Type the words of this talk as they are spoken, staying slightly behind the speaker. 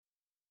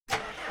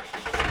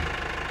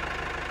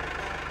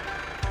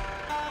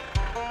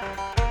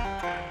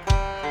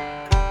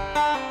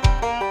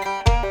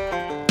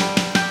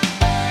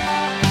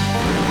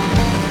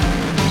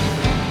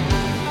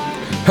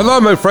Hello,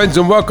 my friends,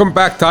 and welcome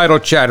back to Idle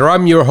Chatter.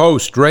 I'm your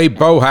host, Ray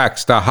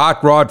Bohax, the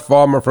hot rod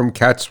farmer from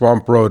Cat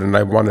Swamp Road, and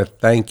I want to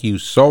thank you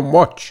so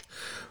much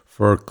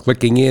for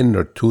clicking in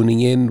or tuning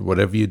in,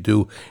 whatever you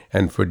do,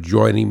 and for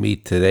joining me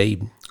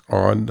today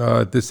on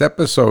this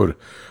episode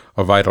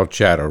of Idle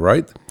Chatter,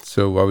 right?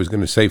 So I was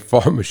going to say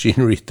Farm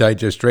Machinery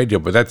Digest Radio,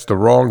 but that's the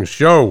wrong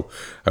show.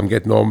 I'm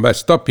getting all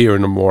messed up here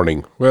in the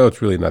morning. Well,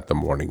 it's really not the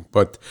morning,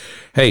 but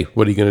hey,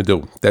 what are you going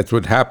to do? That's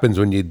what happens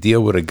when you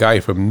deal with a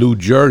guy from New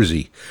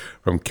Jersey,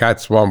 from Cat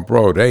Swamp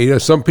Road. Hey,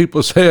 some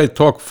people say I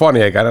talk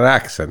funny. I got an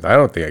accent. I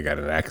don't think I got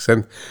an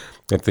accent.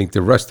 I think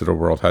the rest of the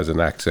world has an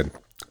accent.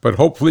 But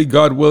hopefully,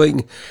 God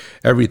willing,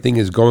 everything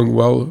is going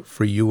well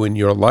for you in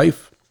your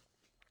life.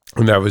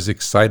 And I was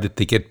excited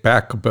to get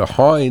back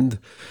behind.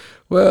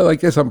 Well, I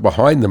guess I'm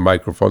behind the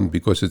microphone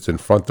because it's in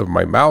front of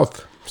my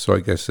mouth. So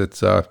I guess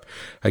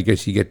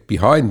you get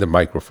behind the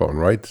microphone,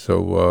 right?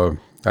 So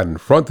not in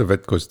front of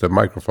it because the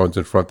microphone's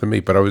in front of me.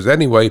 But I was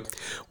anyway,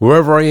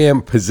 wherever I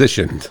am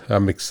positioned,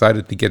 I'm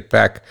excited to get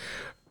back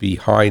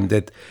behind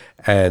it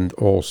and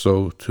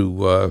also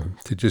to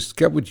just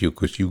get with you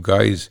because you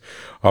guys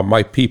are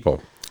my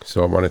people.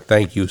 So I want to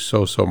thank you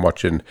so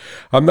much. And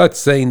I'm not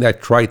saying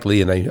that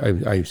tritely,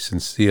 and I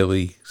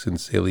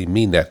sincerely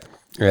mean that.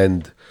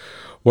 And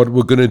what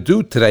we're going to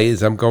do today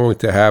is I'm going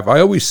to have,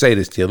 I always say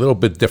this to you, a little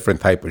bit different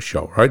type of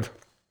show, right?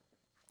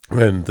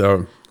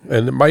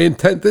 And my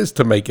intent is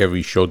to make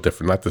every show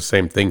different, not the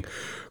same thing,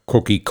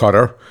 cookie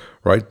cutter,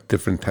 right?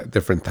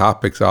 Different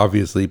topics,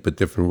 obviously, but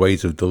different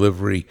ways of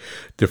delivery,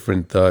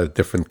 different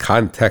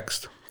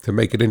context to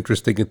make it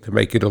interesting and to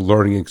make it a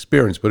learning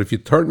experience. But if you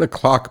turn the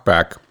clock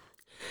back,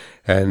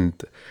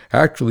 and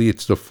actually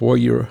it's the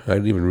 4-year, I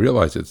didn't even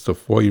realize it's the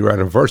 4-year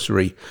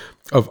anniversary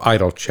of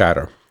Idle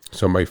Chatter.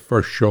 So my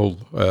first show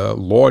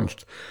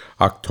launched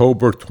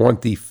October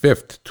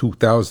 25th,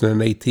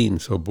 2018.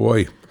 So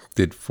boy,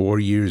 did 4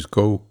 years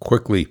go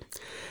quickly.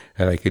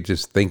 And I could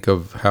just think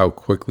of how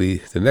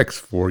quickly the next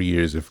 4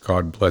 years, if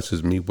God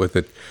blesses me with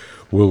it,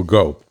 will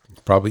go.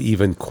 Probably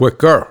even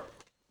quicker.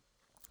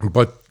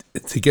 But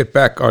to get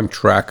back on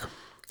track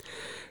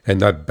and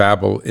not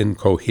babble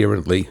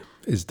incoherently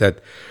is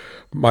that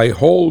my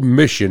whole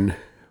mission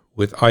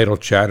with Idle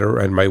Chatter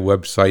and my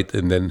website,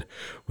 and then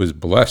was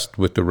blessed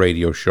with the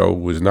radio show,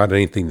 was not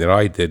anything that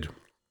I did.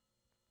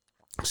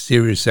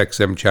 Sirius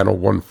XM channel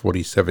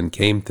 147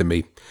 came to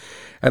me,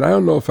 and I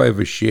don't know if I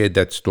ever shared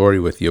that story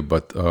with you,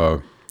 but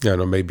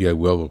maybe I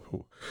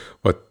will,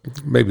 but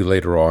maybe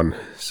later on.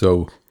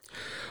 So,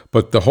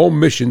 but the whole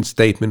mission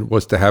statement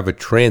was to have a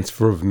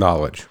transfer of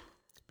knowledge,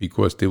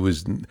 because there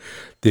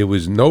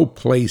was no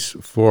place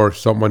for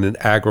someone in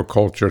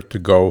agriculture to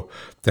go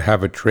to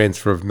have a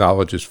transfer of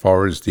knowledge as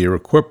far as their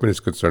equipment is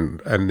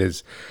concerned. And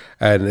it's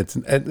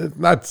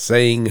not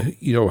saying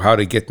how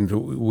to get into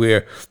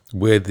where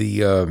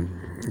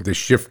the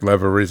shift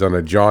lever is on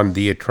a John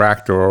Deere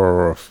tractor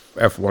or a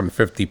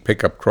F-150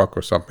 pickup truck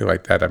or something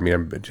like that. I mean,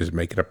 I'm just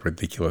making up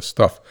ridiculous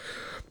stuff.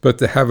 But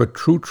to have a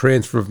true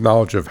transfer of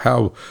knowledge of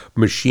how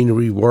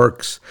machinery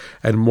works,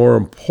 and more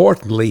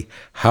importantly,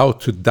 how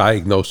to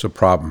diagnose a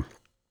problem.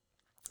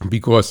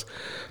 Because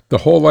the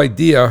whole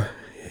idea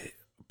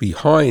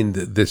behind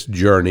this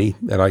journey,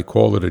 and I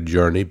call it a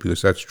journey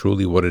because that's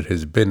truly what it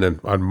has been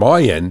on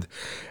my end,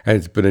 and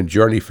it's been a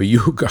journey for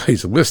you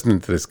guys listening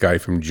to this guy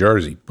from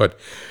Jersey. But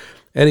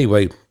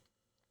anyway,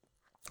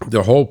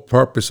 the whole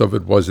purpose of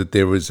it was that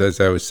there was, as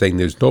I was saying,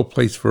 there's no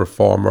place for a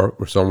farmer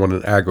or someone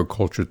in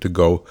agriculture to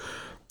go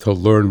to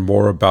learn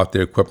more about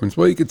their equipment.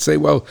 Well, you could say,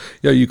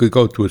 you could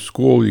go to a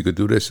school, you could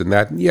do this and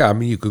that. And yeah, I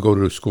mean, you could go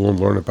to a school and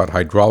learn about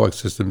hydraulic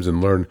systems and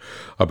learn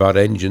about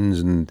engines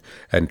and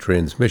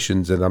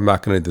transmissions, and I'm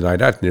not going to deny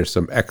that. And there's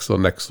some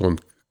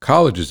excellent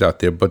colleges out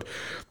there, but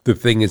the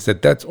thing is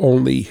that that's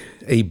only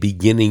a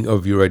beginning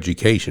of your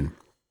education.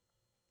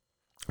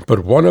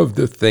 But one of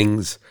the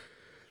things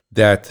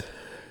that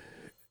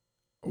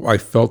I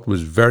felt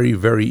was very,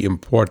 very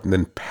important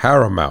and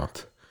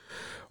paramount,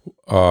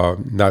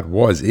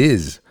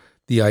 is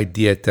the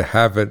idea to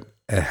have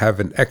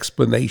an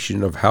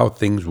explanation of how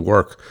things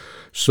work.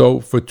 So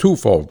for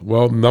twofold.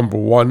 Well, number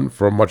one,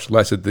 for a much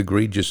lesser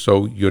degree, just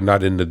so you're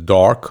not in the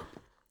dark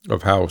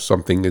of how a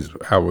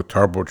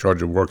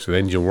turbocharger works, an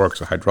engine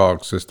works, a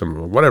hydraulic system,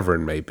 or whatever it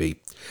may be.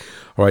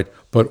 All right.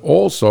 But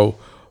also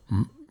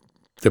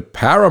the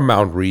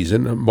paramount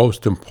reason,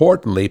 most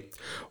importantly,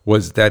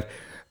 was that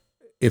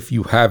if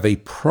you have a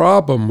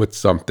problem with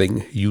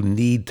something, you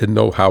need to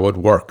know how it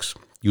works.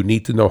 You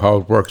need to know how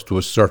it works to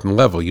a certain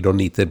level. You don't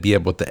need to be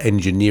able to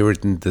engineer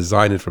it and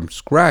design it from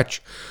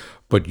scratch,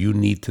 but you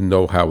need to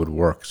know how it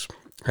works.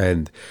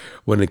 And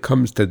when it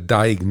comes to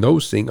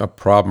diagnosing a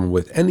problem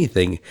with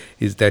anything,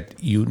 is that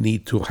you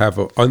need to have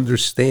an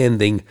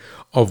understanding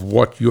of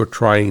what you're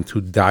trying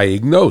to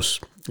diagnose.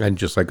 And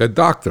just like a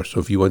doctor. So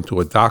if you went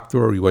to a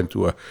doctor or you went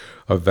to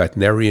a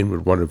veterinarian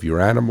with one of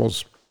your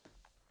animals,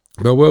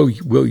 we'll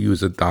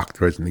use a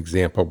doctor as an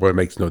example, but it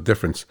makes no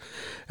difference.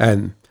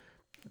 And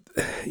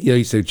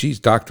you say, geez,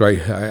 doctor,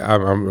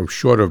 I'm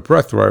short of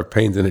breath or I have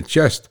pains in the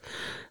chest.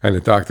 And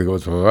the doctor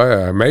goes,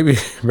 well, maybe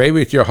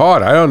it's your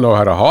heart. I don't know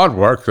how the heart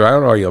works. I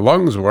don't know how your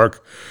lungs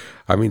work.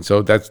 I mean,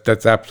 so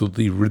that's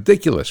absolutely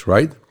ridiculous,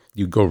 right?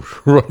 You go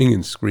running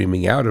and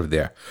screaming out of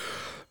there.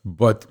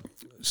 But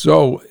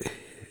so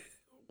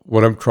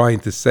what I'm trying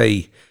to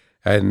say,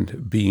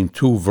 and being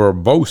too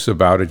verbose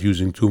about it,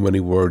 using too many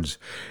words,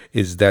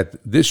 is that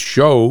this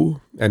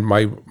show and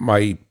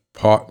this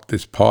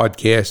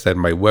podcast and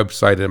my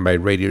website and my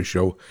radio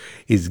show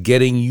is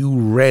getting you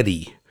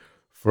ready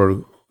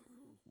for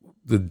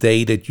the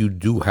day that you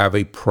do have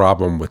a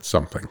problem with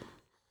something.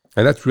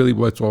 And that's really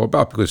what it's all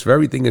about, because if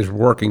everything is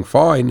working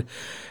fine,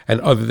 and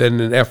other than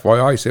an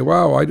FYI, say,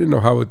 wow, I didn't know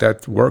how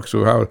that works,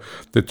 or how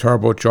the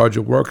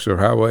turbocharger works, or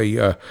how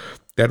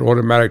that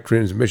automatic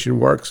transmission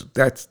works,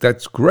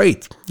 that's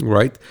great,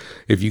 right?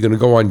 If you're going to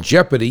go on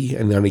Jeopardy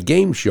and on a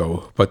game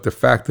show. But the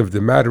fact of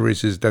the matter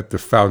is that the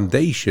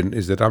foundation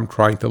is that I'm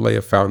trying to lay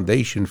a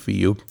foundation for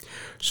you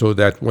so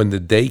that when the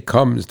day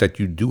comes that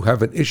you do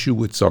have an issue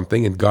with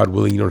something, and God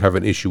willing, you don't have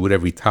an issue with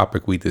every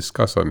topic we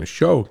discuss on the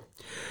show,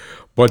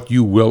 but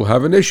you will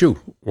have an issue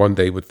one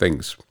day with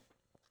things.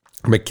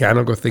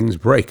 Mechanical things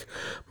break.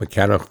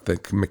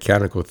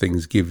 Mechanical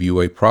things give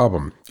you a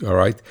problem, all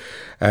right?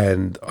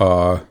 And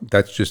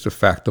that's just a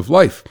fact of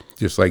life.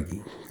 Just like,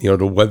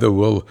 the weather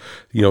will,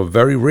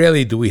 very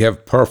rarely do we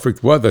have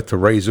perfect weather to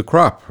raise a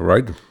crop,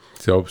 right?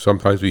 So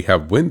sometimes we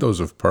have windows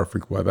of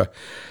perfect weather.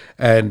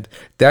 And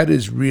that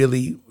is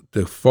really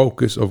the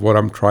focus of what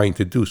I'm trying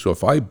to do. So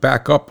if I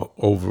back up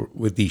over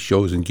with these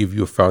shows and give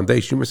you a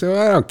foundation, you say,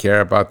 well, I don't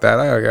care about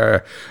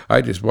that.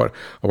 I just want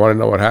to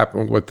know what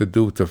happened, what to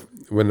do to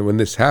when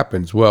this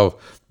happens. Well,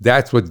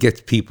 that's what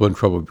gets people in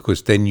trouble,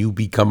 because then you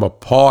become a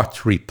parts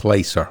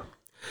replacer.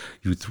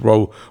 You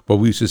throw, what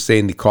we used to say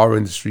in the car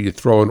industry, you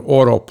throw an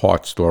auto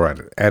parts store at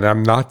it. And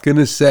I'm not going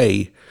to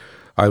say,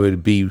 I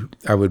would be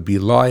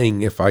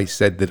lying if I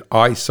said that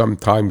I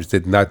sometimes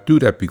did not do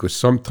that, because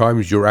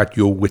sometimes you're at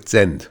your wit's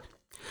end.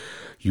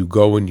 You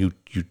go and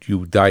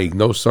you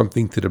diagnose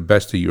something to the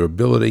best of your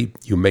ability.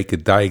 You make a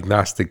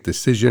diagnostic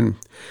decision,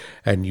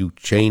 and you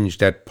change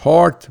that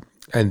part,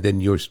 and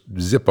then you're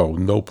Zippo,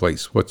 no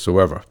place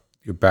whatsoever.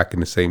 You're back in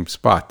the same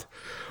spot.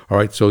 All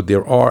right, so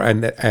there are,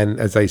 and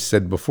as I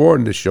said before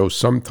in the show,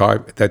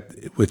 sometime that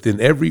within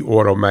every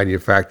auto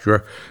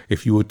manufacturer,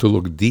 if you were to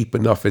look deep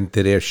enough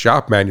into their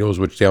shop manuals,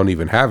 which they don't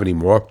even have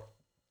anymore,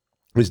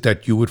 is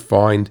that you would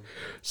find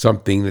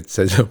something that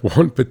says at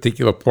one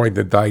particular point in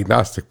the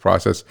diagnostic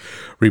process,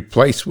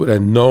 replace with a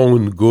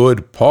known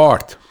good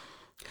part.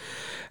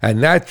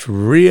 And that's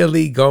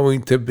really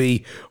going to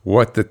be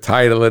what the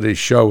title of the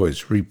show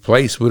is,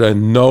 replace with a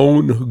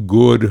known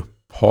good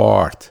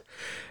part.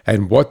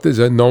 And what does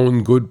a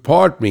known good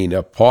part mean?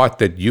 A part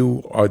that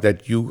you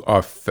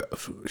are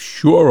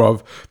sure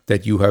of,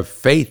 that you have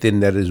faith in,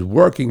 that is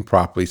working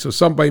properly. So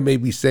somebody may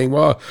be saying,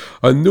 well,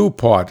 a new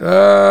part.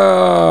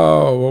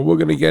 Oh, well, we're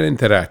going to get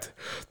into that.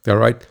 All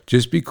right.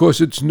 Just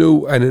because it's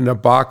new and in a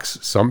box,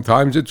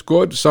 sometimes it's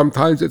good,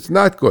 sometimes it's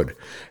not good.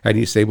 And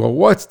you say, well,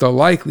 what's the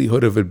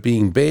likelihood of it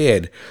being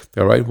bad?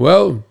 All right.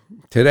 Well,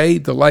 today,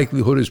 the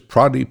likelihood is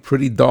probably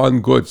pretty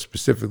darn good,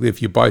 specifically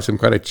if you buy some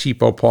kind of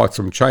cheapo parts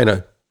from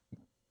China.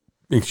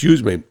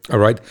 Excuse me, all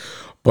right?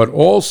 But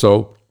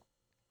also,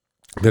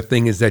 the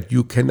thing is that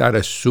you cannot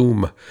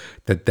assume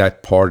that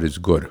that part is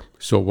good.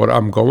 So what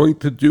I'm going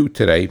to do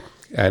today,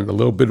 and a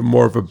little bit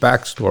more of a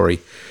backstory,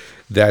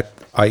 that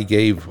I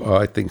gave,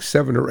 I think,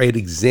 7 or 8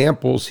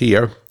 examples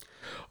here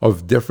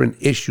of different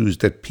issues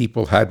that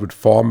people had with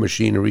farm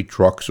machinery,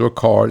 trucks, or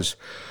cars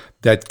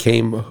that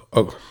came,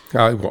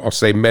 I'll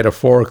say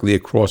metaphorically,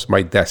 across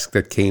my desk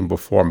that came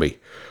before me.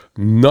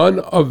 None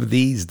of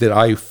these did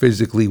I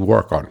physically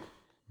work on.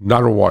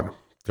 Not a one,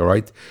 all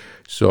right?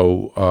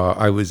 So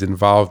I was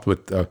involved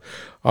with,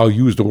 I'll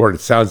use the word,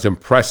 it sounds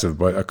impressive,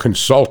 but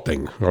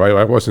consulting, all right?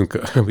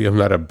 I'm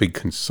not a big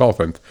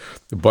consultant,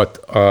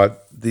 but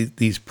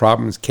these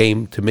problems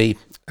came to me,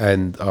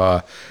 and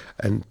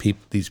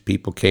these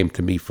people came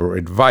to me for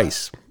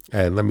advice.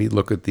 And let me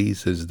look at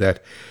these, is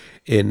that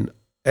in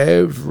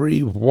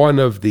every one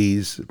of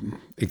these,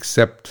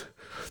 except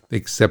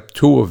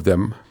 2 of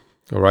them,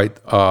 all right,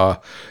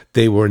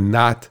 they were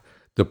not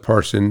the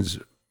person's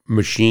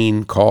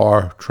machine,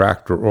 car,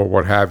 tractor, or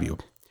what have you.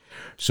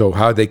 So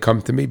how they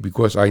come to me?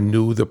 Because I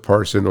knew the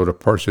person, or the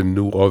person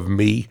knew of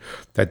me.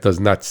 That does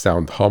not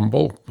sound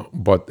humble,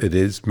 but it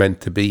is meant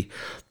to be.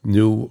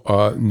 Knew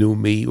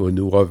me or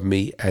knew of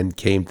me, and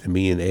came to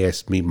me and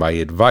asked me my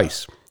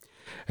advice.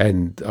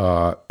 And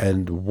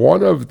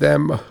one of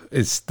them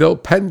is still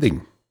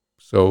pending.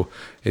 So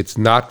it's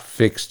not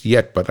fixed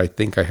yet, but I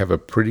think I have a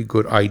pretty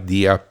good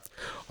idea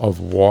of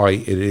why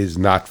it is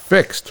not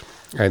fixed.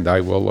 And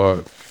I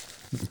will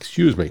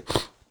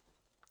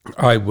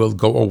I will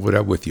go over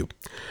that with you.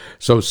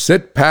 So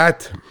sit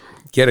pat,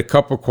 get a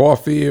cup of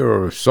coffee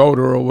or a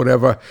soda or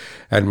whatever,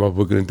 and what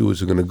we're going to do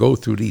is we're going to go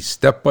through these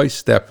step by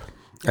step,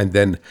 And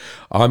then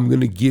I'm going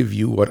to give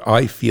you what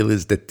I feel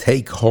is the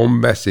take-home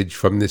message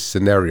from this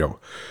scenario.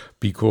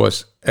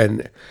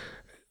 And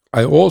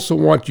I also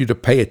want you to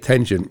pay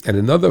attention. And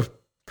another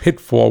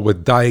pitfall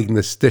with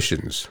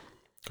diagnosticians,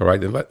 all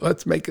right? And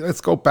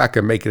let's go back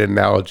and make an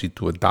analogy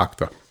to a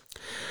doctor,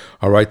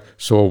 all right?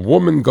 So a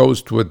woman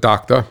goes to a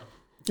doctor,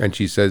 and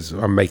she says,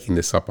 I'm making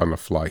this up on the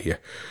fly here.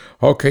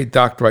 Okay,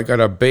 doctor, I got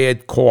a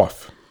bad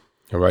cough.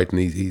 All right, and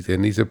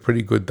he's a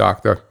pretty good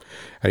doctor,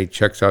 and he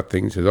checks out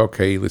things. Says,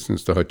 okay, he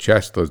listens to her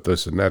chest, does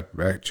this and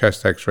that,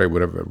 chest X-ray,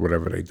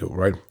 whatever they do,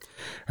 right? And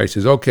he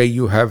says, okay,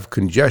 you have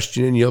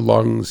congestion in your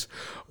lungs.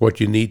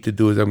 What you need to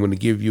do is I'm going to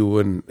give you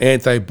an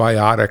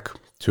antibiotic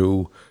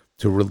to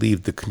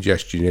relieve the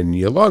congestion in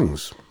your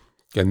lungs.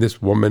 And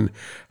this woman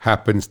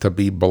happens to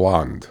be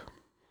blonde,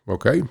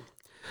 okay?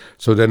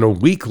 So then a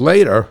week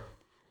later,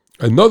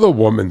 another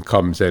woman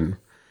comes in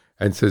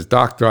and says,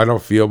 doctor, I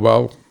don't feel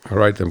well. All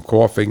right, I'm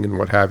coughing and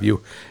what have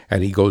you.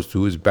 And he goes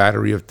through his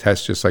battery of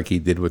tests just like he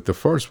did with the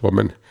first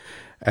woman.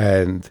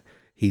 And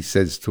he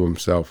says to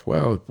himself,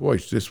 well, boy,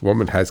 this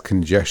woman has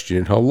congestion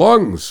in her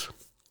lungs.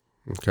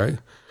 Okay.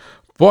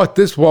 But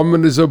this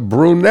woman is a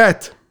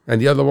brunette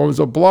and the other woman's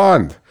a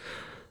blonde.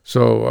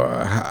 So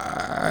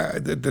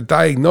the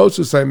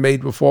diagnosis I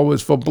made before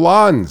was for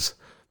blondes,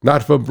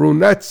 not for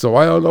brunettes. So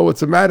I don't know what's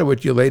the matter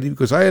with you, lady,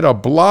 because I had a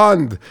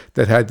blonde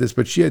that had this,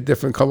 but she had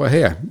different color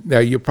hair. Now,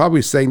 you're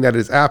probably saying that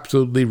is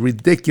absolutely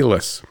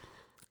ridiculous.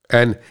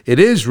 And it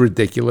is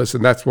ridiculous,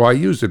 and that's why I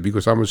use it,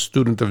 because I'm a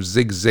student of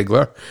Zig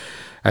Ziglar.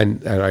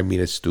 And I mean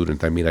a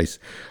student. I mean,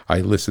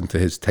 I listened to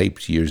his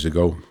tapes years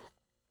ago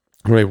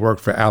when I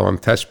worked for Allen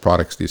Test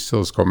Products, the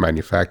oscilloscope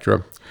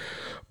manufacturer.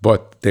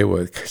 But they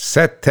were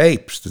cassette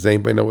tapes. Does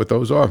anybody know what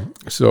those are?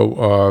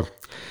 So,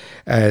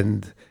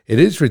 and it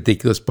is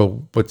ridiculous,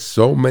 but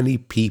so many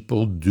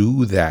people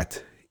do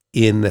that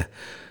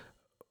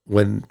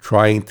when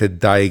trying to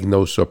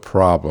diagnose a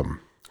problem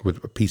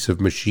with a piece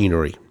of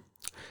machinery.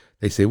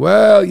 They say,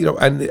 well,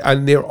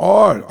 and there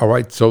are, all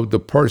right, so the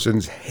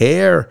person's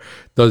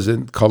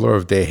color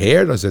of their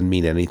hair doesn't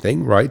mean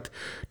anything, right?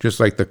 Just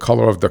like the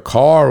color of the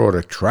car or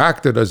the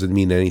tractor doesn't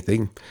mean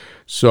anything.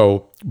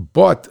 So,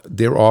 but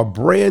there are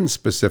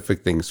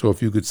brand-specific things. So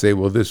if you could say,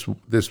 well,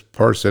 this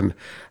person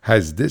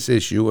has this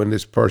issue and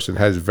this person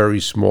has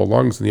very small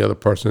lungs and the other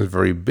person has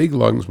very big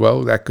lungs,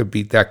 well, that could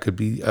be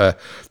a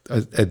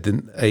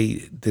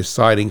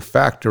deciding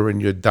factor in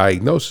your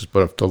diagnosis.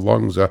 But if the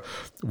lungs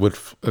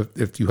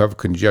if you have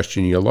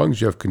congestion in your lungs,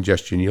 you have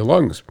congestion in your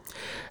lungs.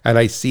 And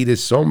I see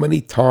this so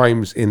many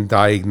times in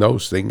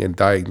diagnosing and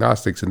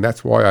diagnostics, and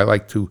that's why I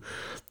like to.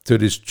 So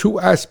there's two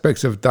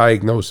aspects of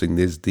diagnosing.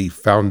 There's the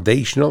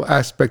foundational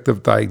aspect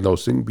of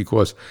diagnosing,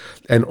 because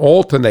an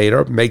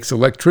alternator makes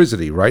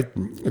electricity, right?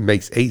 It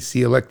makes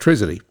AC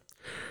electricity.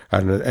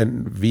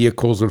 And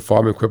vehicles and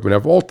farm equipment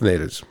have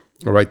alternators.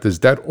 All right, does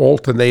that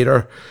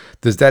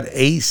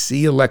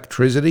AC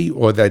electricity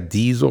or that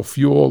diesel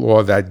fuel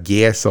or that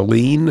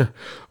gasoline,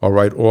 all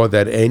right, or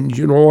that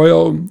engine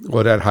oil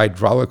or that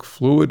hydraulic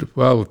fluid?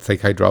 Well, let's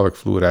take hydraulic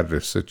fluid out of the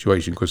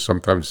situation, because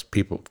sometimes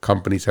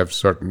companies have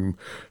certain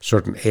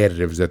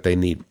additives that they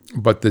need.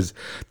 But does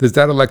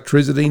that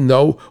electricity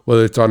know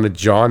whether it's on a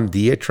John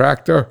Deere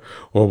tractor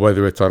or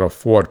whether it's on a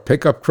Ford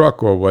pickup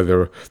truck or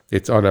whether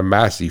it's on a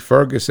Massey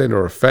Ferguson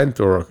or a Fendt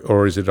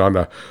or is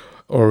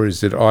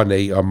it on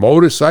a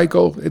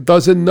motorcycle? It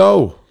doesn't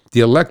know. The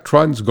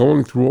electrons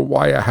going through a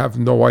wire have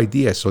no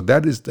idea. So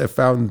that is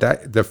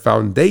the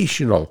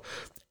foundational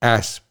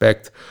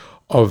aspect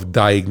of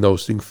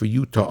diagnosing for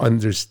you to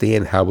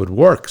understand how it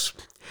works.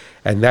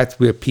 And that's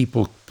where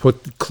people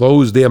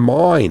close their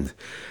mind.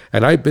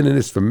 And I've been in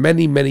this for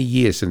many, many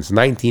years, since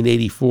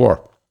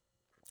 1984.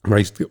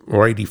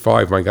 Or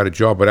 85, when I got a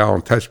job at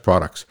Allen Test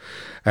Products.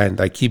 And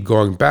I keep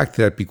going back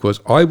to that because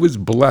I was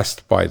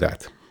blessed by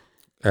that.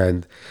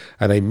 And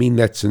I mean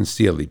that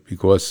sincerely,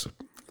 because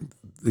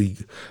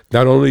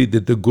not only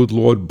did the good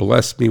Lord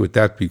bless me with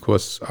that,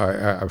 because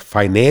I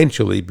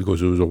financially,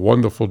 because it was a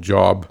wonderful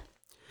job,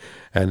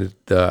 and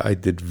I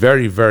did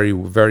very, very,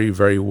 very,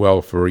 very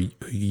well for a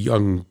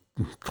young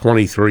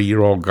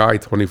 23-year-old guy,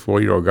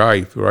 24-year-old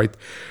guy, right?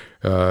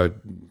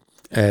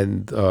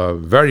 And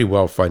very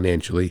well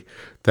financially,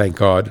 thank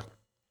God.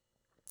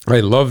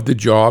 I loved the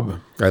job.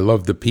 I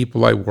loved the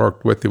people I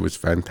worked with. It was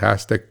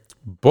fantastic.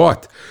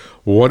 But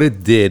what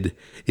it did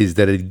is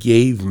that it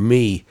gave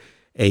me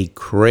a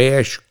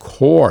crash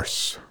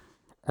course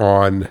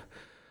on,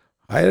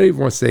 I don't even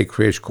want to say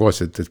crash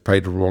course, it's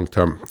probably the wrong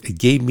term. It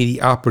gave me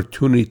the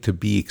opportunity to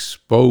be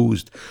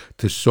exposed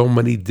to so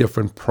many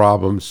different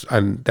problems,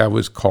 and that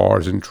was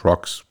cars and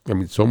trucks. I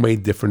mean, so many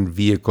different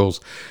vehicles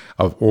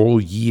of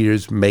all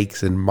years,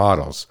 makes, and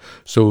models.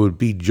 So it would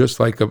be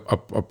just like a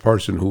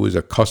person who is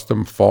a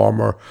custom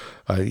farmer.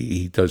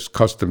 He does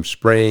custom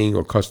spraying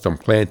or custom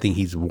planting.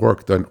 He's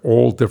worked on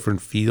all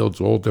different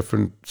fields, all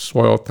different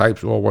soil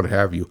types, or what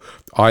have you.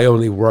 I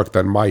only worked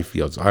on my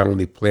fields. I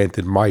only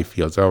planted my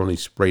fields. I only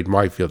sprayed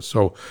my fields.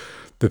 So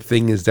the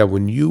thing is that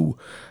when you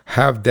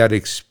have that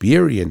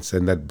experience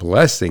and that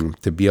blessing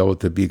to be able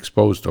to be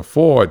exposed to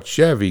Ford,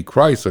 Chevy,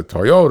 Chrysler,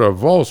 Toyota,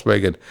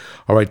 Volkswagen,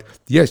 all right,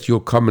 yes, you'll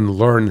come and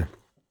learn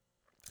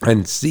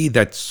and see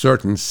that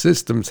certain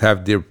systems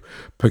have their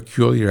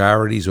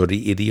peculiarities or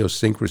the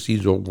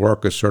idiosyncrasies or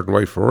work a certain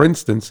way. For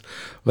instance,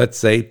 let's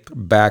say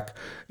back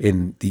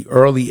in the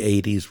early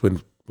 80s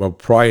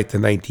prior to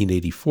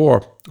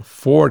 1984,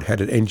 Ford had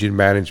an engine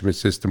management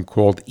system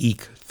called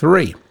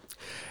EEC3.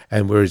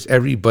 And whereas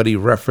everybody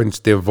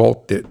referenced their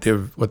what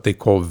they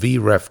call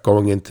VREF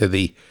going into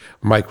the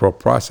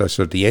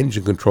microprocessor, the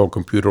engine control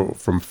computer,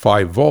 from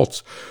 5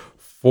 volts,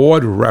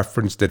 Ford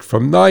referenced it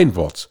from 9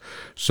 volts.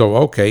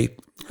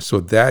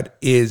 So that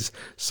is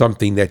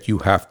something that you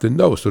have to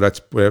know. So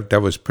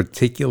that was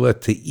particular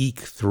to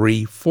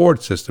EEC3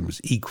 Ford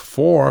systems.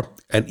 EEC4,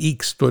 and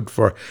EEC stood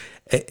for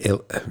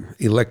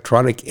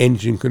electronic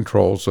engine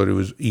control. So there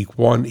was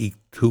EEC1,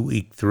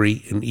 EEC2,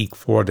 EEC3, and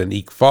EEC4, then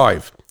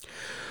EEC5.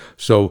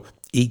 So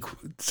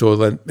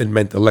it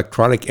meant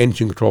electronic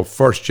engine control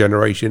first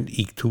generation,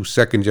 EEC2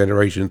 second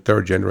generation,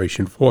 third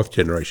generation, fourth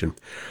generation.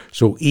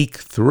 So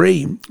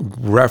EEC3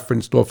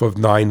 referenced off of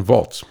 9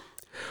 volts.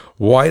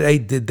 Why they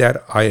did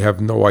that, I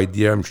have no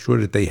idea. I'm sure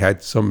that they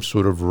had some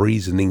sort of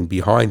reasoning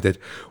behind it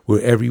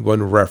where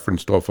everyone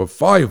referenced off of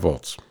 5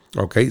 volts.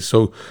 Okay,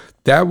 so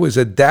that was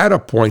a data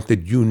point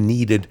that you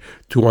needed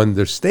to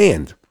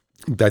understand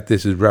that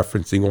this is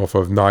referencing off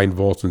of 9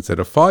 volts instead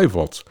of 5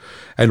 volts.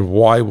 And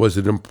why was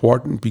it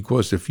important?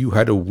 Because if you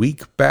had a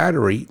weak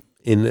battery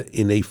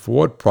in a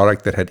Ford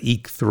product that had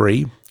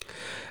EEC3,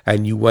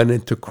 and you went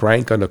into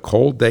crank on a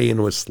cold day and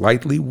it was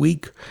slightly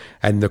weak,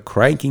 and the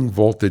cranking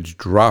voltage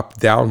dropped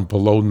down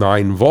below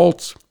 9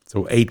 volts,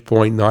 so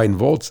 8.9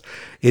 volts,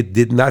 it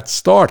did not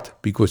start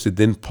because it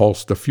didn't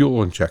pulse the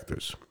fuel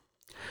injectors.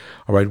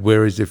 All right.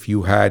 Whereas if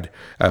you had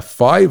a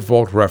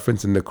 5-volt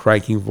reference and the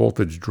cranking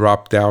voltage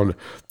dropped down,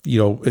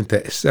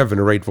 into 7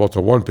 or 8 volts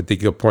at one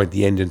particular point,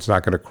 the engine's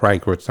not going to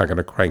crank, or it's not going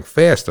to crank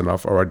fast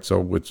enough. All right.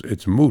 So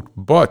it's moot.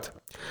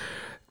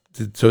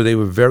 So they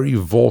were very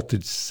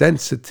voltage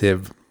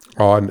sensitive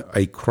on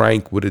a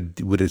crank with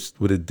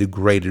a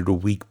degraded or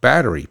weak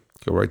battery.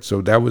 All right,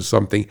 so that was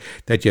something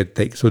that you had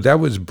to take. So that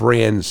was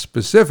brand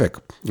specific,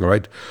 all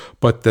right?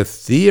 But the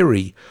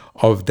theory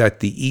of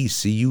that the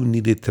ECU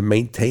needed to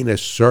maintain a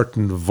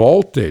certain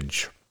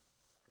voltage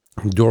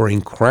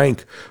during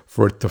crank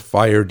for it to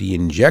fire the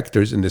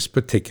injectors in this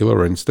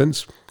particular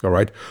instance, all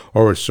right,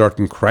 or a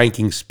certain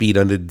cranking speed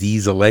on a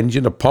diesel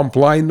engine, a pump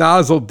line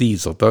nozzle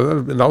diesel,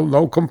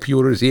 no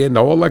computers here,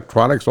 no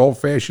electronics,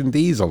 old-fashioned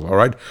diesel, all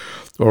right,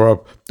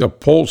 or a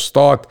pull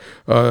start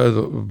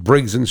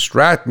Briggs &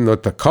 Stratton or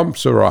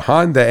Tecumseh or a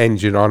Honda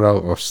engine on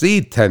a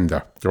seed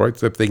tender, all right.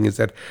 The thing is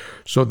that,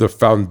 so the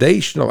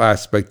foundational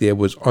aspect there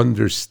was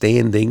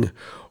understanding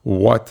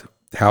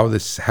how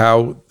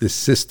the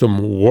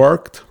system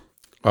worked,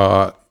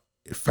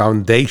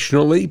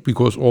 foundationally,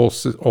 because all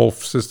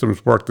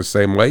systems work the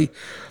same way.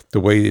 The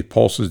way it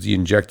pulses the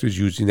injectors,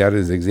 using that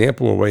as an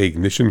example, the way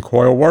ignition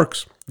coil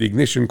works. The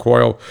ignition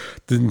coil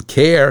doesn't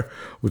care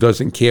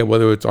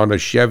whether it's on a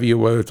Chevy or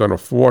whether it's on a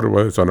Ford or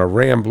whether it's on a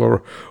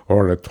Rambler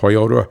or on a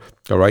Toyota.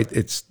 All right,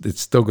 it's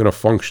still going to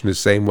function the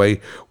same way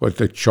with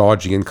the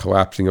charging and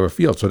collapsing of a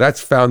field. So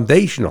that's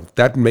foundational.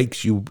 That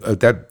makes you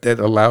that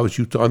allows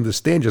you to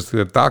understand, just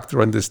like a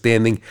doctor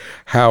understanding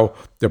how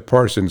the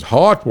person's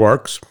heart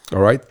works.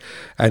 All right,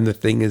 and the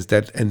thing is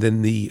that, and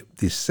then the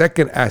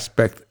second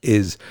aspect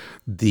is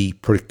the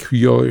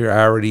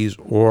peculiarities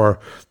or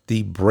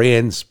the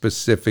brand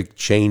specific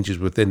changes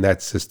within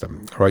that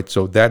system. All right,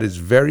 so that is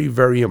very,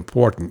 very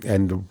important.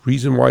 And the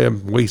reason why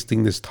I'm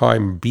wasting this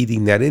time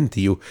beating that into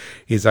you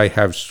is I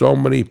have so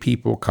many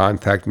people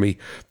contact me.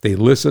 They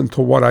listen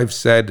to what I've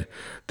said,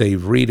 they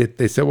read it,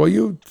 they say, well,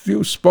 you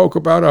spoke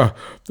about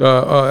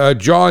a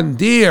John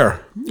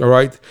Deere, all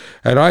right,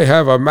 and I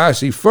have a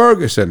Massey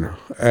Ferguson,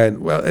 and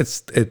well,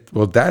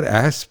 that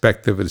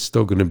aspect of it is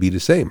still going to be the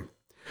same.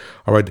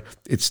 All right,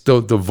 it's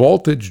still the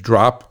voltage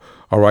drop,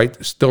 all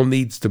right, still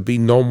needs to be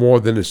no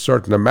more than a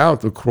certain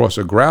amount across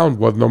a ground,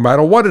 well, no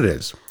matter what it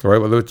is, all right,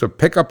 whether it's a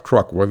pickup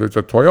truck, whether it's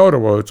a Toyota,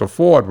 whether it's a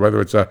Ford,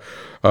 whether it's a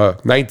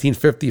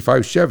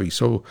 1955 Chevy.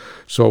 So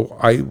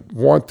I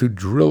want to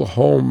drill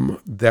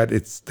home that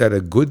a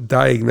good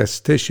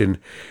diagnostician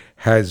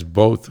has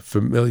both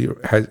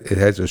it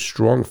has a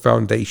strong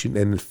foundation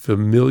and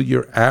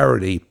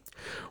familiarity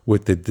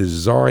with the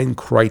design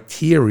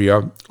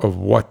criteria of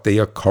what they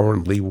are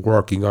currently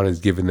working on is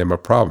giving them a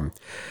problem.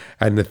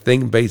 And the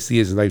thing basically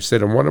is, and I've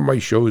said on one of my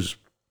shows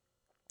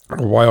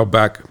a while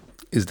back,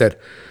 is that,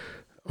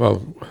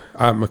 well,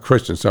 I'm a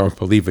Christian, so I don't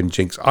believe in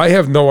jinx. I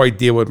have no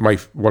idea what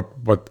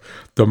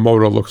the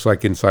motor looks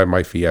like inside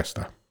my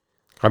Fiesta.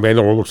 I mean,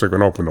 I know it looks like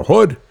an open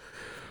hood,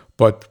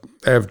 but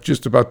I have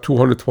just about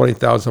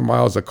 220,000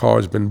 miles. The car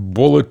has been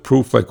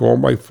bulletproof like all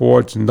my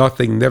Fords.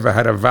 Nothing, never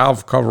had a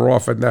valve cover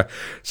off in that.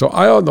 So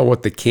I don't know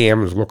what the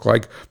cams look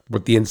like,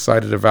 what the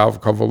inside of the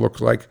valve cover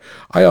looks like.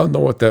 I don't know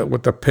what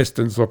the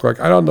pistons look like.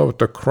 I don't know what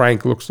the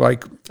crank looks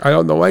like. I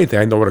don't know anything.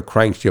 I know what a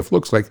crankshaft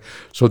looks like.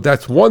 So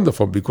that's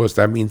wonderful because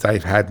that means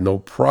I've had no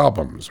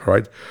problems,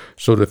 right?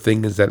 So the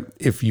thing is that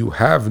if you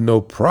have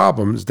no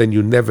problems, then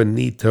you never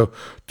need to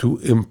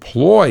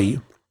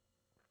employ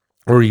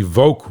or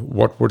evoke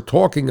what we're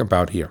talking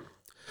about here.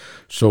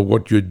 So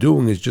what you're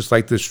doing is just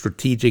like the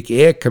Strategic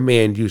Air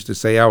Command used to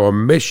say, our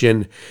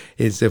mission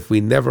is if we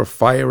never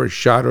fire a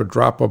shot or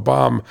drop a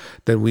bomb,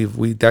 then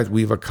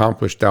we've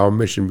accomplished our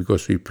mission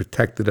because we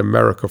protected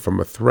America from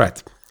a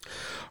threat.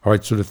 All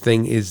right, so the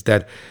thing is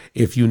that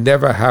if you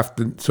never have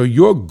to, so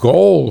your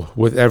goal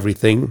with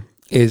everything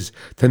is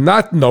to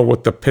not know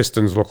what the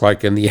pistons look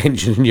like in the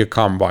engine in your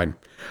combine,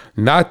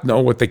 not know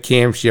what the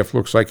camshaft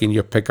looks like in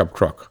your pickup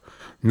truck,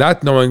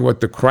 not knowing what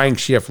the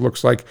crankshaft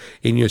looks like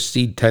in your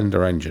seed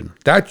tender engine.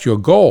 That's your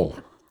goal,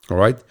 all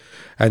right?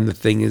 And the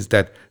thing is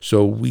that,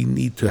 so we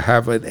need to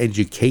have an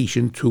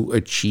education to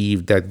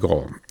achieve that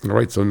goal, all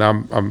right? So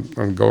now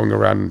I'm going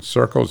around in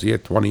circles here,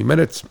 20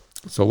 minutes.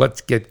 So let's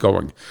get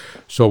going.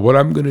 So what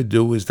I'm going to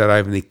do is that I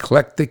have an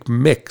eclectic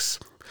mix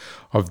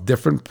of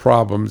different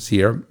problems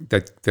here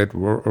that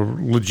were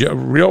legit,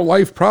 real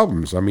life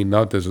problems. I mean,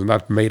 this is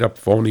not made up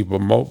phony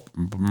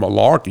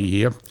malarkey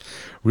here.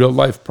 Real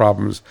life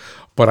problems.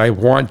 But I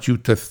want you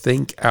to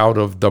think out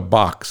of the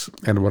box.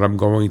 And what I'm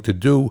going to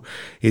do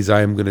is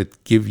I'm going to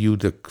give you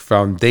the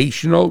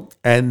foundational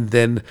and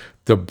then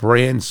the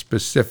brand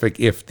specific,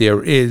 if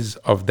there is,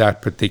 of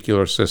that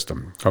particular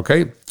system.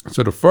 Okay?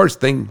 So the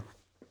first thing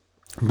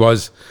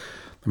was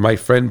my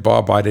friend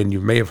Bob Iden. You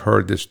may have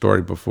heard this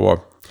story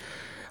before.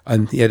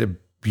 And he had a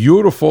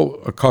beautiful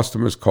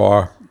customer's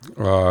car,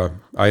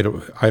 Ida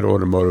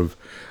Automotive.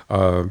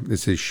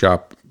 It's his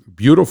shop.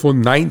 Beautiful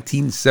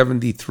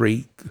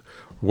 1973,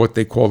 what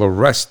they call a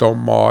Resto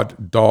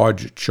Mod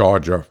Dodge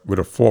Charger with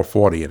a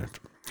 440 in it.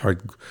 Our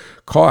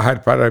car had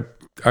about,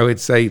 I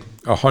would say,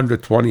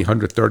 $120,000,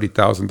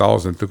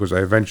 $130,000 in it because I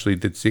eventually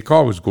did see. The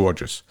car was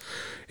gorgeous.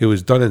 It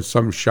was done in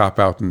some shop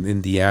out in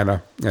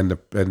Indiana, and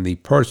the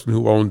person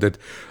who owned it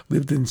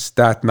lived in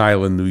Staten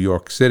Island, New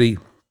York City,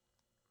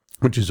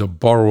 which is a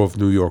borough of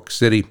New York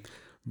City.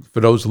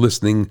 For those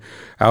listening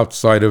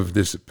outside of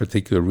this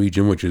particular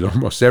region, which is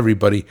almost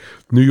everybody,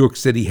 New York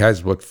City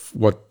has what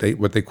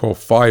they call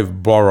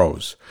 5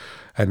 boroughs,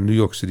 and New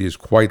York City is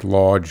quite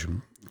large.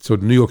 So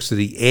the New York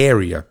City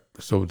area,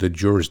 so the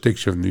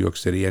jurisdiction of New York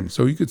City, and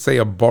so you could say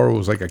a borough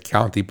is like a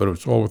county, but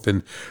it's all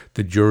within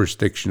the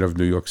jurisdiction of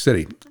New York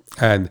City.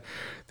 And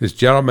this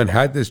gentleman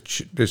had this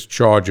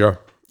Charger.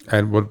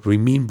 And what we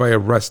mean by a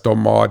Resto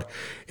Mod,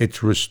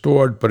 it's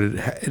restored, but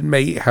it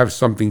may have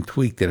something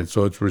tweaked in it.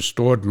 So it's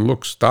restored and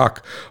looks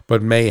stock,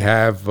 but may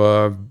have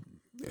a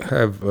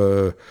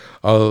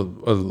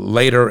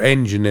later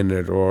engine in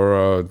it, or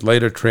a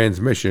later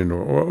transmission,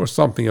 or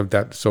something of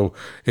that. So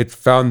it's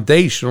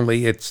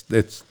foundationally it's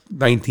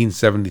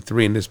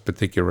 1973 in this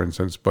particular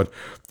instance. But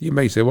you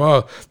may say,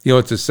 well,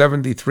 it's a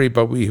 73,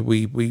 but we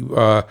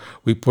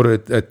put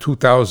a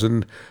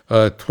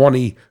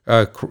 2020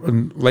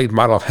 late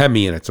model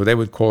Hemi in it, so they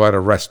would call that a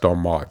Resto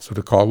Mod. So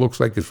the car looks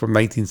like it's from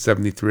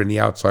 1973 on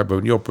the outside, but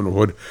when you open the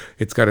hood,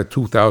 it's got a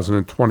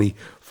 2020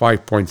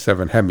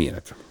 5.7 Hemi in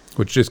it,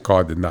 which this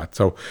car did not.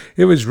 So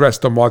it was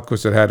Resto Mod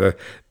because it had a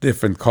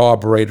different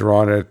carburetor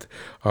on it.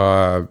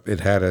 It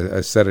had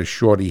a set of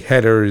shorty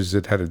headers.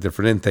 It had a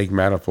different intake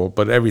manifold,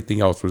 but everything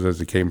else was as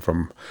it came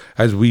from,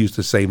 as we used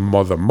to say,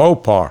 Mother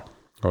Mopar.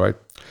 All right.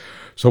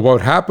 So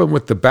what happened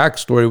with the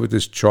backstory with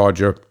this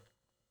Charger,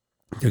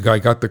 the guy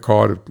got the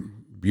car,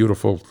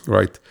 beautiful,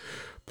 right?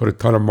 Put a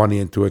ton of money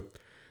into it,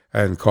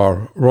 and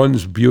car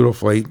runs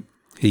beautifully.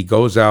 He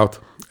goes out,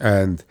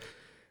 and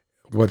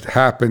what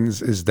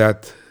happens is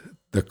that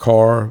the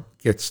car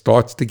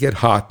starts to get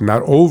hot,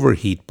 not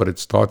overheat, but it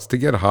starts to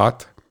get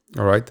hot,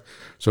 all right?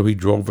 So he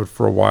drove it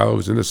for a while. It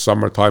was in the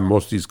summertime.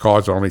 Most of these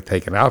cars are only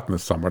taken out in the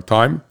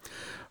summertime,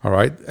 all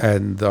right?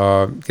 And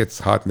gets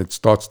hot, and it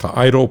starts to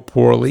idle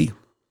poorly,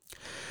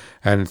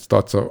 and it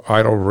starts to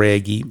idle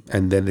raggy,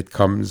 and then it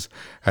comes,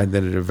 and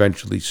then it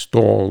eventually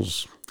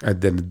stalls, and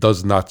then it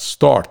does not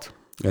start.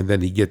 And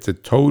then he gets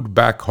it towed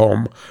back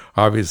home,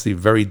 obviously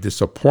very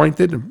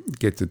disappointed,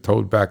 gets it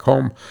towed back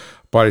home.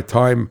 By the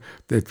time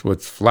it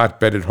was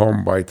flatbedded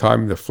home, by the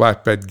time the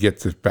flatbed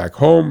gets it back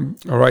home,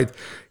 all right,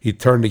 he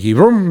turned the key,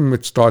 vroom,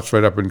 it starts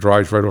right up and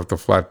drives right off the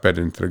flatbed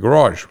into the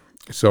garage.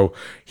 So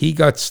he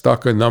got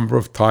stuck a number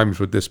of times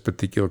with this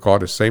particular car,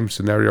 the same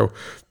scenario.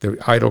 The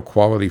idle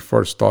quality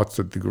first starts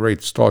at the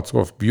grade, starts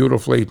off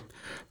beautifully.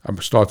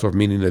 Starts off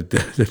meaning that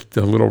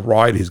the little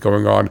ride he's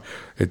going on,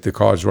 the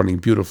car's running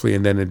beautifully,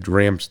 and then it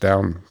ramps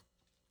down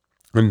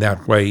in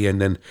that way, and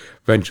then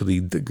eventually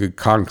it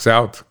conks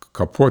out,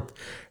 kaput,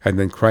 and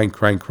then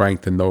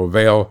crank to no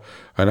avail.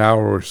 An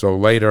hour or so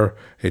later,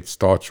 it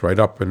starts right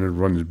up and it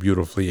runs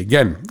beautifully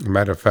again.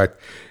 Matter of fact,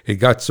 it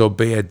got so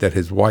bad that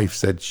his wife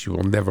said she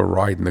will never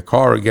ride in the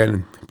car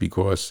again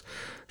because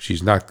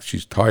she's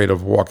tired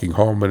of walking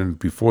home. And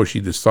before she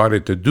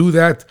decided to do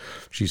that,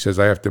 she says,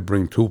 I have to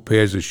bring 2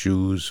 pairs of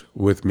shoes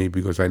with me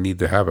because I need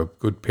to have a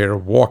good pair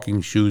of walking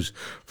shoes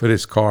for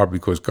this car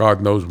because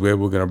God knows where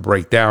we're going to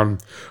break down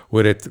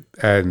with it.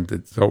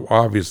 And so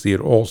obviously it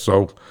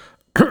also,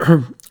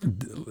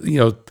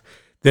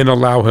 didn't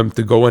allow him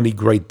to go any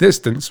great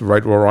distance,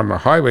 right, or on the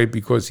highway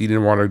because he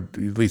didn't want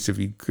to, at least if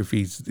he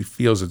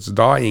feels it's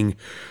dying,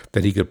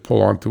 that he could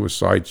pull onto a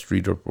side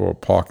street or a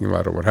parking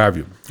lot or what have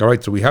you. All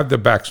right, so we have the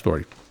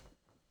backstory.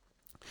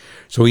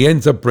 So he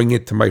ends up bringing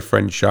it to my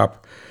friend's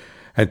shop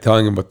and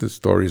telling him what the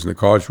story is, and the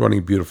car's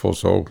running beautiful.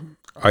 So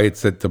I had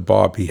said to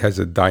Bob, he has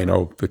a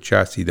dyno, the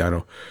chassis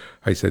dyno.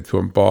 I said to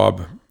him,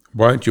 Bob,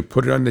 why don't you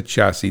put it on the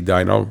chassis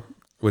dyno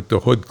with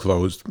the hood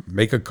closed,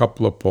 make a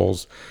couple of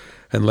pulls,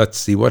 and let's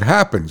see what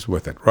happens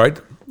with it,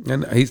 right?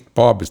 And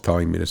Bob is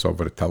telling me this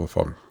over the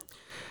telephone.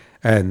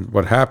 And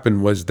what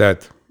happened was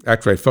that,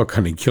 actually I felt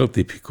kind of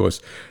guilty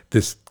because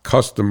this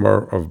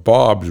customer of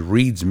Bob's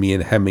reads me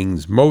in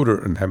Hemmings Motor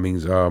and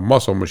Hemmings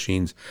Muscle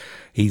Machines.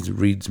 He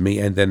reads me,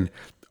 and then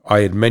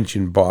I had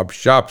mentioned Bob's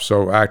shop,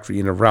 so actually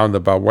in a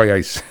roundabout way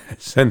I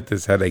sent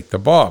this headache to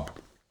Bob.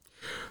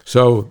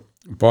 So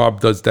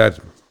Bob does that.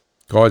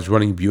 Car's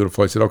running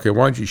beautiful. I said, okay,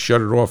 why don't you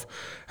shut it off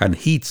and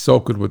heat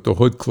soak it with the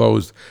hood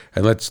closed,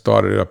 and let's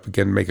start it up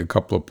again, make a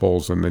couple of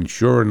pulls. And then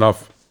sure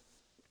enough,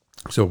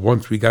 so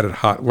once he got it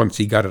hot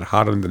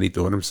underneath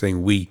the hood, I'm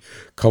saying we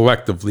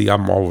collectively,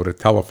 I'm over the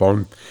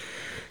telephone,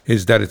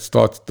 is that it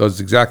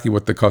does exactly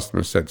what the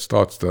customer said,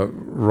 starts to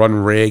run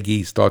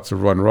raggy, starts to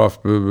run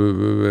rough,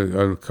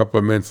 a couple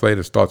of minutes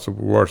later starts to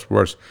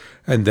worse,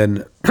 and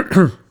then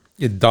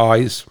it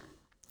dies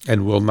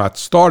and will not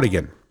start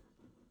again.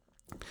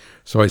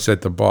 So I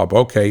said to Bob,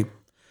 okay,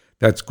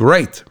 that's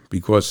great,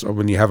 because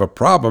when you have a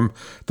problem,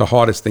 the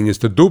hardest thing is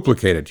to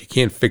duplicate it. You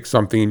can't fix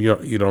something and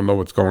you don't know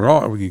what's going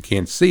on. You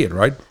can't see it,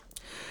 right?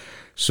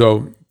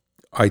 So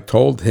I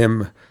told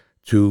him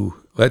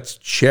let's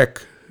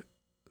check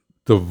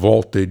the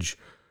voltage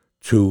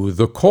to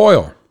the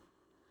coil.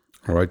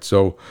 All right,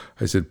 so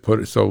I said,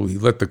 so he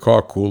let the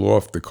car cool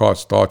off. The car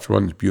starts,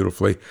 runs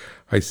beautifully.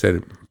 I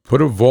said, put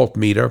a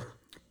voltmeter,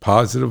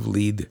 positive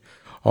lead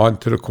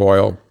onto the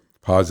coil,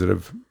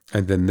 positive,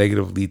 and then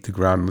negative lead to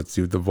ground. Let's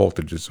see what the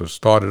voltage is. So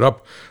start it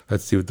up.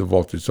 Let's see what the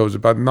voltage is. So it's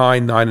about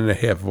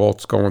 9.5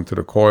 volts going to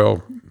the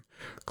coil,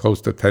 close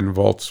to 10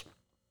 volts.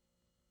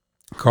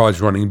 Car's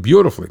running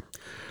beautifully.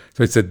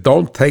 So I said,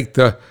 don't take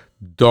the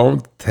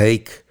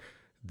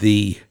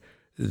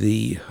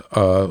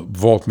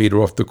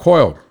voltmeter off the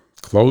coil.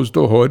 Close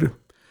the hood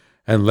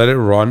and let it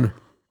run.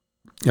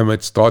 And when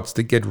it starts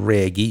to get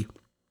run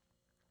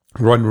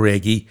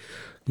raggy,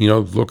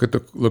 look at the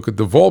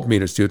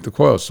voltmeter, see what the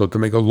coil. So to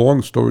make a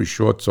long story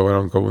short, so I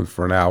don't go in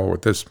for an hour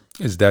with this,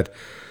 is that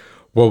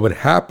what would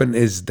happen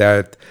is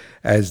that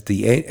as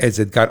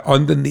it got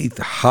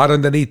hot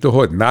underneath the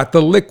hood, not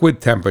the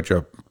liquid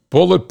temperature,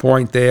 bullet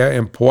point there,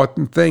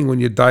 important thing when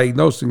you're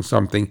diagnosing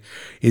something,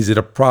 is it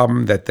a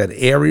problem that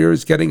area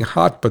is getting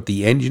hot, but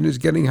the engine is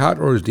getting hot,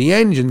 or is the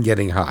engine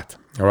getting hot?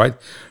 All right.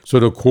 So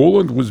the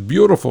coolant was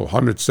beautiful,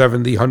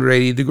 170,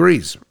 180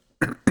 degrees.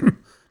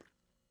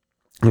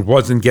 It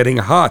wasn't getting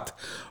hot,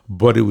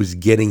 but it was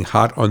getting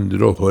hot under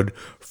the hood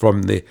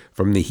from the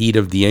heat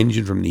of the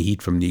engine, from the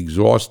heat from the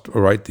exhaust, all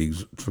right,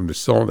 from the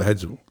cylinder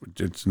heads.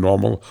 It's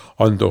normal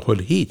under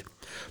hood heat.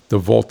 The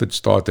voltage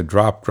started to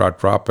drop,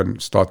 and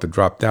start to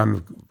drop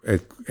down.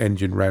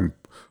 Engine ran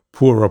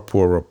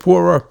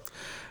poorer,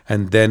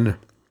 and then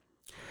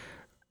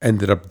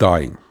ended up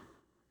dying.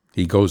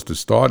 He goes to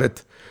start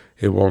it.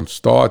 It won't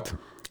start.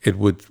 It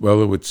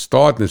would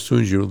start, and as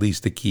soon as you release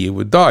the key, it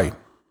would die.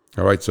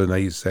 All right, so now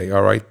you say,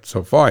 all right,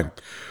 so fine.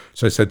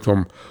 So I said to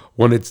him,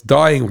 when it's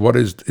dying,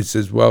 it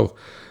says, well,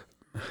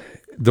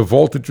 the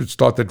voltage would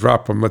start to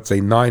drop from, let's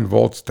say, 9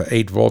 volts to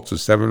 8 volts or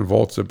 7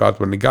 volts.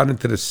 About when it got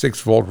into the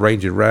 6 volt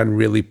range, it ran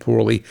really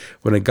poorly.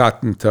 When it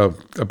got into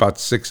about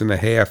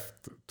 6.5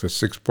 to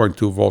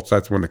 6.2 volts,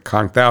 that's when it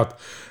conked out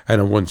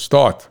and it wouldn't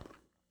start.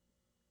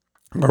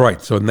 All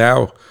right, so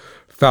now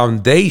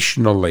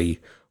foundationally,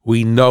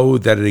 we know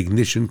that an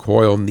ignition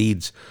coil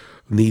needs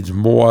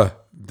more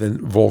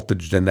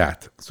voltage than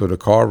that. So the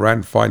car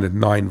ran fine at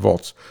 9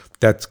 volts.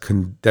 That's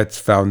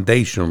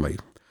foundationally.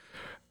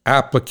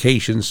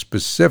 Application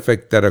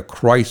specific that a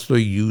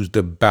Chrysler used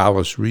a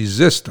ballast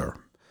resistor.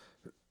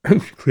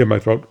 Clear my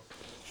throat.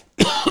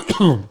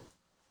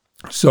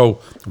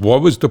 So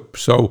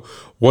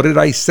what did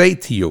I say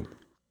to you?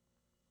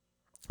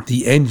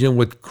 The engine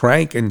would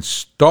crank and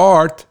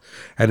start,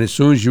 and as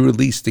soon as you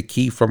release the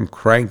key from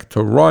crank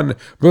to run, it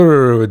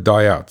would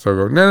die out. So I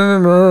go,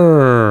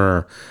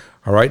 no.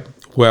 All right.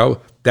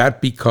 Well, that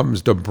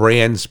becomes the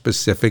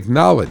brand-specific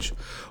knowledge.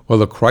 Well,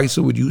 the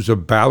Chrysler would use a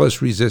ballast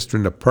resistor,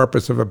 and the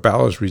purpose of a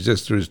ballast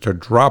resistor is to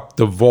drop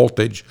the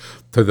voltage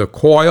to the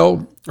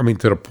coil, to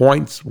the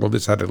points. Well,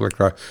 this had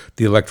the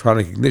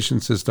electronic ignition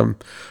system,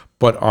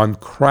 but on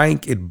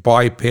crank, it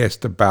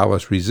bypassed the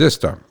ballast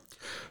resistor.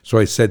 So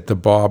I said to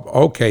Bob,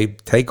 okay,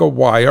 take a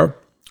wire,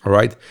 all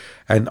right,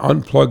 and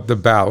unplug the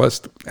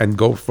ballast and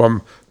go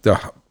from the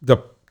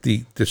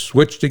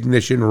switched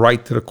ignition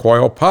right to the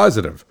coil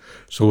positive.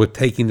 So we're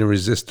taking the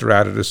resistor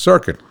out of the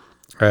circuit.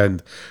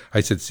 And I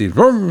said, see,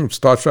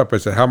 starts up. I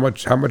said, how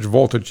much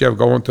voltage do you have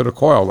going to the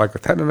coil? Like a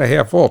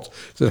 10.5 volts. I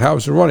said,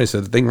 how's it run? He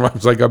said, the thing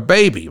runs like a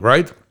baby,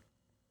 right?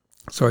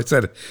 So I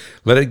said,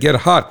 let it get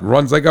hot.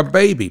 Runs like a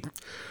baby.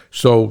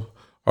 So,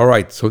 all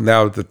right. So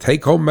now the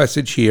take-home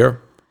message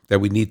here that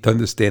we need to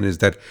understand is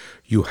that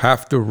you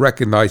have to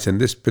recognize in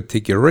this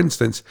particular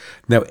instance,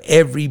 now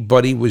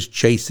everybody was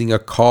chasing a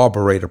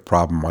carburetor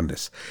problem on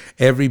this.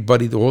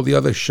 Everybody, all the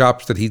other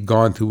shops that he'd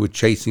gone to were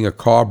chasing a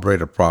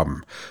carburetor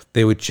problem.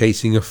 They were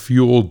chasing a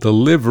fuel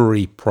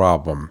delivery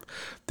problem.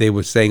 They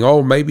were saying,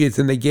 oh, maybe it's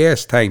in the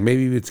gas tank.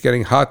 Maybe it's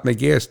getting hot in the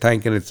gas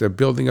tank and it's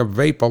building a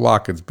vapor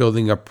lock. It's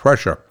building up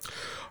pressure.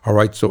 All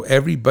right, so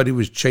everybody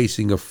was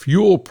chasing a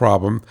fuel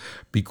problem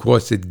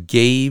because it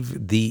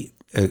gave the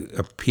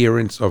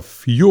appearance of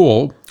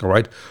fuel, all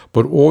right?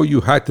 But all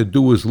you had to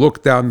do was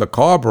look down the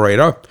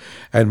carburetor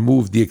and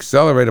move the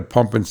accelerator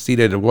pump and see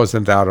that it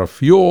wasn't out of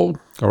fuel,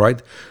 all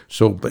right?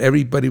 So, but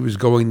everybody was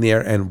going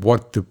there, and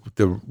what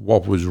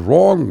was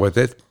wrong with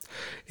it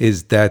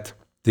is that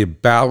the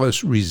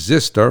ballast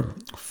resistor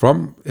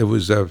it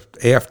was a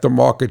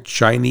aftermarket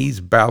Chinese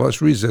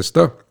ballast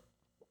resistor.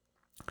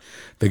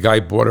 The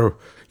guy bought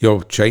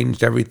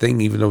changed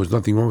everything, even though there was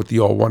nothing wrong with the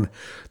old one.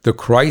 The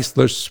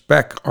Chrysler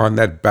spec on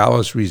that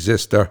ballast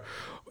resistor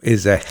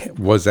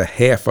was a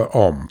half an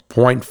ohm,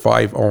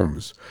 0.5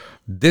 ohms.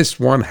 This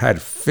one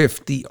had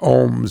 50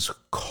 ohms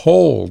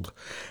cold,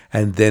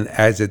 and then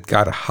as it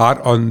got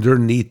hot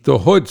underneath the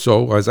hood,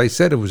 so as I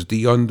said, it was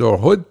the under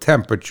hood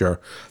temperature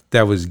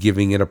that was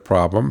giving it a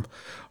problem.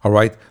 All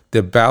right,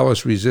 the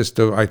ballast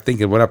resistor, I think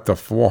it went up to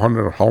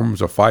 400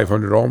 ohms or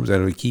 500 ohms,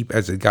 and it would keep,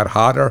 as it got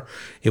hotter,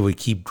 it would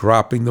keep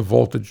dropping the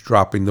voltage.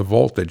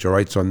 All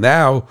right, so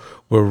now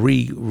we're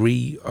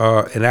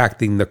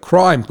reenacting the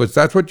crime, because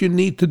that's what you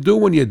need to do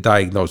when you're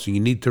diagnosing.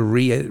 You need to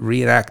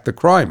reenact the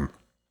crime.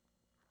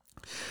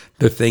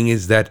 The thing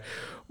is that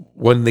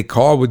when the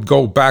car would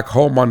go back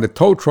home on the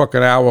tow truck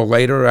an hour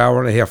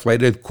and a half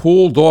later, it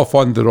cooled off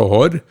under the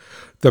hood.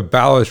 The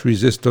ballast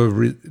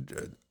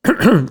resistor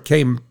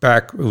came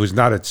back. It was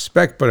not at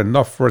spec, but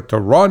enough for it to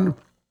run,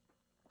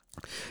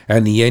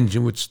 and the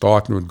engine would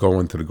start and would go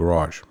into the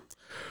garage.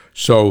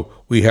 So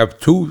we have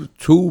two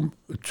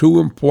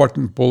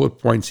important bullet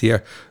points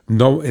here.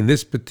 In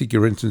this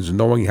particular instance,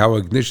 knowing how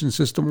ignition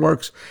system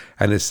works,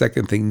 and the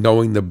second thing,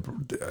 knowing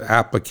the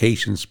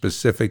application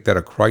specific that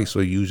a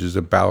Chrysler uses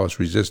a ballast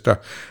resistor,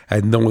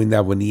 and knowing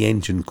that when the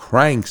engine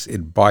cranks,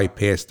 it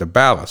bypassed the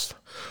ballast.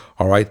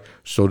 All right.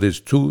 So there's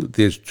two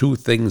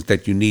things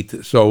that you need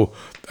to. So,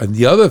 and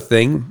the other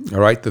thing, all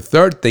right, the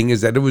third thing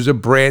is that it was a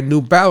brand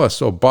new ballast.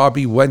 So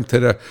Bobby went to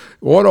the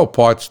auto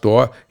parts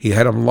store. He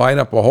had them line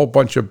up a whole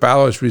bunch of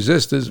ballast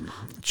resistors,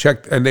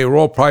 checked, and they were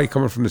all probably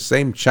coming from the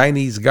same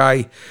Chinese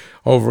guy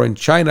over in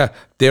China.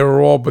 They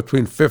were all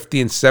between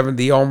 50 and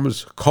 70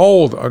 ohms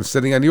cold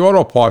sitting on the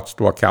auto parts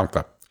store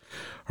counter.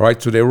 All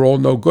right, so they were all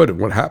no good. And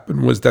what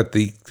happened was that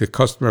the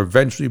customer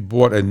eventually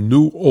bought a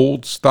new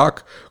old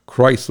stock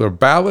Chrysler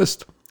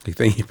ballast. I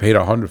think he paid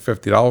 $150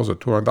 or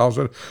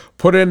 $200.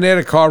 Put it in there,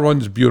 the car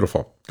runs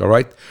beautiful. All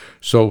right,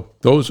 so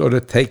those are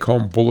the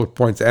take-home bullet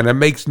points, and it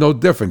makes no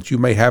difference. You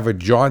may have a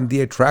John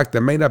Deere tractor.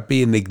 There may not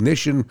be an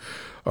ignition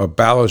or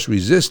ballast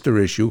resistor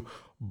issue,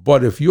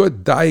 but if you're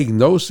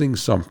diagnosing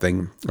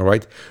something, all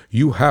right,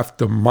 you have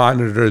to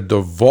monitor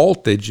the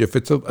voltage if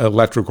it's an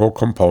electrical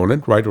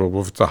component, right? Or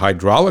if it's a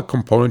hydraulic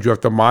component, you have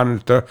to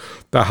monitor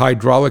the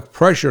hydraulic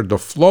pressure, the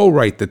flow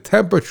rate, the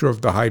temperature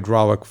of the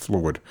hydraulic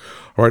fluid.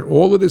 All right,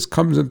 all of this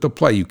comes into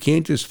play. You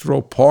can't just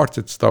throw parts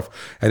at stuff.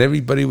 And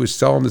everybody was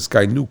selling this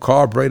guy new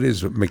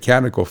carburetors,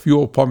 mechanical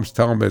fuel pumps,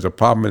 telling him there's a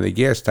problem in the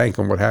gas tank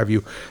and what have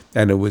you.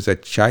 And it was a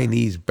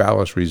Chinese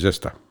ballast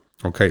resistor.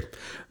 Okay,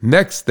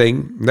 next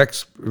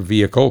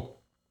vehicle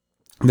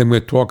then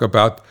we'll talk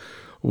about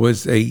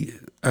was a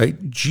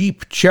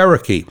Jeep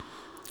Cherokee.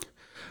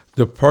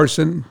 The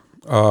person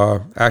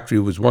actually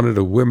was one of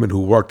the women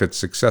who worked at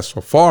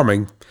Successful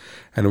Farming,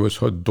 and it was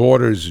her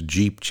daughter's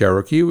Jeep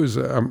Cherokee. It was,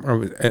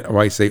 when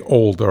I say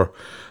older,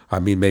 I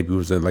mean maybe it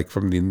was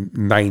from the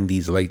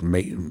 90s,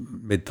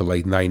 mid to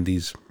late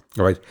 90s,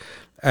 all right?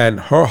 And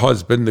her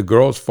husband, the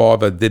girl's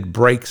father, did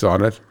brakes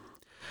on it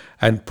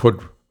and put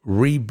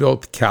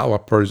rebuilt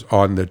calipers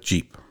on the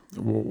Jeep.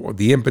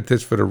 The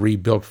impetus for the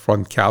rebuilt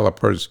front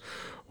calipers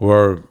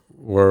were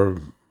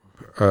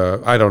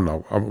I don't know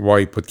why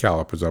he put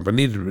calipers on, but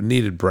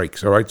needed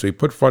brakes. All right, so he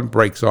put front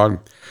brakes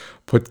on,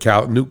 rebuilt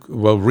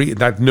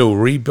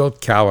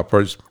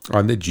calipers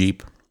on the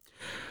Jeep,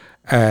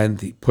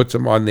 and he puts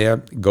them on there.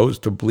 Goes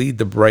to bleed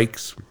the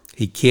brakes.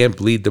 He can't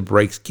bleed the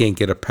brakes. Can't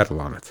get a pedal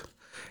on it.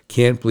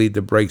 can't bleed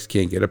the brakes,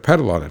 can't get a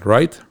pedal on it,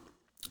 right?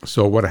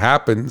 So what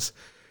happens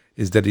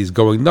is that he's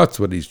going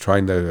nuts when he's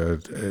trying to,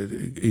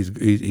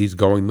 he's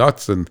going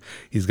nuts, and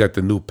he's got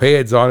the new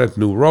pads on it,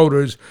 new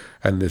rotors,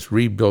 and this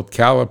rebuilt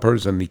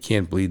calipers, and he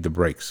can't bleed the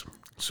brakes.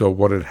 So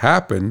what had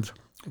happened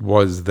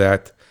was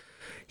that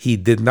he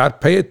did not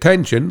pay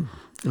attention,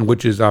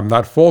 which is, I'm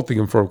not faulting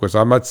him for it, because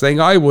I'm not saying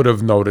I would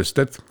have noticed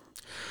it,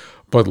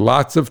 but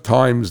lots of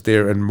times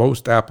there, in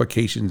most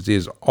applications,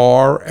 is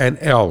R and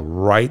L,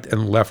 right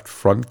and left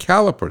front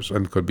calipers,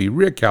 and could be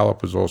rear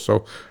calipers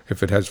also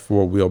if it has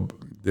four-wheel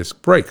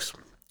disc brakes.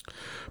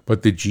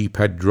 But the Jeep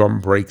had drum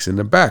brakes in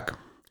the back.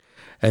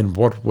 And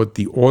what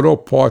the auto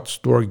parts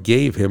store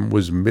gave him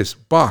was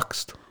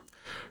misboxed.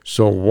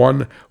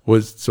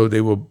 So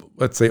they were,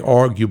 let's say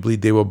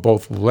arguably, they were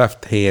both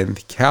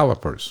left-hand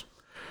calipers.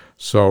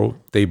 So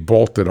they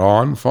bolted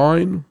on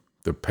fine,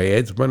 the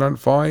pads went on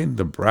fine,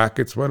 the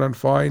brackets went on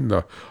fine,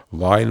 the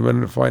line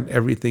went on fine,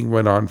 everything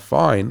went on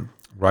fine,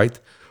 right?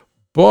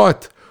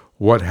 But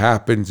what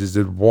happens is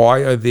that why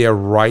are there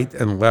right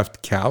and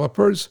left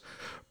calipers?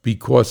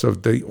 Because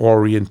of the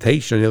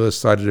orientation on the other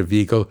side of the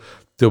vehicle.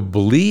 The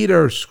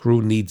bleeder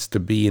screw needs to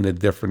be in a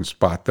different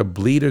spot. The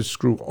bleeder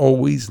screw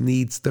always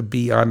needs to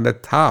be on the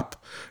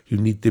top. You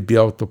need to be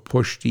able to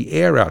push the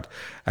air out.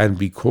 And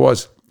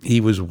because he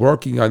was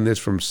working on this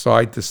from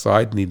side to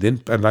side, and he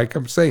didn't, and like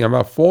I'm saying, I'm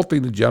not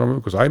faulting the gentleman,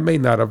 because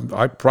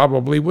I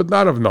probably would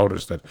not have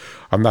noticed it.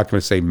 I'm not going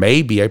to say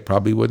maybe, I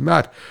probably would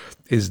not,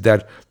 is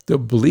that the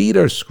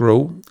bleeder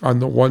screw on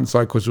the one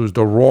side, because it was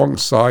the wrong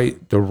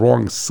side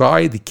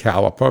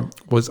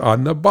caliper was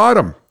on the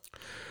bottom.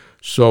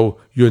 So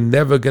you're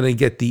never going to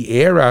get the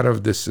air out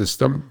of the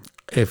system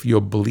if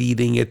you're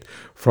bleeding it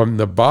from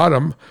the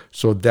bottom.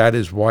 So that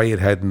is why it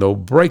had no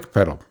brake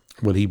pedal.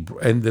 When he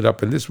ended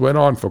up, and this went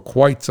on for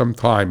quite some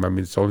time. I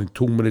mean, it's only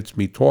 2 minutes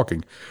me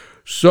talking.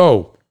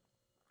 So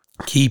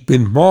keep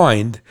in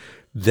mind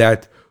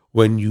that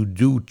when you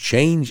do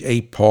change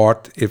a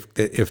part,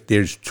 if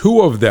there's two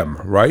of them,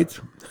 right?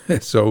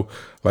 So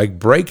like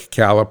brake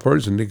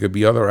calipers, and there could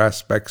be other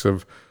aspects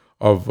of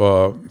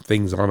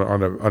things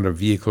on a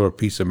vehicle or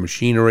piece of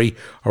machinery.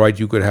 All right,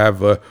 you could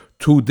have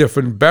two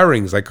different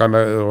bearings, like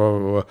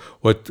on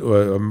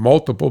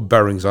multiple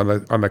bearings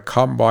on a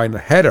combine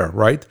header,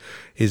 right?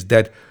 Is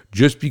that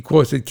just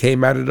because it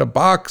came out of the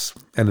box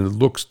and it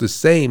looks the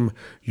same,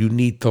 you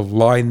need to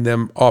line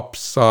them up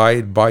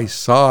side by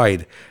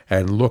side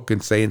and look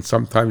and say, and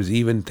sometimes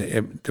even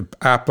to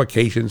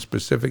application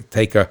specific,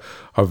 take a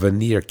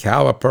vernier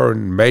caliper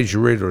and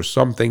measure it or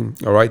something,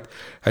 all right?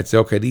 I'd say,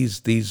 okay,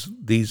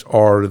 these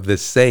are the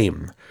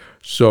same.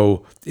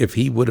 So if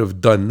he would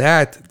have done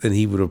that, then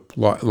he would have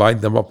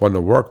lined them up on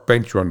the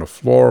workbench or on the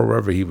floor,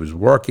 wherever he was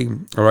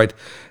working, all right?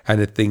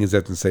 And the thing is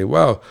that and say,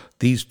 well,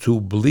 these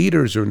two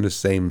bleeders are in the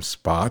same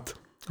spot,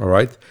 all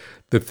right?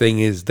 The thing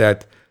is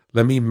that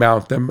let me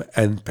mount them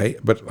and pay.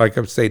 But like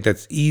I'm saying,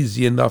 that's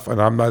easy enough,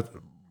 and I'm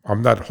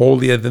not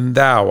holier than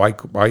thou.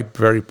 I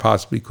very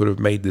possibly could have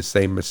made the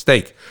same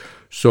mistake.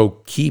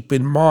 So keep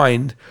in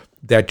mind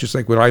that just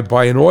like when I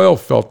buy an oil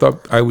filter,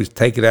 I always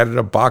take it out of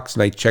the box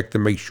and I check to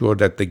make sure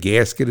that the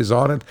gasket is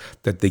on it,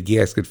 that the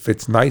gasket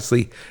fits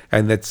nicely,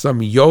 and that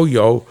some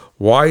yo-yo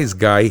wise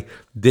guy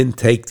didn't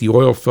take the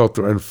oil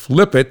filter and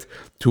flip it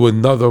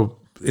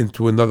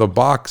into another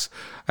box,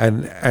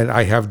 and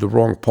I have the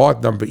wrong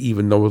part number,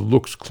 even though it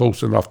looks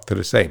close enough to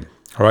the same.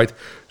 All right,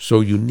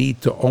 so you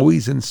need to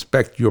always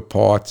inspect your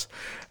parts,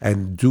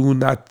 and do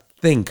not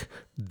think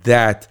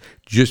that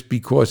just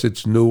because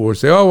it's new or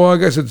say, oh, well, I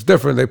guess it's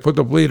different, they put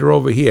the bleeder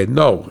over here.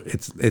 No,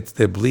 it's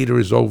the bleeder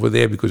is over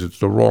there because it's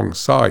the wrong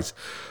size,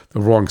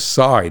 the wrong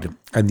side.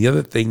 And the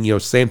other thing,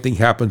 same thing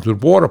happens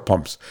with water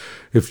pumps.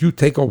 If you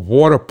take a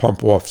water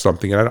pump off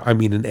something, and I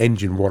mean an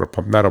engine water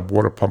pump, not a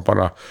water pump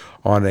on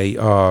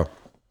a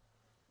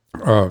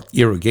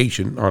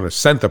irrigation, on a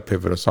center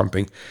pivot or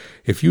something,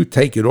 if you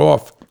take it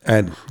off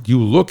and you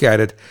look at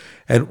it,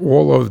 and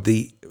all of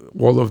the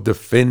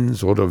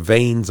fins or the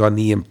vanes on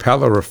the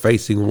impeller are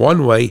facing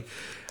one way,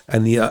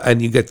 and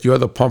you get the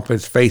other pump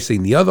is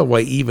facing the other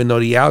way, even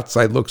though the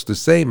outside looks the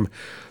same,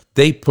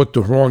 they put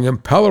the wrong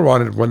impeller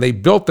on it when they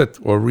built it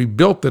or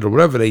rebuilt it or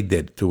whatever they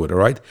did to it, all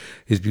right,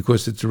 is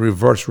because it's a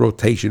reverse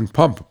rotation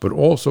pump. But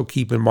also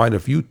keep in mind,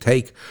 if you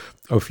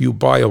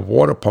buy a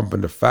water pump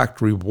and the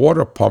factory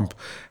water pump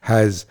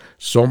has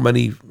so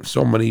many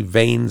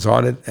vanes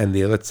on it, and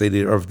let's say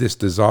they're of this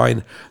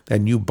design,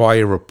 and you buy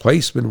a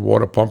replacement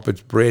water pump, it's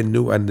brand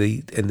new, and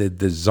the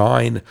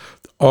design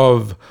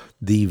of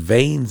the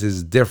vanes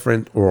is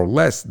different or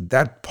less,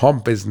 that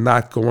pump is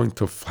not going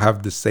to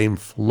have the same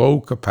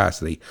flow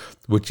capacity,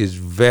 which is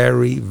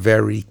very,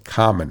 very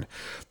common.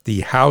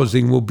 The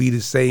housing will be the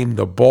same,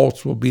 the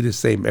bolts will be the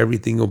same,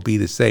 everything will be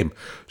the same.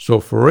 So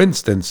for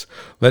instance,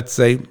 let's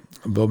say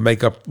we'll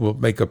make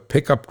a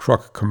pickup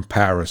truck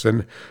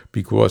comparison,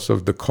 because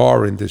of the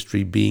car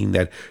industry being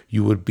that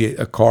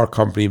a car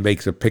company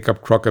makes a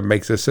pickup truck and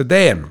makes a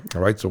sedan,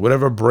 all right? So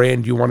whatever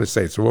brand you want to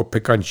say. So we'll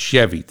pick on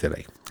Chevy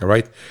today, all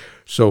right?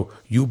 So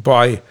you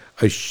buy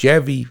a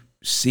Chevy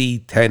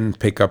C10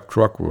 pickup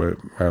truck.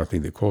 I don't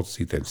think they called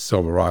C10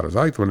 Silverados.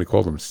 I like when they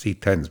call them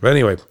C10s. But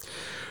anyway,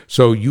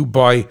 so you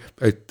buy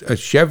a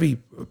Chevy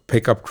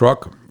pickup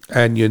truck,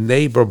 and your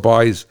neighbor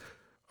buys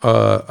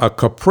a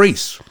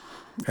Caprice.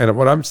 And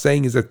what I'm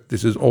saying is that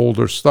this is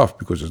older stuff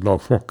because there's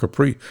no more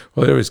Caprice.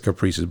 Well, there is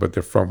Caprices, but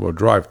they're front-wheel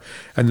drive.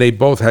 And they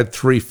both had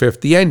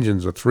 350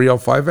 engines or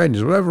 305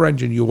 engines, whatever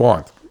engine you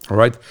want. All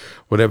right,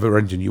 whatever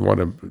engine you want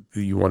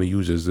to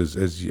use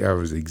as you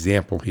have as an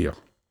example here.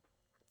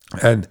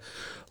 And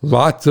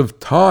lots of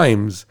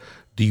times,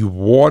 the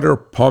water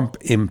pump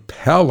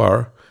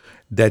impeller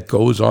that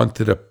goes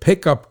onto the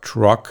pickup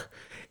truck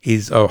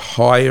is a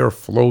higher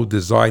flow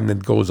design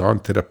that goes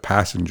onto the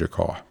passenger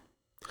car.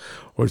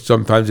 Or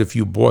sometimes if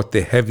you bought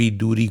the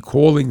heavy-duty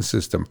cooling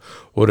system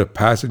or the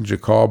passenger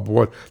car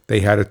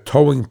they had a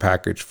towing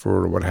package for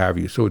it or what have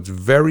you. So it's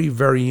very,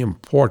 very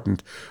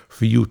important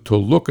for you to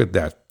look at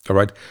that. All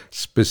right.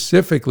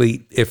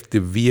 Specifically, if the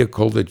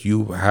vehicle that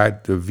you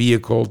had,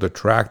 the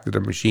tractor, the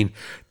machine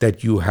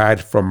that you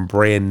had from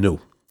brand new.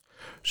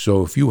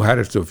 So if you had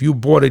it, if you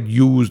bought it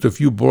used,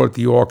 if you bought it at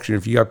the auction,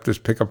 if you got this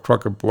pickup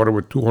truck and bought it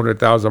with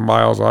 200,000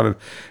 miles on it,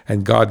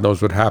 and God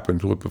knows what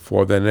happened to it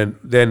before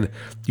then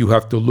you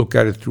have to look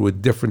at it through a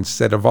different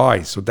set of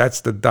eyes. So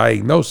that's the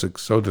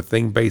diagnosis. So the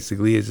thing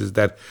basically is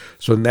that,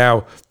 so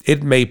now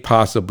it may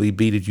possibly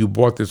be that you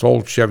bought this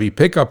old Chevy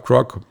pickup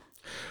truck.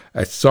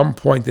 At some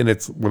point when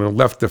it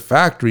left the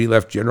factory,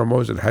 left General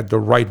Motors, it had the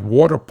right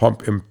water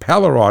pump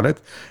impeller on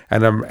it.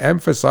 And I'm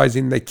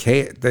emphasizing that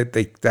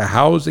the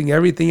housing,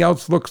 everything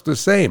else looks the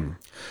same.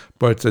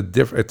 But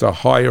it's a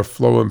higher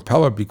flow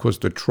impeller because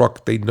the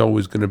truck they know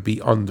is going to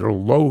be under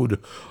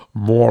load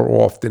more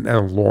often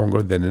and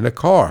longer than in a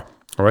car.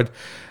 All right.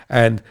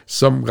 And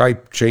some guy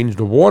changed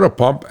the water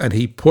pump and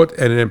he put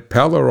an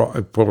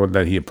impeller, well,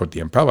 then he didn't put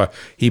the impeller,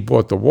 he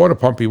bought the water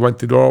pump, he went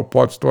to the auto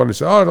parts store and he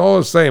said, oh, it's all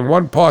the same,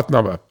 one part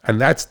number. And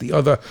that's the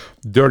other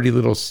dirty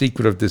little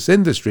secret of this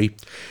industry,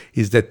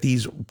 is that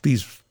these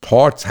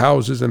parts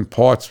houses and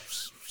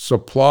parts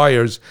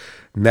suppliers,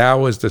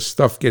 now as the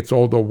stuff gets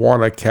older,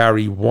 want to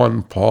carry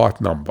one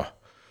part number.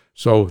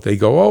 So they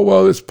go, oh,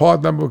 well, this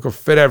part number could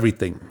fit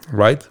everything,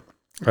 right?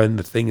 And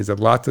the thing is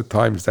that lots of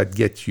times that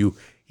gets you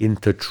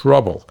into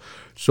trouble.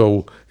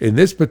 So in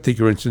this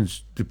particular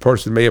instance, the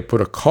person may have put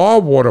a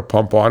car water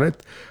pump on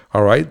it,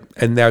 all right,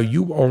 and now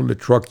you own the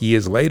truck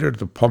years later,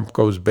 the pump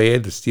goes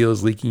bad, the steel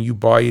is leaking, you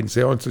buy it and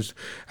say, oh,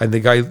 and the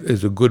guy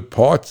is a good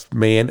parts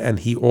man,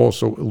 and he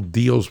also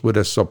deals with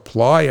a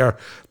supplier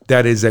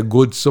that is a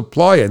good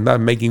supplier,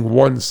 not making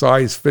one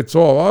size fits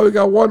all. Oh, we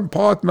got one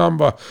part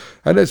number,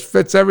 and this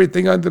fits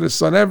everything under the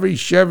sun, every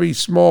Chevy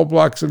small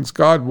block since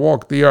God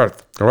walked the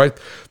earth, all right?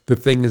 The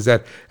thing is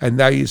that, and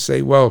now you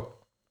say, well,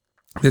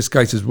 this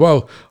guy says,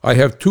 well, I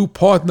have two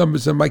part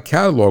numbers in my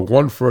catalog,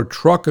 one for a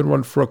truck and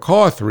one for a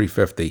car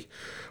 350.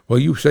 Well,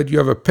 you said you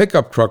have a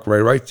pickup truck,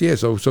 Ray, right? Yeah,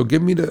 so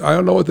give me I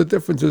don't know what the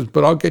difference is,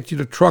 but I'll get you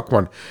the truck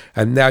one.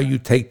 And now you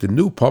take the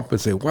new pump and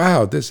say,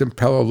 wow, this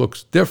impeller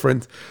looks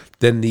different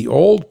than the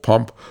old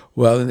pump.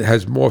 Well, it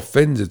has more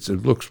fins, it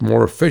looks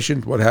more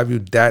efficient, what have you.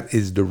 That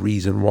is the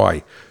reason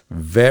why.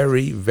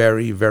 Very,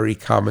 very, very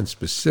common,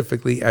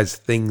 specifically as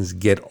things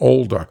get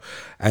older.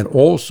 And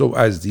also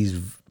as these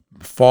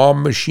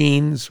farm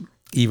machines,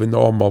 even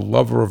though I'm a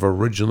lover of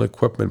original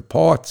equipment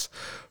parts,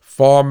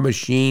 farm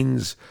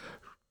machines,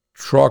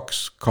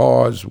 trucks,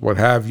 cars, what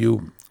have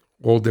you,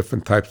 all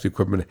different types of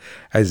equipment,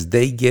 as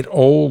they get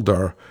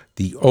older,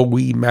 the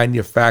OE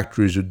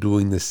manufacturers are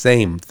doing the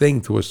same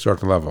thing to a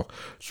certain level.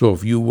 So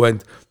if you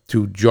went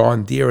to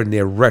John Deere and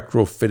they're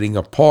retrofitting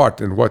a part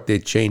and what they're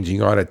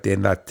changing on it, they're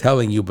not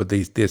telling you, but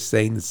they're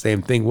saying the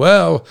same thing.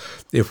 Well,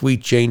 if we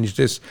change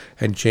this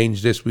and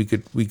change this, we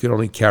could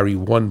only carry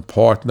one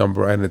part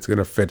number and it's going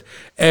to fit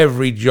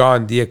every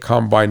John Deere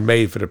combine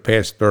made for the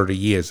past 30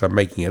 years. I'm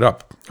making it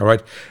up. All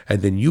right.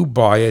 And then you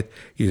buy it.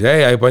 You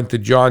say, hey, I went to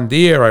John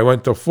Deere. I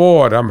went to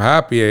Ford. I'm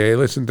happy. I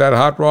listened to that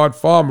Hot Rod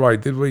Farmer. I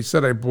did what he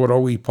said. I bought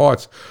OE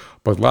parts.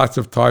 But lots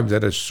of times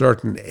at a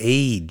certain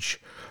age,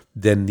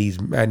 then these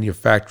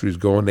manufacturers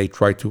go and they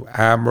try to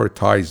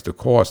amortize the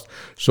cost.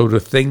 So the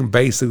thing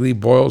basically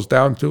boils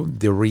down to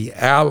the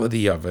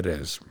reality of it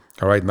is,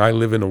 all right, and I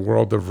live in a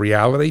world of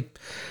reality,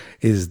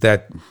 is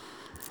that,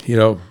 you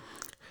know,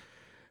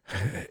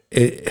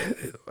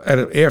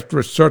 after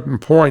a certain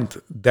point,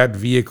 that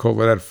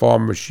vehicle or that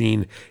farm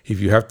machine, if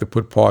you have to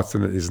put parts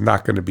in it, is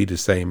not going to be the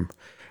same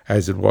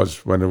as it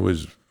was when it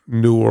was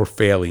new or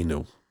fairly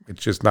new.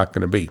 It's just not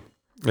going to be.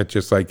 It's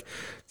just like,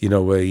 you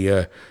know,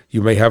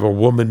 you may have a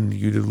woman,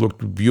 you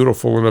looked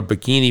beautiful in a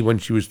bikini when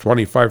she was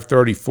 25,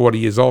 30, 40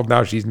 years old.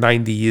 Now she's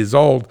 90 years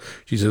old.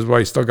 She says, well,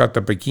 I still got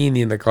the bikini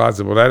in the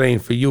closet. Well, that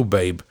ain't for you,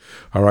 babe.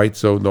 All right,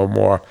 so no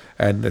more.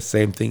 And the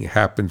same thing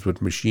happens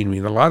with machinery.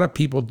 And a lot of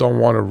people don't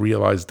want to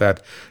realize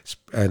that.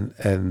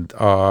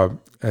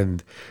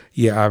 And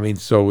yeah, I mean,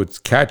 so it's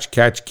catch,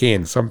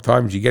 can.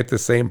 Sometimes you get the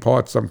same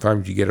part.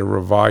 Sometimes you get a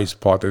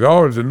revised part.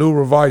 Oh, it's a new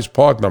revised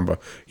part number.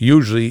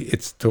 Usually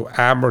it's to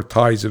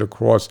amortize it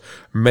across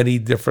many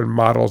different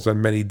models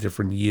and many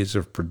different years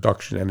of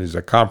production, and is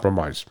a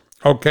compromise.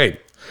 Okay,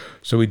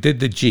 so we did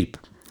the Jeep.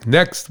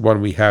 Next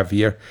one we have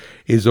here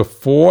is a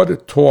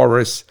Ford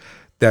Taurus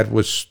that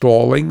was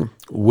stalling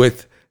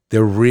with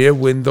the rear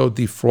window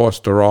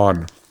defroster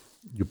on.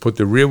 You put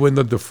the rear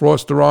window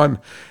defroster on,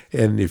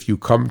 and if you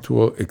come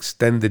to an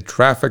extended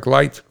traffic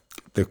light,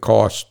 the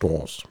car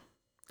stalls.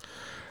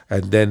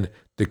 And then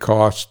the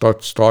car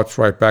starts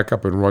right back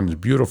up and runs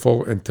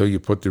beautiful until you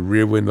put the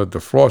rear window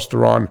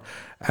defroster on.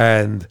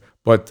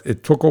 But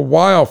it took a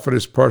while for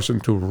this person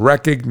to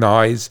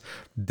recognize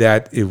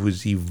that it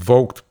was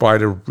evoked by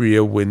the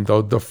rear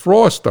window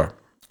defroster.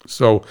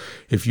 So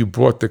if you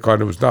brought the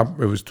car, it was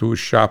to a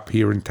shop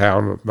here in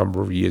town a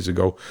number of years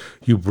ago.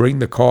 You bring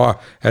the car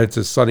and it's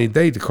a sunny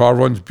day. The car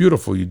runs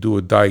beautiful. You do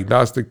a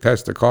diagnostic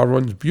test. The car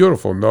runs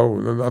beautiful. No,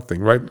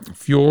 nothing, right?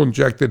 Fuel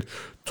injected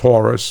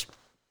Taurus,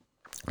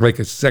 like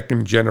a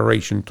second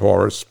generation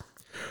Taurus.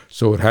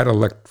 So it had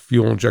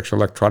fuel injection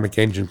electronic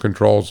engine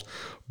controls,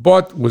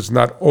 but was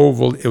not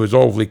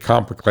overly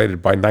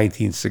complicated by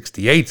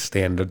 1968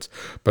 standards,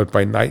 but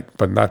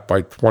not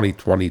by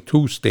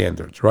 2022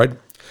 standards, right?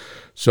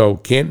 So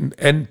Canton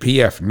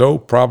NPF, no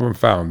problem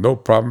found.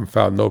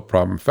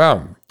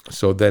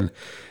 So then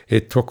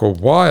it took a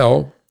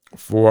while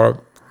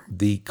for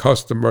the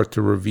customer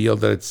to reveal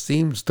that it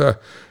seems to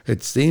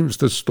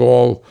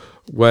stall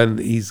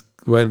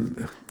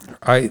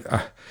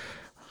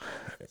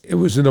it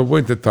was in the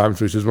winter time,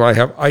 so he says, when I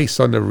have ice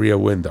on the rear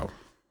window.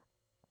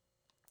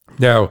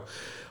 Now,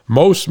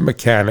 most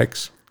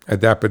mechanics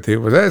at that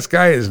particular, this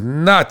guy is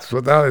nuts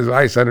with all his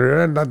ice on the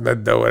rear, nothing to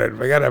do with it.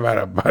 Forget about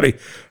it, buddy.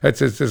 That's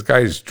just this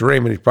guy's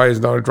dreaming. He probably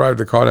doesn't know how to drive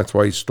the car, that's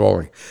why he's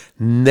stalling.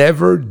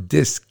 Never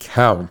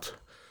discount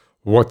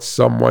what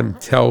someone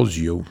tells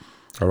you,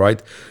 all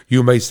right?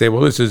 You may say,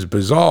 well, this is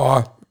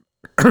bizarre,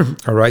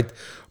 all right?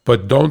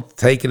 But don't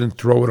take it and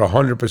throw it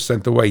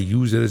 100% away.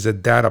 Use it as a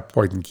data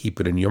point and keep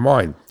it in your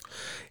mind.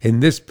 In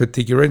this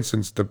particular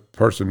instance, the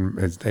person,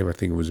 his name I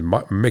think it was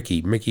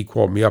Mickey. Mickey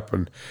called me up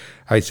and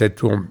I said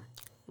to him,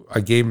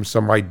 I gave him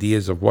some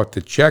ideas of what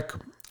to check.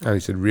 And he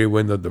said, rear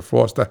window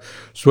defroster.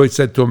 So I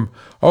said to him,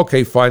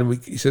 okay, fine.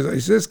 He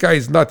says, this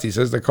guy's nuts. He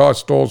says the car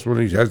stalls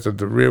when he has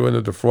the rear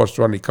window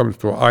defroster on. He comes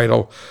to an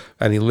idle,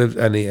 and he lives,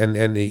 and he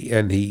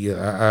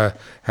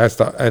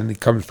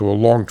comes to a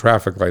long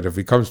traffic light. If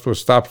he comes to a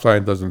stop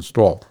sign, it doesn't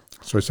stall.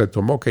 So I said to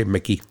him, okay,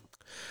 Mickey,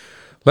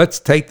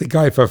 let's take the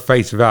guy for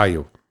face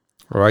value.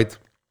 All right,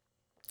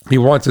 he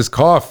wants his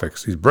car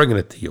fixed. He's bringing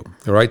it to you.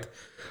 All right,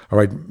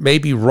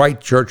 maybe right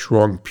church,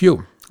 wrong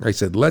pew. I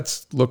said,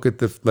 let's look at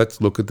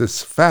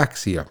this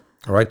facts here,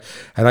 all right?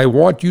 And I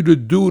want you to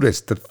do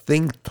this, to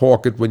think,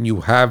 talk it when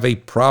you have a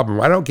problem.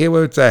 I don't care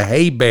whether it's a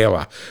hay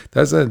baler.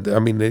 It's not going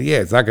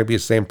to be the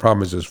same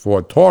problem as this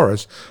Ford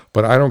Taurus,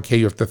 but I don't care.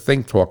 You have to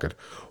think, talk it.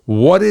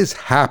 What is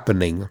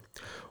happening?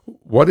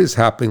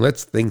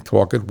 Let's think,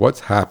 talk it. What's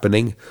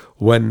happening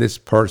when this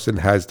person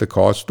has the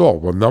car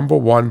stalled? Well, number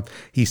one,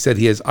 he said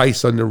he has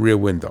ice on the rear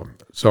window.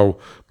 So,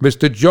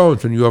 Mr.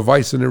 Jones, when you have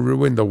ice in the rear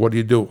window, what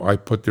do? I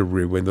put the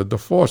rear window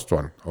defroster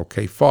on.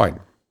 Okay,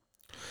 fine.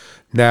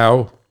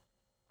 Now,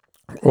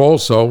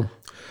 also,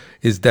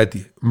 is that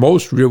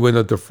most rear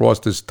window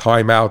defrosters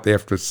time out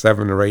after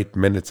 7 or 8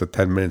 minutes or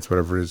 10 minutes,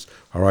 whatever it is.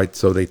 All right,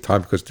 so they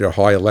time because they're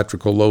high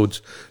electrical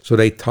loads, so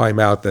they time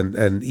out,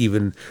 and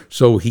even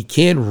so he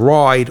can't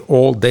ride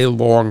all day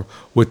long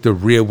with the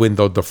rear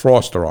window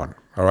defroster on.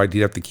 All right,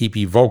 you have to keep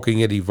evoking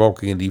it,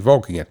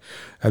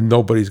 and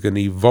nobody's going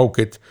to evoke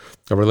it,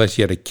 or unless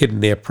you had a kid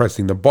in there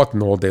pressing the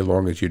button all day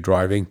long as you're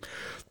driving.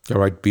 All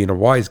right, being a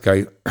wise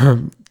guy,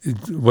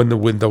 when the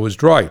window is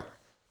dry.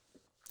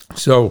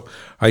 So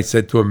I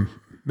said to him,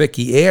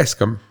 Mickey, ask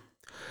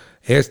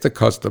the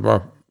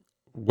customer,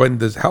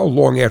 how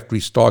long after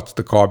he starts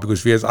the car, because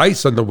if he has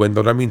ice on the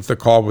window, that means the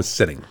car was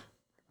sitting,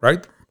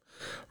 right?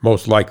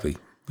 Most likely.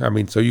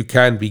 So you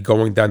can be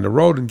going down the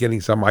road and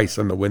getting some ice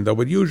on the window,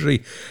 but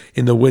usually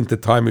in the winter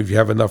time, if you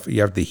have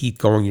the heat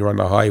going, you're on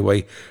the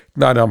highway,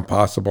 not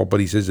impossible.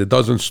 But he says it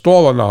doesn't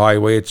stall on the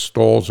highway, it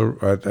stalls.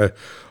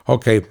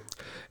 Okay,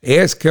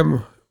 ask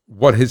him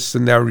what his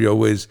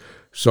scenario is.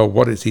 So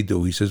what does he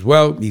do? He says,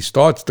 well, he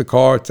starts the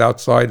car, it's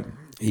outside,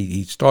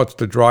 he starts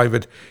to drive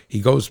it, he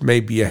goes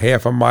maybe a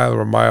half a mile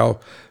or a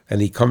mile,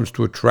 and he comes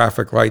to a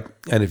traffic light,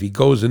 and if he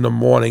goes in the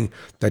morning,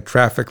 that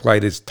traffic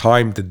light is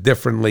timed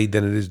differently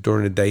than it is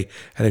during the day,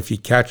 and if you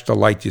catch the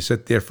light, you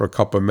sit there for a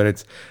couple of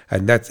minutes,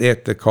 and that's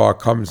after the car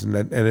comes,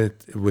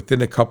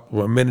 within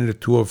a minute or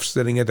two of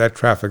sitting at that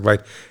traffic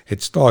light,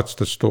 it starts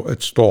to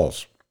it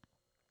stalls.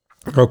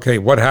 Okay,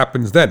 what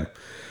happens then?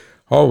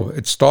 Oh,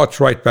 it starts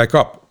right back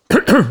up.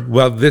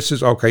 Well, this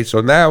is okay.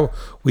 So now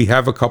we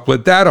have a couple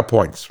of data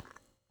points.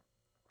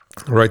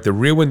 All right, the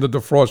rear window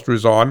defroster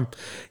is on.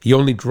 He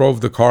only drove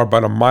the car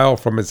about a mile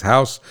from his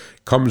house,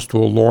 comes to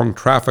a long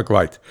traffic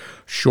light.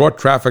 Short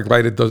traffic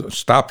light,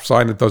 stop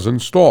sign, it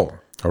doesn't stall.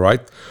 All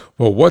right.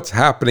 Well, what's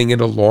happening in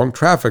a long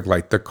traffic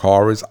light? The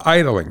car is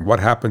idling. What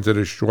happens at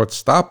a short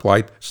stop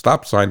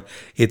sign?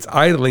 It's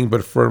idling,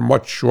 but for a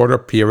much shorter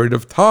period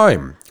of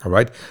time. All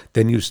right.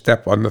 Then you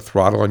step on the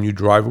throttle and you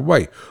drive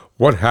away.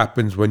 What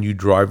happens when you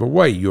drive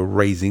away? You're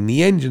raising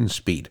the engine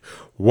speed.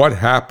 What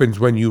happens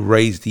when you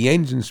raise the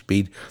engine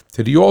speed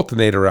to the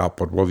alternator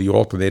output? Well, the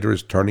alternator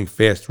is turning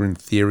faster. In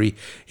theory,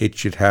 it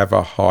should have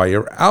a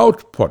higher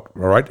output,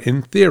 all right,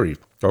 in theory.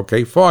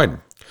 Okay, fine.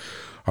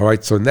 All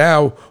right, so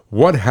now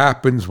what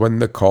happens when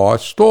the car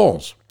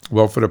stalls?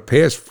 Well, for the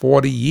past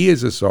 40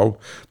 years or so,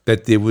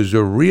 that there was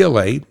a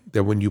relay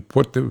that when you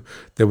put the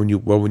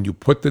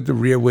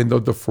rear window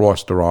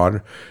defroster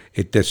on,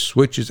 the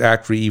switch is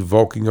actually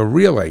evoking a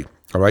relay.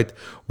 All right.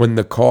 When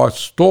the car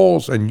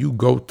stalls and you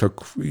go to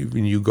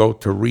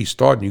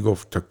restart and you go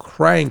to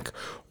crank,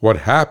 what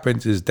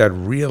happens is that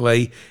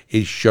relay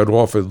is shut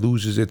off. It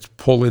loses its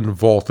pull-in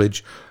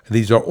voltage.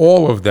 These are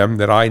all of them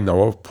that I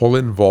know of,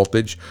 pull-in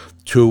voltage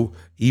to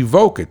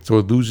evoke it. So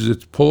it loses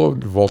its pull-in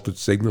voltage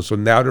signal. So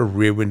now the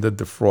rear window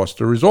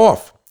defroster is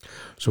off.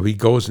 So he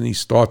goes and he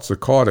starts the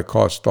car. The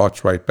car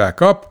starts right back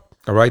up.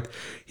 All right.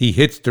 He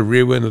hits the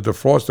rear window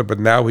defroster, but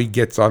now he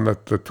gets on the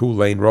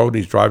 2-lane road.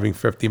 He's driving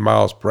 50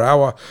 miles per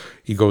hour.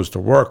 He goes to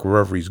work,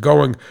 wherever he's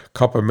going. A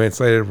couple of minutes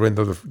later,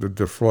 the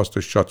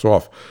defroster shuts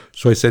off.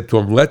 So I said to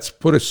him, let's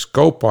put a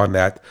scope on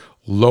that,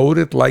 load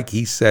it like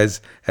he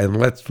says, and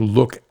let's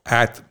look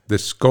at the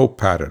scope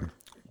pattern.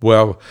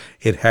 Well,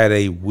 it had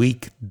a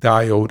weak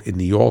diode in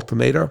the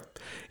alternator.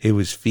 It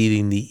was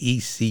feeding the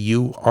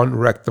ECU,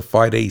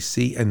 unrectified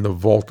AC, and the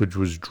voltage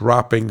was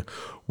dropping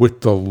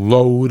with the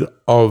load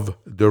of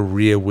the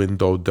rear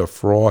window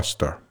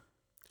defroster.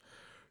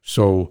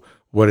 So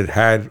what it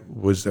had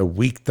was a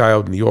weak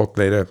diode in the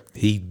alternator.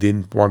 He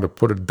didn't want to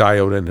put a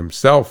diode in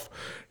himself.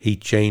 He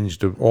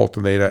changed the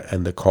alternator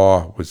and the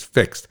car was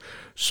fixed.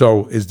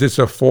 So is this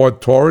a Ford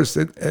Taurus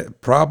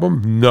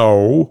problem?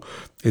 No.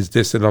 Is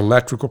this an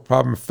electrical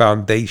problem?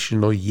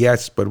 Foundational,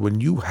 yes. But when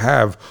you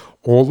have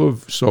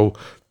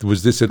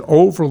was this an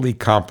overly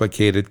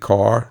complicated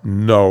car?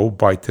 No,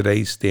 by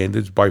today's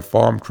standards, by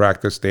farm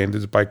tractor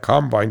standards, by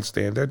combine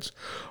standards.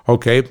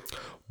 Okay,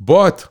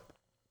 but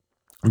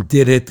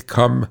did it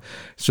come?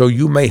 So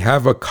you may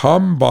have a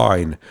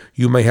combine,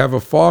 you may have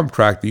a farm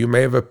tractor, you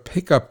may have a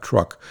pickup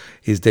truck.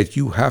 Is that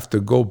you have to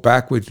go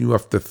backwards, you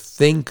have to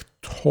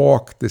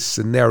talk the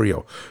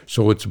scenario.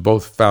 So it's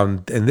both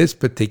found in this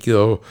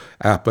particular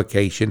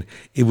application,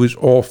 it was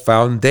all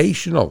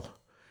foundational.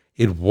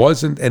 It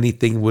wasn't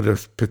anything with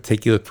a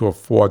particular to a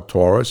Ford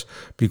Taurus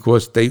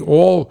because they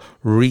all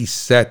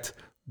reset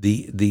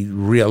the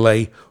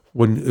relay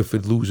if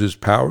it loses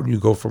power and you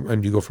go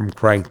from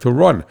crank to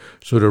run.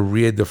 So the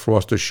rear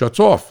defroster shuts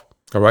off.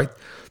 All right.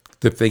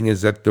 The thing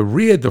is that the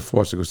rear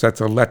defroster, because that's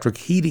electric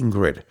heating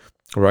grid.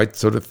 All right.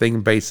 So the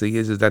thing basically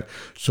is that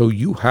so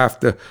you have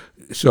to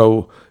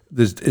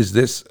Is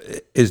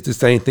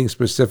this anything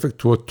specific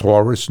to a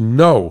Taurus?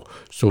 No.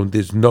 So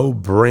there's no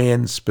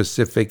brand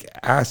specific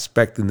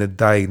aspect in the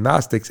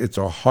diagnostics. It's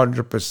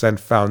 100%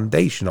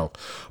 foundational,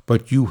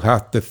 but you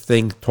have to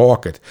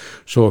talk it.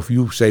 So if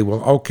you say,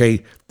 well,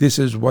 okay, this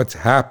is what's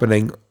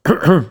happening.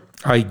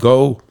 I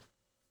go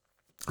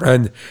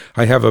and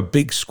I have a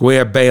big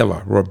square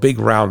baler or a big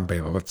round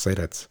baler. Let's say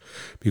that's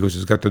because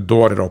it's got the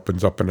door that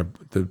opens up in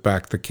the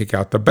back to kick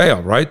out the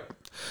bale, right?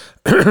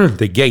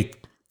 The gate.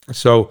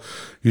 So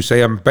you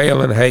say, I'm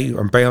baling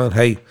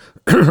hay.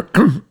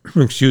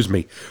 Excuse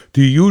me.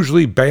 Do you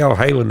usually bale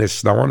hay when there's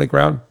snow on the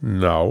ground?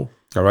 No.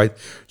 All right.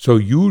 So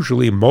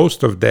usually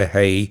most of the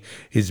hay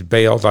is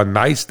baled on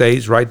nice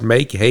days, right?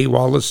 Make hay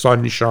while the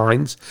sun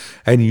shines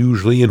and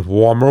usually in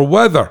warmer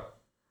weather.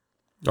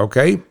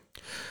 Okay.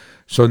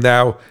 So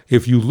now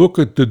if you look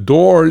at the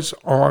doors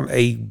on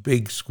a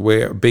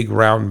big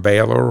round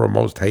baler or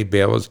most hay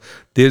balers,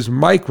 there's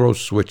micro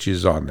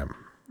switches on them.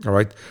 All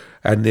right.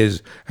 And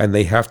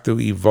they have to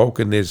evoke,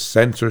 and there's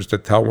sensors to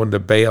tell when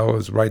the bale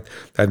is right,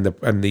 and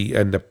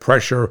the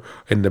pressure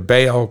in the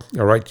bale.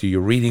 All right, so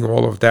you're reading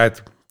all of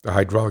that, the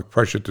hydraulic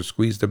pressure to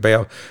squeeze the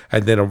bale,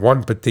 and then at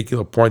one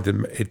particular point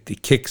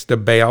it kicks the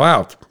bale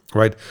out.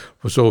 Right.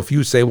 So if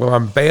you say, well,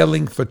 I'm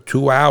baling for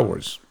 2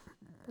 hours,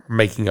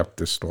 making up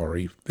this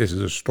story. This is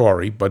a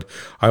story, but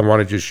I want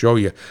to just show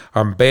you.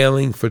 I'm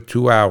baling for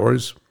 2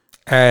 hours,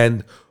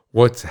 and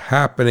what's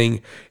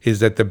happening is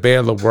that the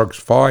baler works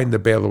fine,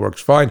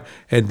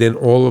 and then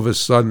all of a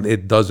sudden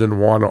it doesn't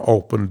want to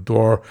open the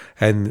door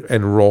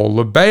and roll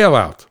the bale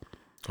out.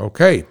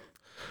 Okay,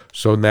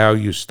 so now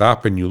you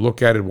stop and you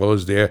look at it. Well,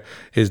 is there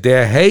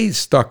hay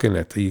stuck in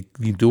it?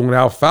 You doing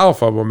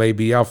alfalfa? Well,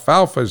 maybe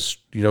alfalfa's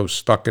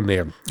stuck in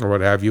there or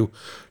what have you.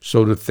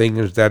 So the thing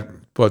is that,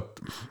 but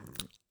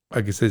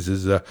I guess this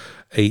is a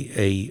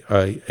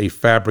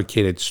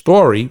fabricated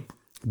story.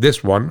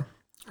 This one.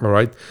 All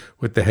right,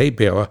 with the hay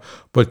baler,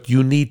 but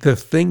you need to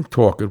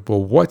talk it.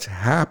 Well, what's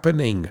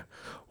happening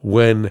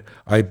when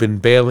I've been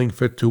baling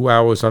for 2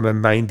 hours on a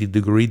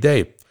 90-degree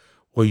day?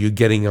 Well, you're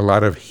getting a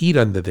lot of heat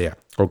under there.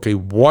 Okay,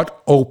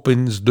 what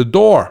opens the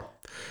door?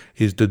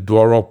 Is the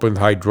door opened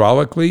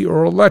hydraulically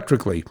or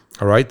electrically?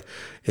 All right,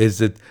 is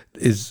the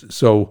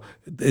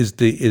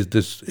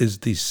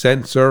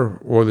sensor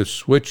or the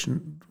switch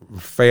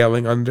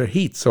failing under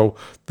heat. So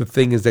the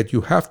thing is that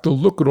you have to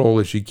look at all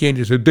this. You can't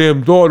just say,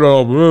 damn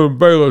daughter,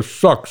 Baylor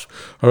sucks.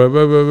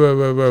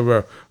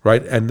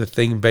 Right? And the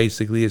thing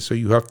basically is, so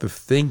you have to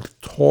think,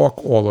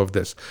 talk, all of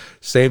this.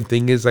 Same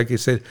thing is, like I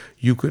said,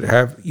 you could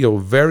have,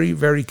 very,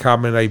 very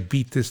common. I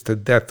beat this to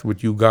death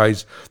with you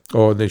guys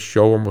on this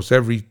show almost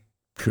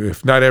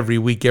if not every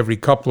week, every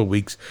couple of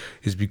weeks,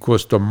 is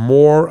because the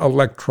more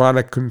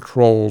electronic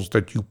controls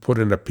that you put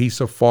in a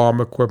piece of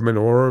farm equipment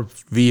or a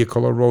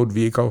vehicle, a road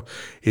vehicle,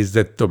 is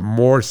that the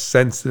more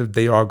sensitive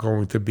they are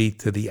going to be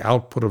to the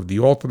output of the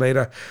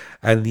alternator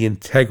and the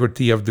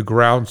integrity of the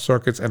ground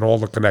circuits and all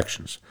the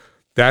connections.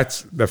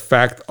 That's the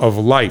fact of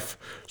life.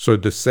 So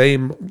the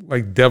same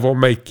like devil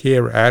may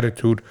care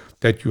attitude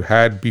that you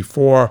had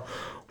before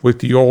with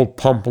the old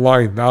pump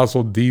line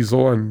nozzle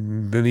diesel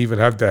and didn't even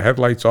have the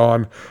headlights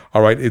on,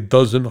 all right, it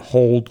doesn't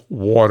hold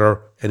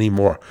water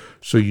anymore.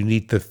 So you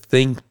need to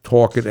think,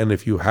 talk it, and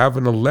if you have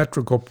an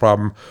electrical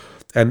problem,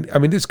 and I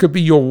mean, this could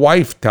be your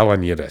wife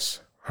telling you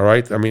this, all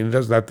right? I mean, it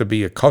doesn't have to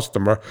be a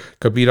customer.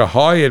 It could be the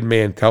hired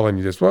man telling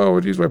you this.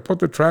 Well, geez, I put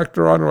the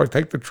tractor on, or I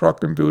take the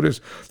truck and do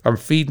this. I'm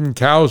feeding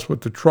cows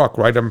with the truck,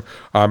 right? Or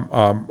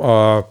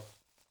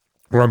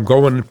I'm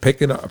going and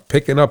picking up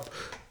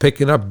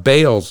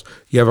bales.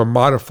 You have a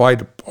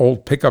modified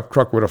old pickup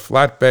truck with a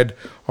flatbed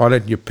on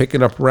it, and you're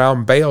picking up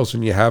round bales,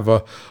 and you have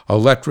a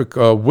electric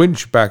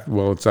winch back.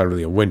 Well, it's not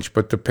really a winch,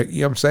 but you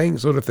know what I'm saying?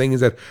 So the thing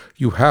is that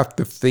you have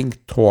to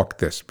think, talk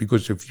this,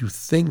 because if you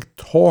think,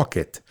 talk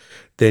it,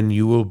 then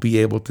you will be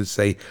able to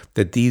say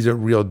that these are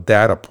real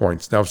data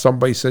points. Now, if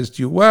somebody says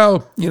to you,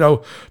 well,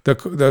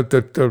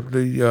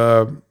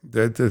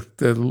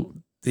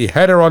 the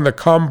header on the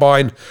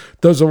combine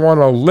doesn't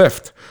want to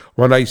lift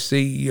when I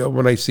see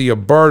a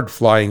bird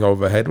flying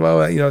overhead.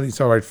 Well,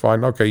 it's all right,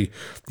 fine, okay.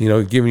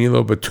 Giving you a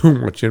little bit too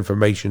much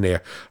information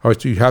there. All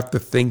right, so you have to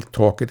think,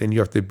 talk it, and you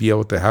have to be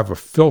able to have a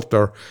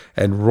filter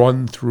and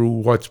run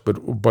through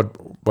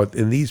But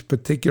in these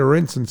particular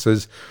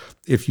instances,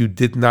 if you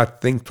did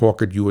not think,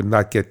 talk it, you would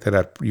not get to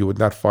that. You would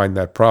not find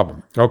that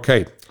problem.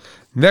 Okay,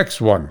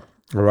 next one.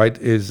 All right,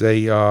 is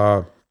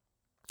a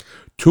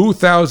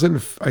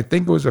 2000, I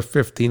think it was a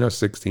 15 or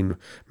 16,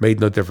 made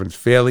no difference,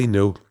 fairly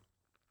new,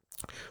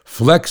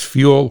 flex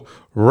fuel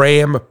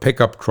Ram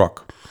pickup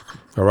truck.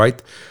 All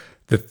right.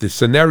 The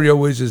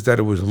scenario is that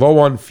it was low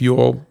on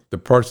fuel. The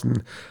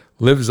person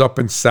lives up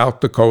in South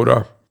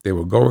Dakota. They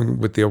were going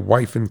with their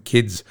wife and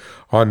kids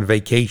on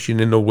vacation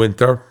in the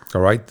winter.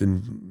 All right.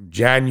 In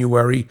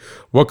January.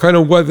 What kind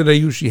of weather they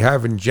usually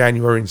have in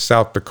January in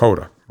South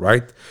Dakota?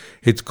 Right.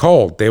 It's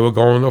cold. They were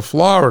going to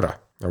Florida,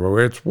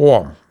 where it's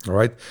warm. All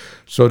right.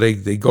 So they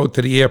go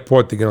to the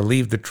airport. They're going to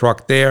leave the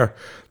truck there.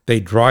 They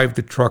drive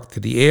the truck to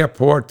the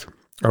airport.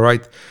 All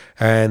right.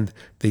 And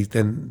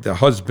then the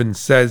husband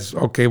says,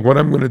 okay, what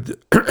I'm going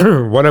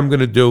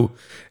to do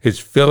is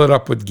fill it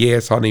up with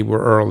gas, honey.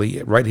 We're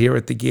early, right here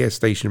at the gas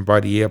station by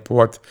the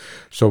airport.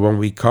 So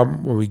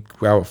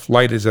our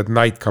flight is at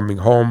night coming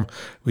home,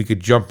 we could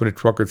jump in a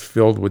truck that's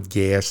filled with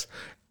gas,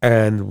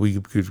 and we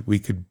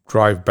could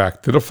drive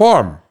back to the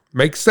farm.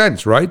 Makes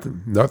sense, right?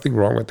 Nothing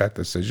wrong with that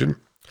decision.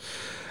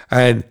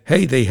 And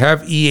hey, they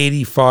have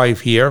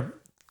E85 here.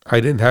 I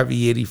didn't have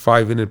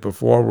E85 in it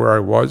before where I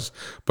was,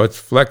 but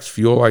flex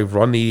fuel, I've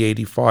run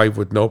E85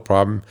 with no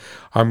problem.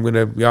 I'm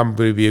gonna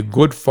be a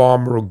good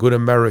farmer, a good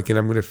American.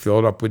 I'm gonna fill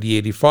it up with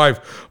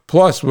E85.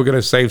 Plus, we're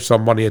gonna save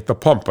some money at the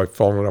pump by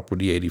filling it up with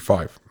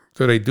E85.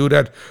 So they do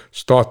that,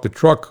 start the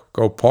truck,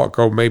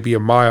 go maybe a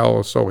mile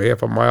or so,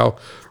 half a mile,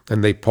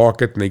 and they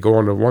park it and they go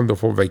on a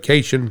wonderful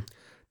vacation.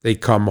 They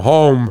come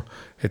home,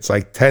 it's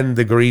like 10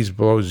 degrees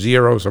below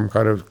zero, some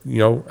kind of,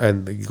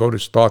 and they go to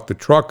start the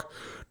truck.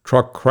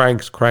 Truck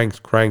cranks,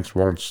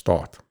 won't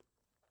start.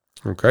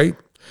 Okay?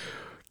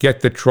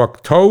 Get the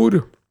truck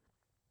towed.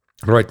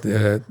 Right,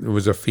 it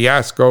was a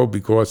fiasco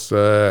because,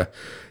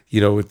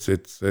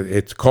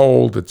 it's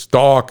cold, it's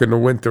dark in the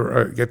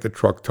winter. Get the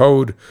truck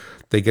towed.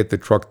 They get the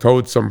truck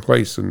towed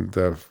someplace, and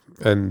I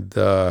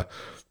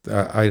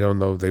don't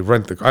know, they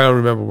rent I don't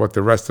remember what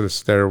the rest of the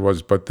scenario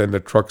was, but then the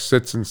truck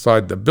sits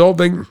inside the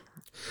building,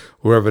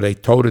 wherever they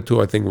towed it to.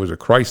 I think it was a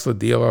Chrysler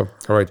dealer.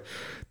 All right,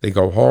 they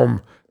go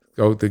home.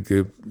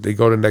 They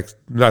go to next,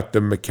 not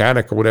the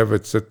mechanic or whatever.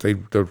 It's that the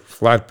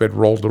flatbed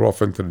rolled it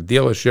off into the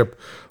dealership,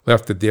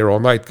 left it there all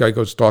night. Guy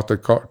goes start the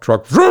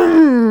truck,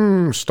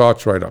 vroom,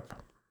 starts right up.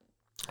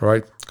 All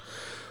right.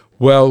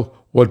 Well,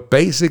 what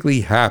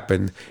basically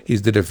happened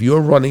is that if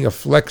you're running a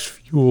flex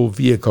fuel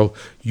vehicle,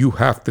 you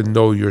have to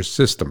know your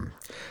system.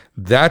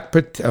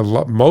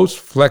 Most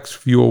flex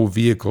fuel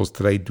vehicles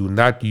today do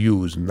not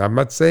use, and I'm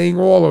not saying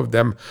all of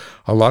them,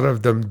 a lot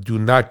of them do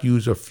not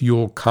use a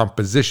fuel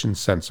composition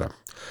sensor.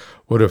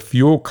 What a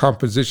fuel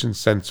composition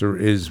sensor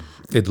is,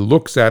 it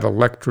looks at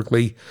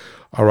electrically,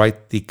 all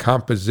right, the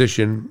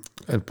composition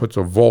and puts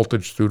a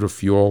voltage through the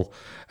fuel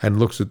and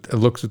looks at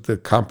the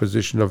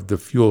composition of the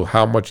fuel,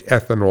 how much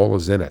ethanol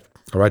is in it,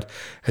 all right?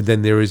 And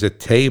then there is a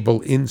table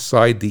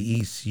inside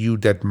the ECU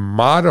that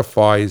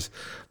modifies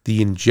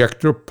the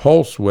injector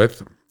pulse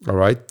width, all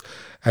right?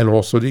 and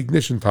also the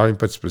ignition timing,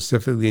 but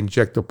specifically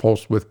injector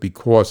pulse width,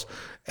 because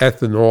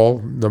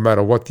ethanol, no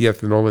matter what the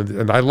ethanol,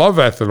 and I love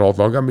ethanol,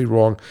 don't get me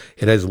wrong,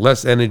 it has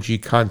less energy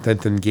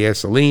content than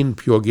gasoline,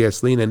 pure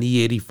gasoline, and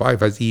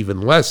E85 has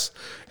even less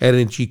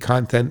energy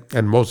content,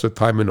 and most of the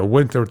time in the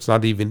winter, it's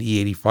not even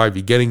E85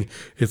 you're getting,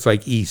 it's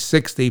like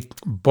E60,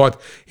 but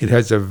it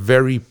has a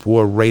very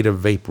poor rate of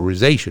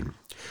vaporization.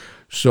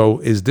 So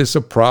is this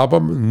a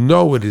problem?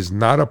 No, it is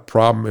not a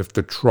problem if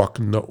the truck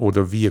or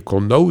the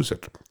vehicle knows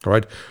it, all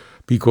right?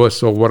 Because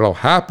so what'll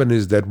happen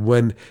is that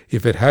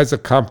if it has a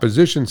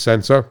composition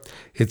sensor,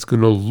 it's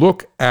going to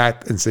look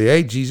at and say,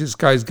 hey, geez, this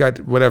guy's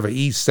got whatever,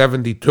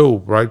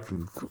 E72, right,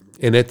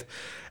 in it,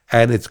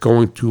 and it's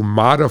going to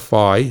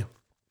modify,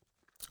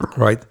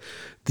 right,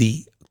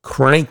 the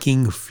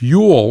cranking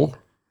fuel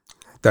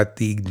that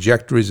the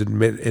injector is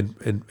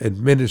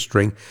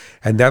administering,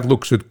 and that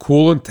looks at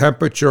coolant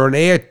temperature and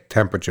air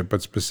temperature,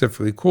 but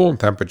specifically coolant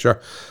temperature,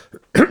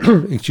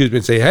 excuse me,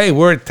 and say, hey,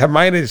 we're at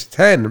minus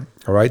 10,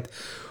 all right?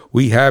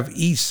 We have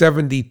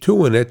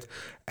E72 in it,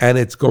 and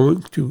it's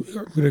going to,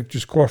 I'm going to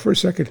just cough for a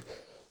second.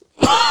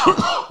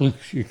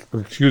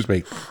 Excuse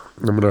me.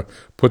 I'm going to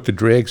put the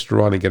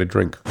dragster on and get a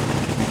drink.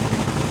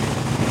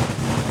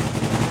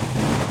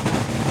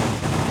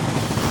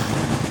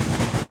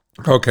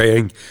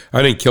 Okay,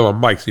 I didn't kill a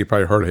mic, so you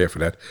probably heard half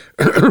of that.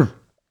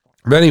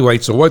 But anyway,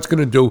 so what's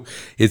going to do,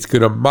 it's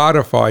going to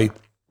modify,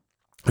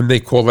 and they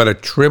call that a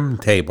trim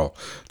table.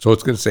 So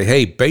it's going to say,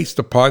 hey, based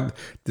upon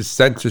the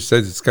sensor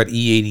says it's got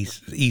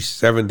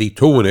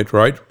E72 in it,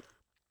 right?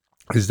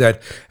 Is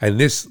that, and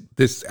this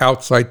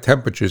outside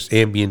temperature, this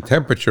ambient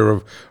temperature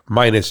of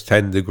minus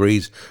 10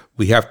 degrees,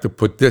 we have to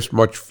put this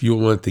much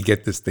fuel in to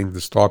get this thing to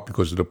start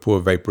because of the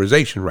poor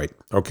vaporization rate,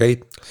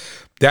 okay?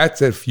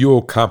 That's a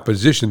fuel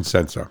composition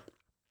sensor.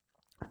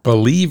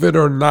 Believe it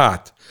or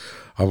not,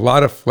 a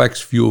lot of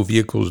flex fuel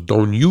vehicles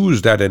don't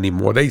use that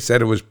anymore. They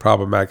said it was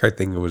problematic. I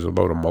think it was a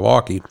load of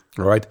malarkey,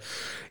 all right?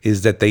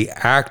 Is that they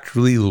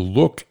actually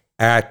look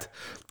at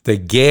the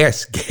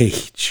gas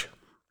gauge.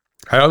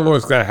 I don't know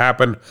what's going to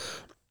happen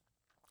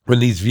when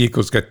these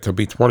vehicles get to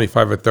be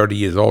 25 or 30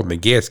 years old and the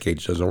gas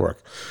gauge doesn't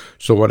work.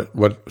 So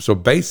so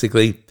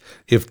basically,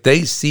 if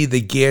they see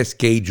the gas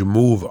gauge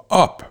move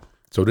up,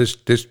 so this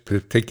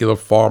particular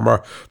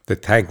farmer, the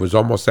tank was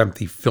almost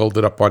empty, filled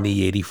it up on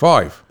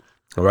E85.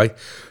 All right.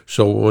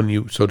 So when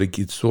you turn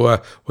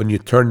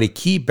the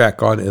key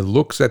back on, it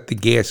looks at the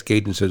gas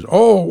gauge and says,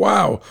 "Oh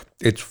wow,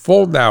 it's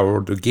full now,"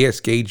 or the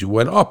gas gauge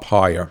went up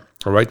higher.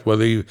 All right.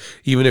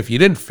 Even if you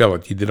didn't fill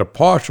it, you did a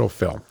partial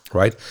fill.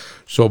 Right.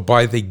 So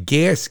by the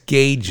gas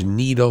gauge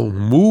needle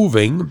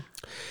moving,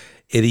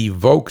 it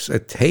evokes a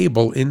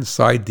table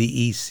inside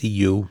the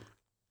ECU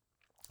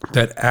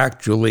that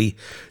actually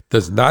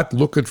does not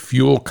look at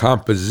fuel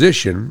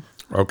composition,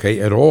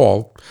 okay, at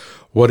all.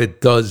 What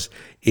it does,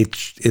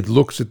 it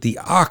looks at the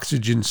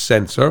oxygen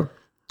sensor,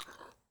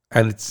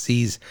 and it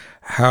sees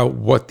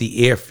what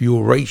the air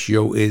fuel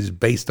ratio is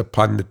based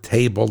upon the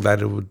table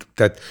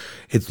that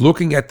it's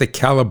looking at the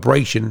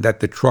calibration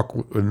that the truck,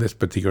 in this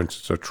particular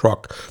instance,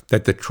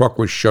 that the truck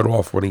was shut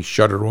off when he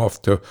shut it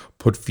off to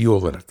put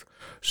fuel in it.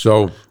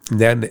 So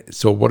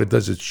what it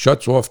does, it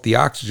shuts off the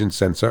oxygen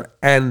sensor,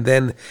 and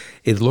then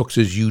it looks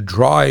as you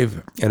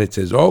drive, and it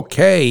says,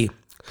 okay,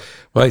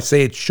 when I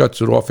say it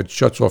shuts off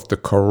the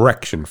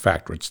correction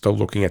factor. It's still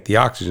looking at the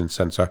oxygen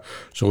sensor,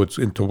 so it's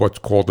into what's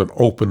called an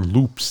open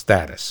loop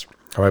status.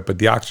 All right, but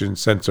the oxygen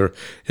sensor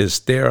is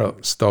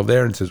still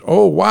there, and says,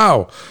 oh,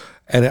 wow.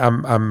 And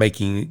I'm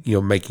making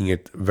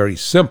it very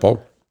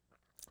simple.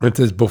 It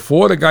says,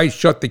 before the guy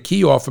shut the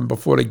key off and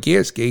before the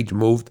gas gauge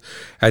moved,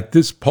 at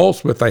this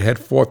pulse width, I had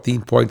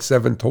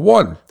 14.7 to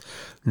 1.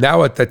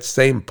 Now at that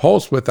same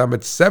pulse width, I'm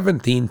at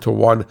 17 to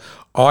 1.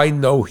 I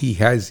know he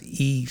has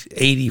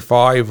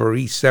E85 or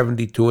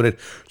E72 in it,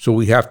 so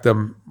we have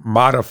to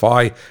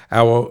modify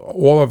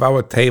all of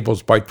our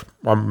tables by,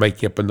 I'm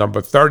making up a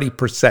number,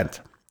 30%.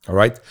 All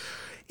right?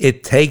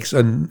 It takes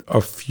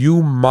a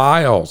few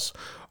miles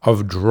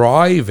of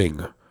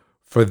driving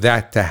for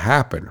that to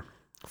happen.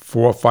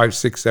 4, 5,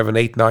 6, 7,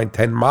 8, 9,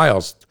 10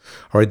 miles,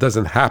 or it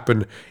doesn't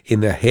happen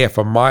in a half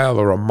a mile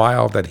or a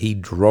mile that he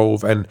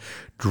drove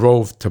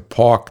to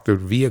park the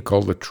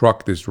vehicle, the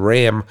truck, this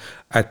Ram,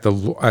 at the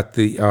what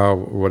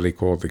do they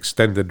call it,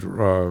 extended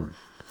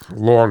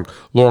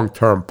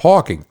long-term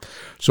parking.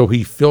 So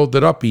he filled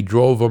it up. He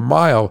drove a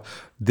mile.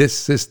 This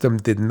system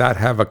did not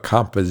have a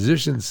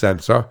composition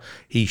sensor.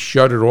 He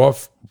shut it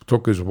off,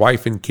 took his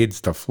wife and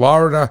kids to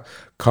Florida,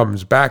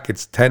 comes back,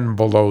 it's 10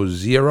 below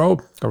zero,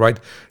 all right?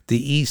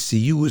 The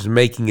ECU is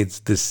making its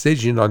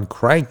decision on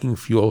cranking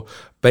fuel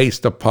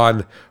based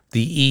upon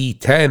the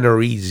E10 or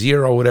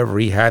E0, whatever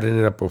he had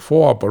in it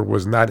before, but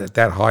was not at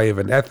that high of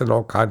an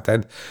ethanol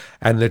content,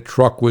 and the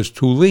truck was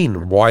too lean.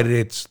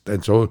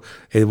 And so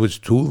it was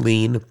too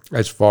lean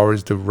as far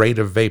as the rate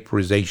of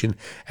vaporization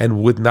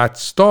and would not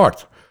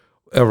start,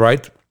 all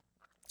right?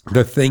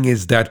 The thing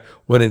is that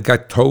when it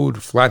got towed,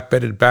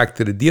 flatbedded back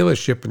to the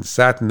dealership and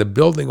sat in the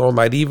building all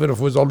night, even if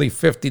it was only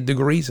 50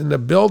 degrees in the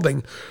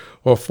building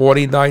or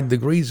 49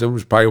 degrees, it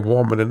was probably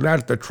warmer than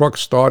that, the truck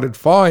started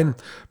fine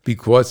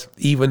because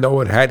even though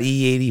it had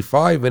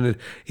E85 in it,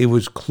 it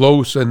was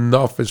close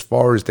enough as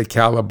far as the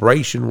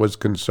calibration was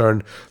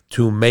concerned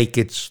to make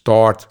it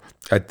start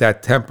at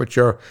that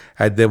temperature.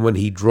 And then when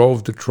he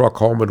drove the truck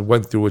home, it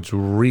went through its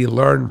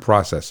relearn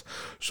process.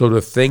 So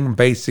the thing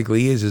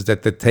basically is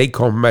that the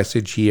take-home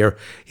message here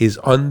is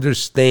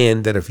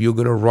understand that if you're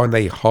going to run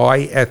a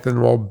high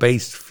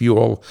ethanol-based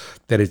fuel,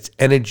 that its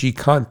energy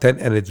content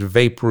and its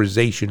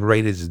vaporization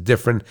rate is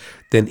different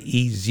than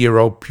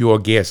E0 pure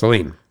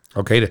gasoline.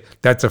 Okay,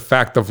 that's a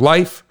fact of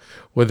life.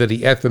 Whether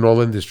the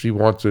ethanol industry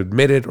wants to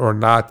admit it or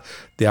not,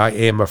 I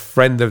am a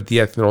friend of the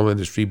ethanol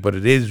industry, but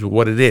it is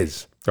what it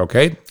is.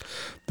 Okay,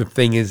 the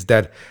thing is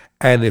that,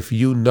 and if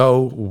you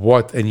know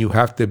what, and you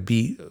have to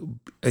be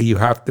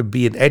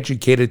an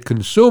educated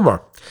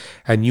consumer,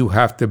 and you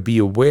have to be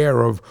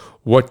aware of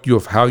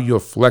how your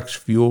flex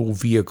fuel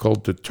vehicle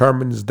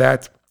determines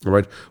that,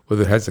 right?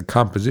 Whether it has a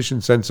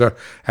composition sensor,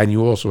 and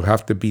you also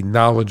have to be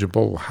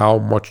knowledgeable how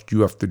much you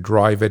have to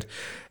drive it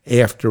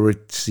after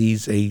it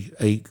sees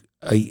a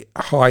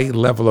high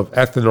level of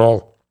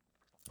ethanol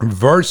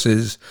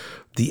versus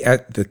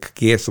the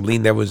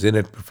gasoline that was in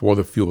it before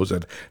the fuel was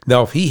in.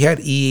 Now, if he had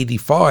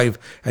E85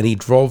 and he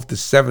drove the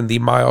 70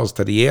 miles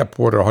to the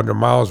airport or 100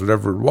 miles,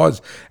 whatever it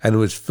was, and it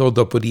was filled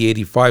up with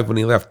E85 when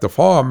he left the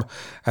farm,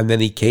 and then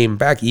he came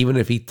back, even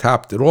if he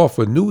topped it off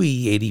with new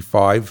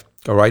E85,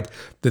 all right,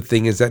 the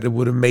thing is that it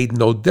would have made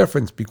no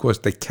difference because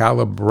the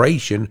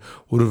calibration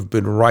would have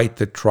been right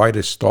to try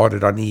to start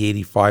it on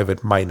E85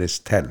 at minus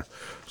 10.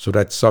 So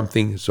that's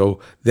something. So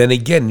then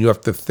again, you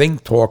have to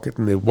think, talk it,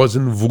 and it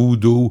wasn't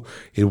voodoo.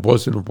 It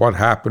wasn't what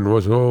happened. It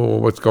was, oh,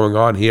 what's going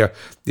on here?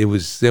 It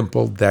was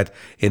simple that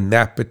in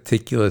that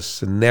particular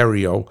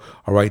scenario,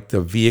 all right, the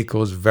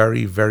vehicle is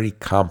very, very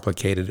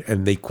complicated.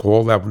 And they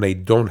call that, when they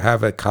don't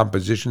have a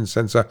composition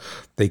sensor,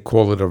 they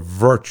call it a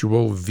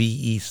virtual,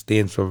 VE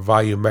stands for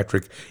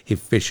volumetric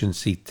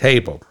efficiency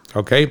table.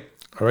 Okay?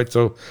 All right,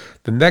 so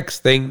the next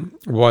thing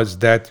was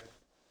that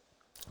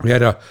we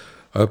had a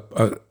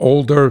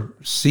older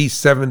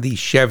C70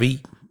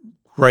 Chevy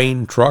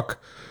grain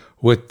truck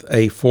with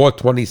a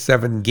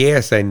 427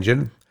 gas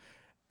engine,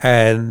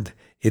 and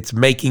it's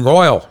making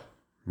oil,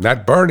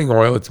 not burning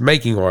oil, it's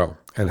making oil.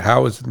 And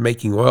how is it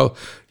making oil?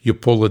 You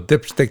pull a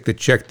dipstick to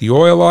check the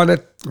oil on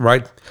it,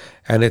 right?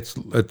 And it's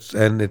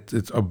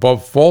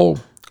above full.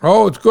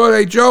 Oh, it's good.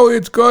 Hey, Joey,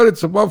 it's good.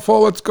 It's above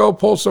full. Let's go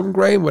pull some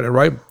grain with it,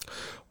 right?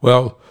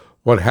 Well,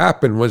 what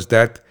happened was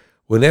that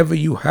whenever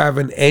you have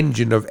an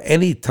engine of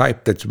any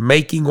type that's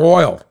making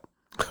oil,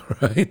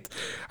 right?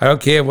 I don't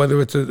care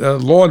whether it's a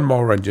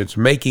lawnmower engine, it's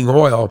making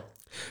oil.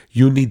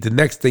 The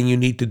next thing you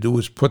need to do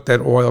is put that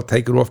oil,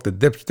 take it off the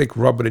dipstick,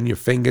 rub it in your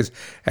fingers,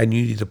 and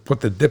you need to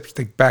put the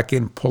dipstick back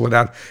in, pull it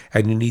out,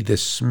 and you need to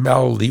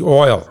smell the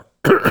oil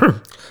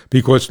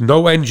because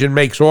no engine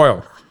makes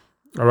oil.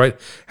 All right,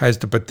 has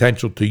the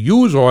potential to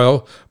use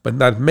oil, but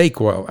not make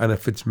oil. And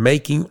if it's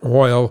making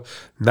oil,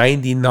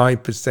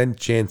 99%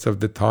 chance of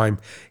the time,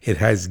 it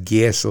has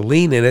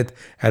gasoline in it,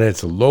 and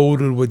it's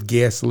loaded with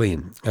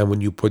gasoline. And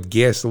when you put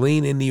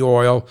gasoline in the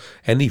oil,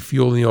 any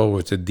fuel in the oil,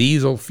 it's a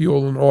diesel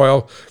fuel in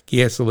oil,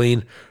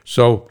 gasoline.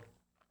 So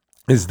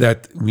is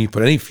that when you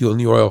put any fuel in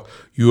the oil,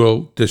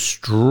 you're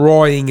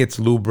destroying its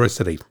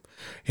lubricity.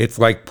 It's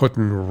like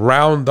putting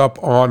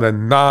Roundup on a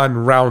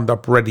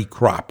non-Roundup ready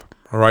crop.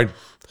 All right.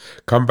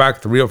 Come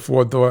back 3 or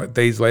 4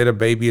 days later,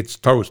 baby, it's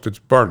toast, it's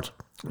burnt.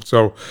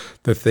 So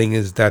the thing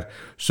is that,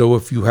 so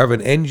if you have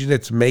an engine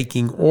that's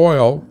making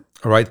oil,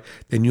 all right,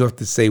 then you have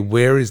to say,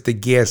 where is the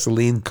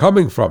gasoline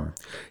coming from?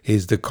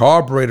 Is the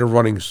carburetor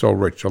running so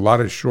rich? A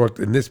lot of short,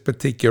 in this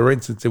particular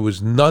instance, it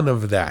was none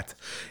of that.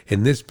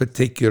 In this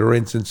particular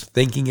instance,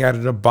 thinking out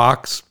of the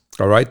box,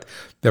 all right,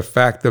 the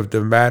fact of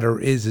the matter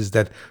is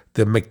that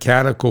the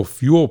mechanical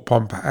fuel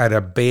pump had a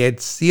bad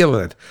seal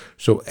in it.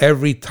 So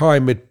every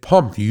time it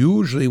pumped,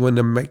 usually when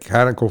the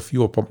mechanical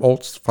fuel pump,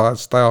 old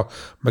style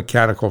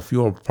mechanical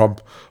fuel pump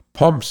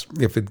pumps,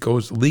 if it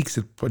leaks,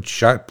 it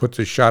puts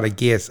a shot of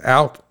gas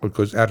out, it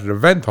goes out of the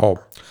vent hole.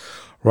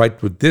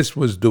 Right, what this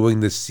was doing,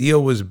 the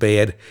seal was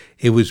bad.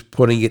 It was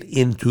putting it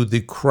into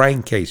the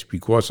crankcase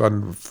because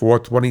on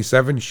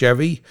 427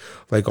 Chevy,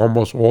 like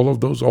almost all of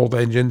those old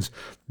engines,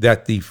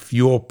 that the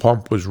fuel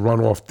pump was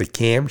run off the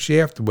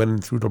camshaft, went in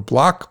through the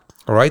block.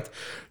 All right,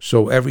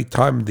 so every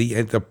time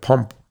the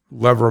pump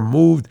lever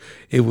moved,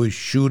 it was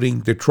shooting.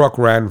 The truck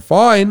ran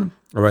fine,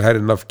 or it had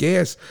enough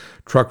gas.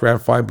 Truck ran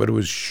fine, but it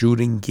was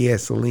shooting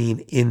gasoline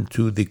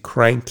into the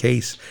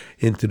crankcase,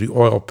 into the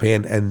oil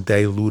pan, and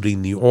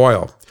diluting the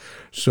oil.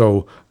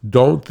 So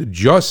don't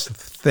just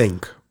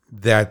think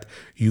that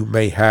you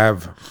may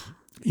have,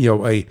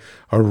 a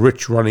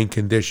rich running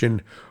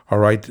condition, all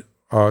right,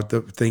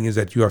 the thing is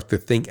that you have to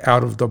think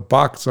out of the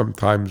box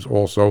sometimes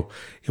also.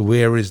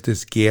 Where is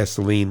this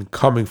gasoline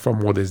coming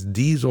from? Or this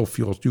diesel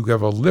fuel? You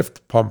have a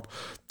lift pump,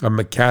 a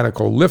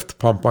mechanical lift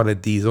pump on a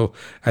diesel,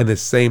 and the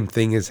same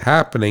thing is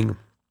happening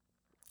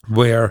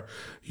where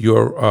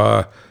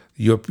you're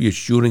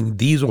shooting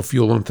diesel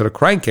fuel into the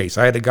crankcase.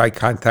 I had a guy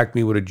contact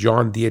me with a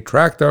John Deere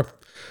tractor.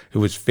 It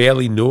was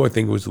fairly new. I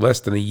think it was less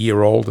than a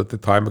year old at the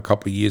time, a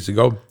couple of years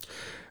ago.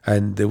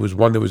 And there was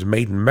one that was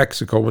made in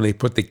Mexico. When they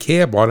put the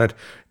cab on it,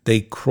 they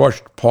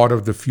crushed part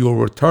of the fuel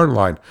return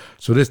line.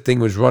 So this thing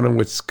was running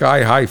with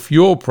sky-high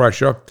fuel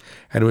pressure,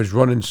 and it was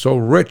running so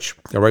rich,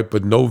 all right,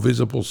 but no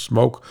visible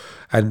smoke,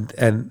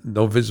 and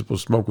no visible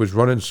smoke was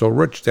running so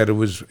rich that it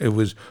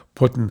was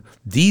putting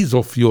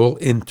diesel fuel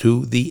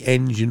into the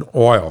engine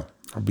oil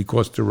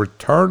because the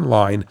return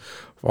line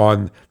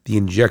on the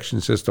injection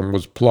system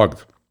was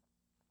plugged.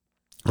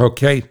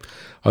 Okay,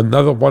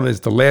 another one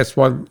is the last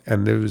one,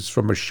 and it was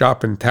from a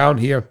shop in town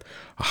here.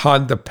 A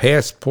Honda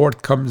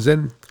Passport comes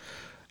in,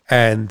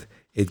 and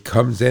the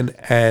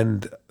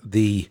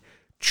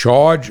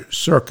charge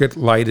circuit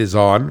light is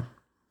on,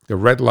 the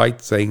red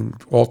light saying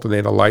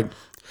alternator light,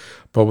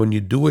 but when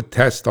you do a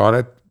test on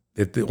it,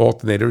 the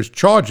alternator is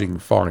charging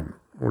fine,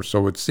 or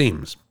so it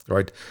seems,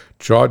 right?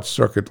 Charge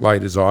circuit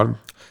light is on,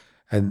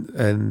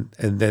 and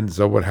then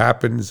so what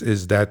happens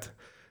is that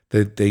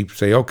they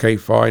say, okay,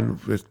 fine,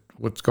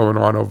 what's going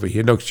on over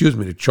here? No, excuse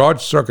me, the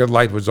charge circuit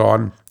light was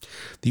on.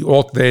 The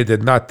alternator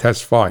did not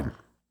test fine.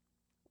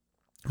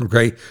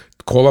 Okay,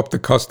 call up the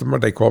customer.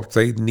 They call up,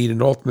 say, need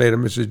an alternator,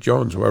 Mrs.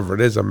 Jones, whoever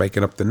it is. I'm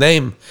making up the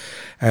name.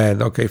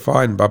 And okay,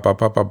 fine,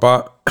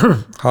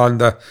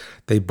 Honda,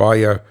 they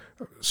buy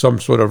some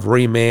sort of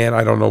reman.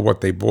 I don't know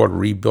what they bought,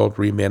 rebuilt,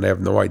 reman, I have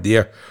no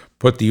idea.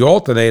 Put the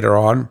alternator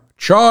on,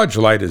 charge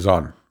light is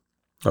on.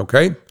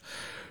 Okay?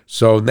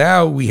 So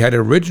now we had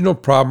an original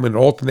problem with an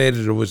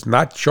alternator that was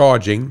not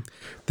charging.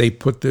 They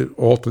put the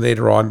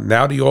alternator on.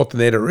 Now the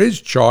alternator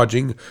is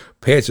charging,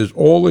 passes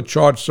all the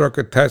charge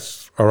circuit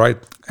tests, all right?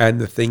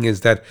 And the thing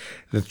is that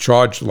the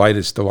charge light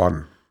is still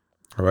on,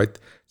 all right?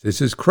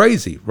 This is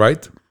crazy,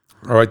 right?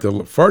 All right,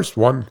 the first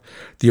one,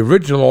 the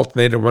original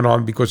alternator went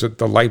on because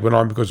the light went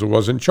on because it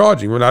wasn't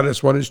charging. Well, now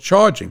this one is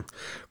charging.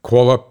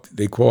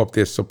 They call up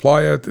their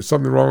supplier. There's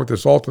something wrong with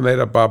this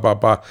alternator,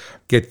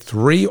 Get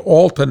 3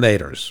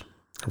 alternators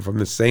from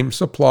the same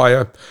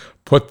supplier,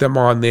 put them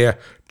on there,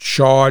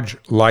 charge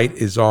light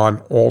is on,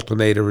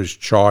 alternator is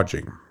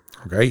charging,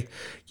 okay?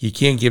 You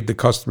can't give the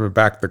customer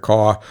back the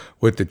car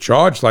with the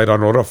charge light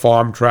on, or the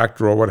farm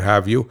tractor or what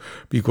have you,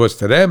 because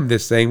to them, they're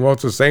saying, well,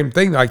 it's the same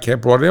thing. I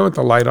can't brought it in with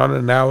the light on,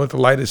 and now the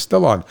light is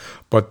still on.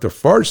 But the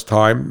first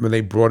time when they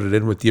brought it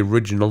in with the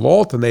original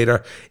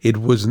alternator, it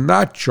was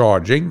not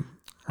charging,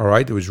 all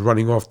right? It was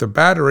running off the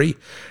battery.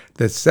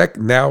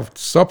 Now,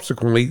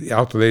 subsequently,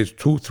 alternators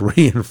 2,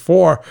 3, and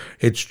 4,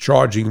 it's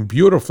charging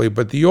beautifully,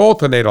 but the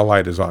alternator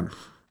light is on.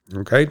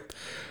 Okay,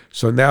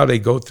 so now they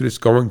go through this,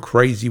 going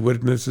crazy with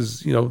it. And this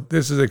is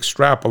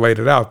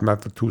extrapolated out,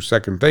 not the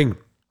 2-second thing.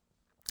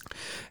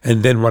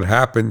 And then what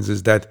happens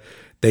is that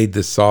they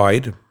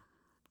decide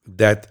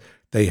that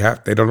they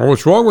don't know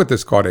what's wrong with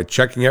this car. They're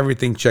checking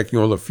everything, checking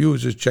all the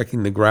fuses,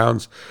 checking the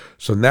grounds.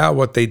 So now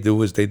what they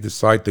do is they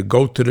decide to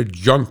go to the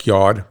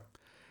junkyard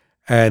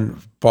and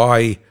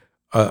buy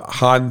a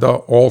Honda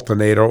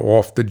alternator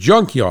off the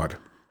junkyard.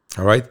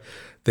 All right.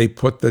 They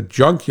put the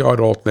junkyard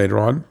alternator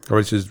on,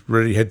 which is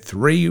already had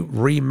 3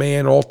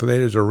 reman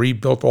alternators or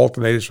rebuilt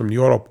alternators from the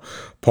auto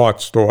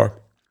parts store.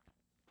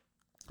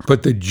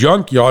 Put the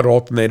junkyard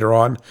alternator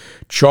on,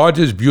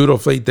 charges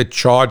beautifully, the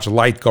charge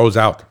light goes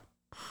out.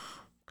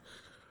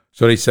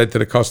 So they said to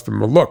the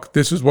customer, look,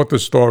 this is what the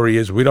story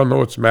is. We don't know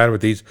what's the matter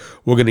with these.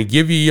 We're going to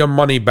give you your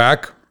money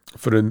back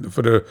for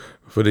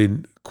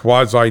the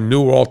quasi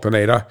new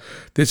alternator.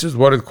 This is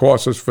what it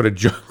costs us for the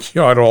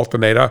junkyard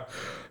alternator.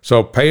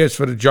 So pay us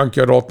for the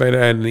junkyard alternator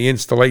and the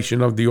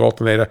installation of the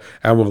alternator,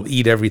 and we'll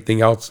eat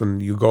everything else.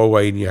 And you go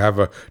away and you have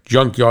a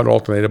junkyard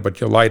alternator, but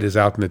your light is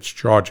out and it's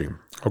charging.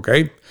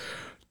 Okay,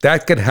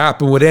 that could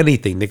happen with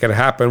anything. It could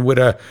happen with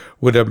a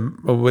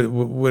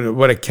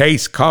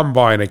Case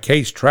combine, a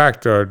Case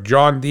tractor, a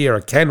John Deere,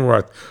 a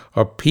Kenworth,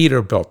 a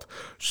Peterbilt.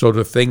 So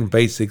the thing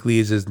basically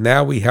is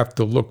now we have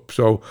to look.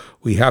 So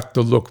we have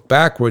to look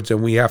backwards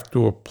and we have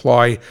to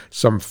apply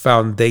some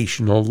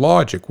foundational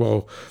logic.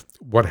 Well,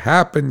 what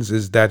happens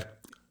is that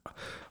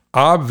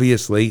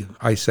obviously,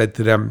 I said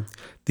to them,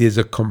 there's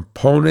a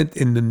component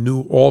in the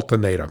new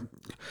alternator.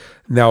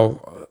 Now,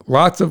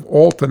 lots of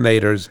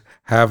alternators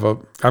have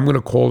I'm going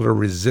to call it a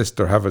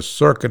resistor, have a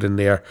circuit in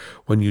there.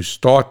 When you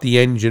start the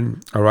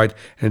engine, all right,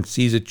 and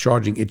sees it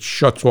charging, it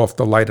shuts off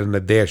the light on the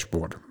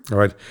dashboard, all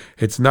right.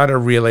 It's not a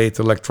relay, it's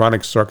an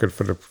electronic circuit.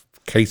 For the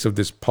case of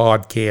this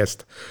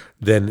podcast,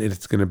 then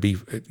it's going to be,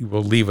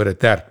 we'll leave it at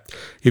that.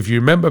 If you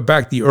remember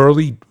back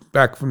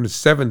from the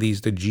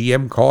 70s, the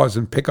GM cars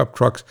and pickup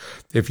trucks,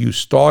 if you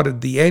started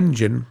the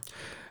engine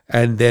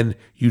and then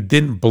you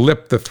didn't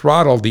blip the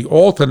throttle, the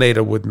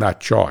alternator would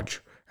not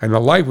charge. and the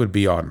light would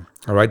be on.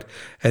 All right.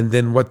 And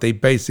then what they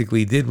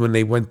basically did when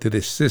they went to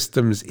the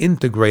systems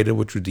integrator,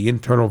 which was the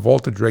internal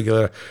voltage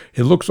regulator,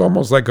 it looks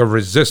almost like a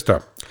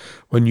resistor.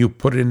 When you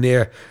put it in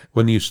there,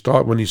 when you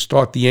start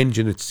the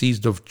engine, it sees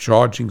the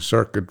charging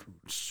circuit,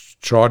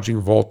 charging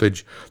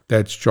voltage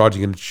that's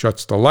charging, and it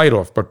shuts the light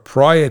off. But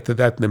prior to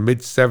that, in the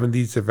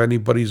mid-70s, if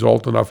anybody's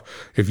old enough,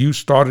 if you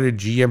started a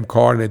GM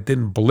car and it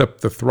didn't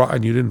blip the throttle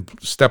and you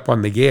didn't step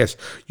on the gas,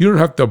 you don't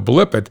have to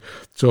blip it.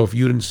 So if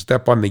you didn't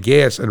step on the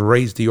gas and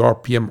raise the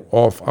RPM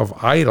off of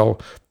idle,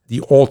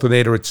 the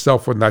alternator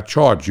itself would not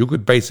charge. You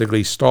could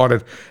basically start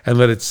it and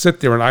let it sit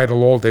there and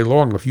idle all day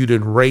long. If you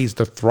didn't raise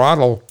the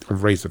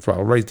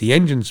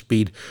engine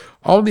speed,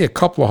 only a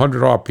couple of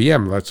hundred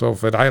RPM. So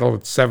if it idled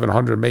at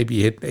 700, maybe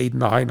you hit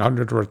 800,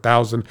 900 or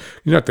 1,000,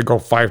 you don't have to go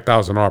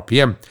 5,000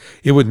 RPM.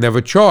 It would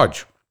never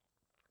charge.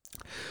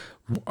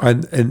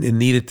 And it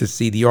needed to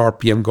see the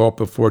RPM go up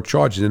before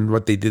charging. And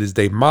what they did is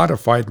they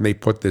modified and they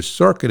put this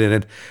circuit in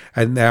it.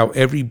 And now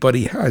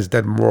everybody has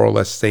that more or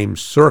less same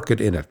circuit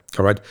in it.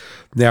 All right.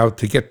 Now,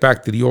 to get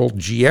back to the old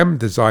GM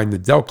design, the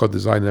Delco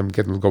design, I'm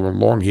going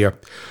long here.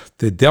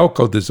 The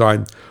Delco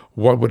design,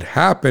 what would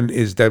happen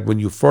is that when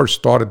you first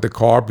started the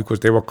car,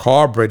 because they were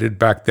carbureted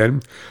back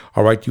then,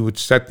 all right, you would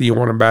set the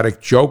automatic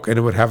choke and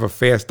it would have a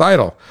fast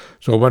idle.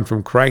 So it went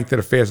from crank to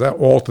the fast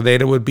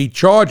alternator would be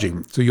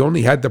charging. So you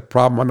only had the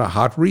problem on a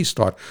hot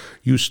restart.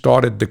 You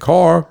started the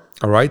car,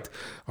 all right,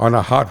 on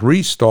a hot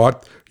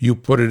restart, you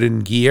put it in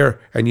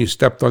gear and you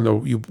stepped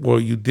on you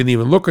didn't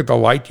even look at the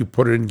light. You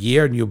put it in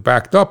gear and you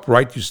backed up,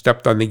 right? You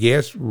stepped on the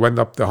gas, went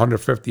up to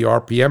 150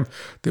 RPM,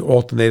 the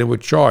alternator would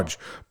charge.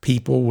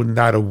 People were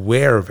not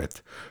aware of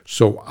it.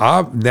 So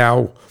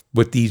now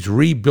with these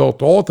rebuilt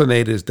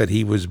alternators that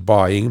he was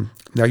buying,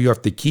 now you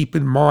have to keep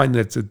in mind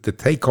that the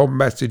take-home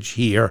message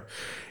here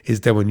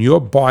is that when you're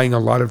buying a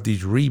lot of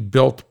these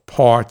rebuilt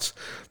parts,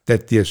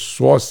 that they're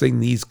sourcing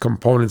these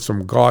components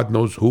from God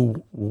knows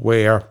who,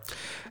 where,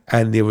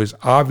 and there was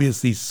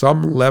obviously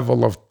some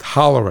level of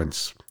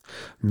tolerance,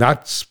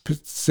 not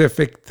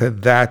specific to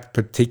that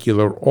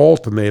particular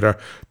alternator,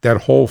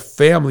 that whole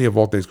family of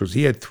alternators, because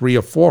he had 3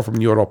 or 4 from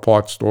the auto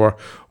parts store,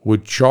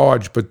 would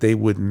charge, but they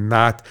would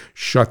not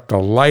shut the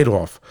light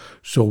off.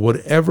 So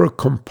whatever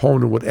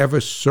component, whatever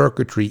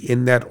circuitry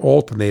in that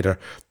alternator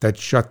that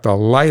shut the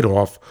light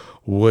off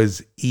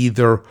was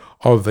either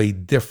of a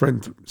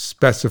different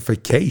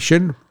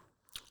specification,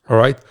 all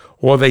right,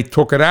 or they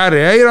took it out of,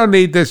 hey, you don't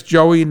need this,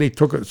 Joey, and they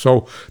took it.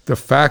 So the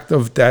fact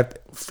of that,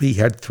 he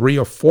had 3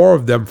 or 4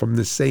 of them from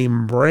the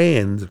same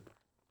brand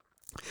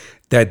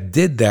that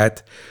did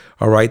that,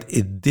 all right,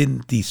 it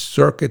didn't, the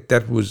circuit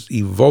that was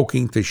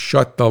evoking to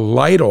shut the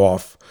light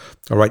off,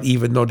 all right,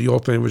 even though the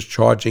alternator was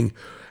charging.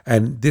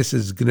 And this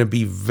is going to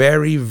be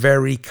very,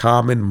 very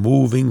common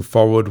moving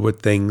forward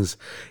with things,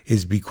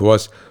 is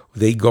because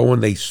they go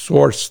and they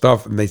source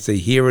stuff and they say,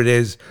 here it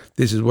is,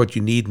 this is what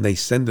you need, and they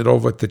send it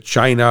over to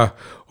China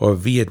or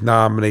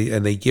Vietnam,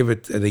 and they give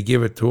it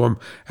to them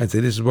and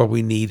say, this is what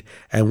we need.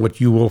 And what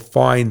you will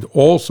find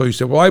also, you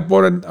say, well, I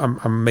bought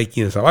I'm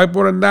making this up, I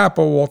bought a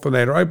Napa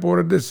alternator, I bought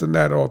a this and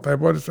that alternator, I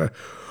bought this.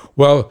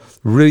 Well,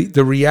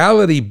 the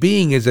reality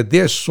being is that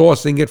they're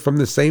sourcing it from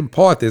the same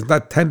part. There's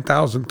not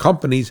 10,000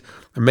 companies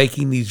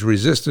making these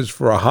resistors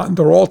for a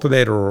Honda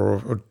alternator or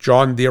a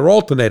John Deere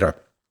alternator.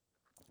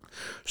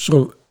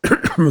 So,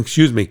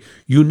 excuse me,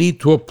 you need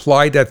to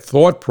apply that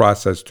thought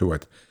process to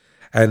it.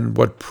 And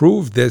what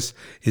proved this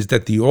is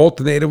that the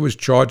alternator was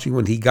charging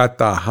when he got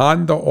the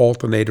Honda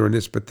alternator in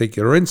this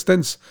particular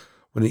instance,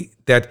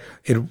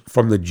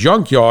 from the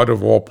junkyard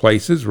of all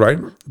places, right,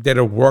 that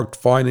it worked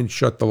fine and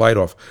shut the light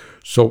off.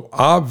 So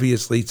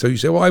obviously, so you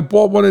say, well, I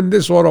bought one in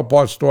this auto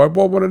parts store, I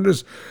bought one in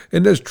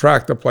this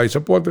tractor place, I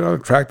bought another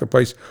tractor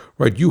place,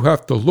 right? You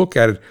have to look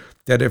at it,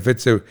 that if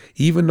it's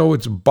even though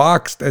it's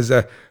boxed as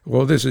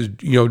this is,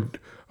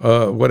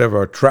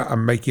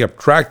 I'm making up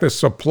Tractor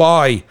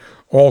Supply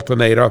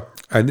alternator,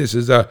 and this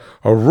is a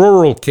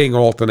Rural King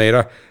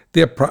alternator,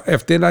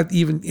 if they're not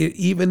even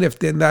if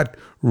they're not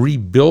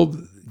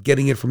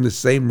getting it from the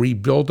same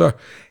rebuilder,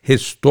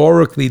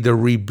 historically the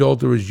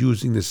rebuilder is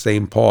using the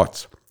same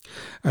parts.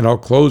 And I'll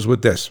close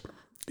with this.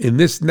 In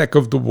this neck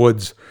of the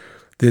woods,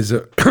 there's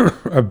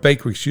a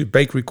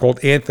bakery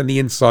called Anthony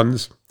and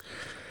Sons,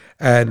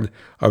 and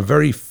a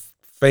very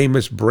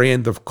famous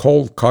brand of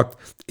cold cut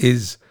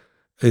is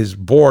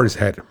Boar's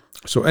Head.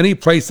 So any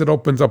place that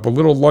opens up a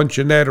little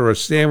luncheonette or a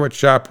sandwich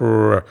shop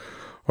or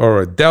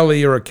a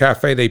deli or a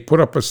cafe, they put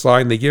up a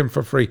sign, they give them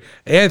for free,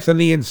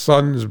 Anthony and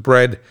Sons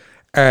bread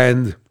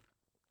and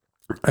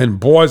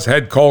Boar's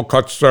Head cold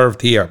cut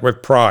served here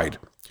with pride.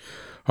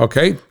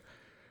 Okay?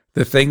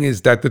 The thing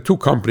is that the two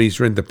companies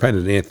are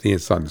independent, Anthony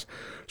and Sons.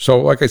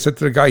 So like I said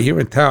to the guy here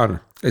in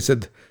town, I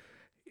said,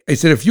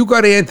 if you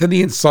got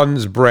Anthony and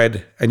Sons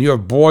bread and you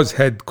have Boar's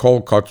Head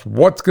cold cuts,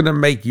 what's going to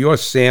make your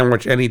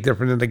sandwich any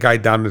different than the guy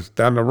down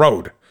the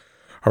road?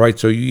 All right,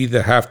 so you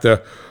either have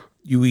to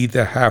you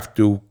either have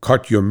to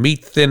cut your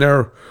meat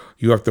thinner,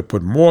 you have to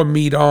put more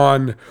meat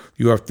on,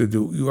 you have to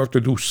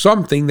do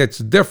something that's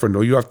different,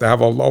 or you have to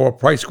have a lower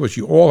price because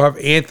you all have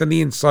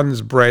Anthony and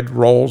Sons bread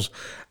rolls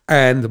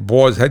and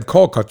Boar's Head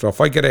cold cuts. So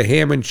if I get a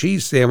ham and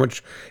cheese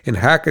sandwich in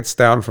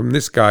Hackettstown from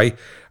this guy,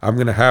 I'm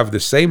going to have the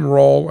same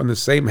roll and the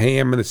same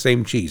ham and the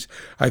same cheese.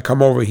 I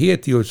come over here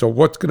to you, so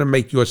what's going to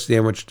make your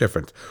sandwich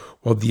different?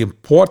 Well, the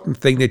important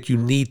thing that you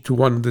need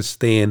to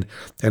understand,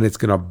 and it's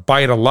going to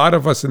bite a lot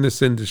of us in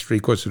this industry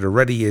because it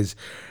already is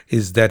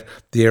that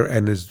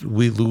as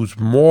we lose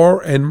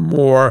more and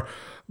more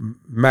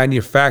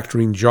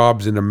manufacturing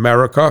jobs in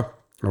America,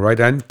 all right,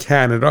 and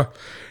Canada,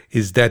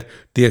 is that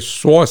they're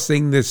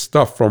sourcing this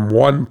stuff from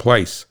one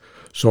place.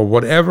 So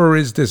whatever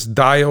is this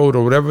diode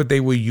or whatever they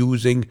were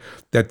using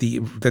that the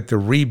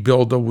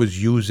rebuilder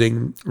was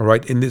using, all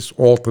right, in this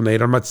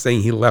alternator, I'm not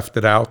saying he left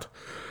it out,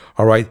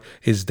 all right,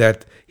 is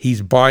that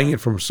he's buying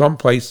it from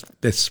someplace.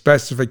 The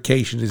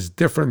specification is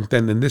different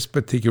than in this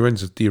particular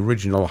instance, the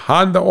original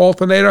Honda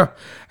alternator,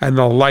 and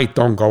the light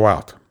don't go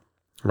out,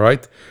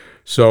 right?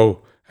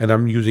 So, and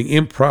I'm using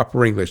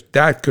improper English.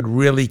 That could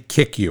really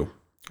kick you,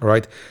 all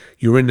right?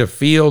 You're in the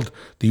field,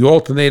 the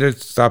alternator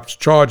stops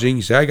charging.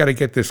 You say, I got to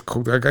get this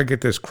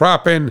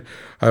crop in.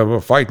 We're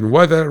fighting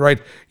weather, right?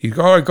 You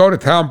go to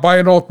town, buy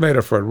an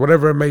alternator for it,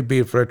 whatever it may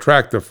be, for a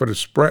tractor, for the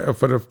spray,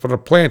 for the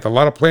plant. A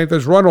lot of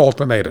planters run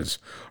alternators,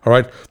 all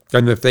right?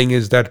 And the thing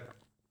is that,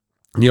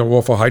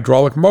 off a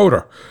hydraulic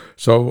motor.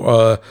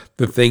 So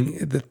the thing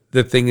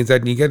is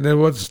that you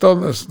get still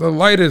the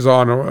light is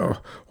on,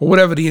 or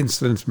whatever the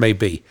incident may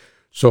be.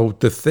 So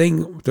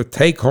the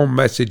take-home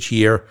message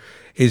here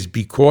is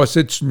because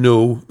it's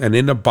new and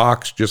in a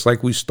box, just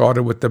like we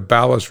started with the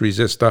ballast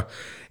resistor,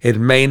 it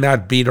may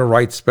not be the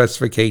right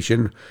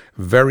specification.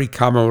 Very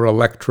common with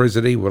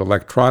electricity, with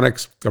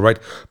electronics, all right?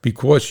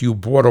 Because you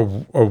bought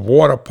a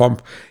water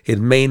pump, it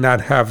may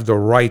not have the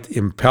right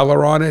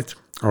impeller on it,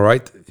 all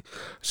right?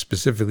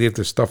 Specifically if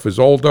the stuff is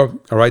older,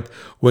 all right?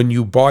 When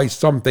you buy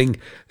something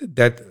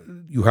that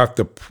you have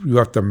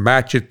to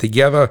match it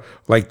together,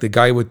 like the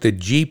guy with the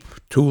Jeep,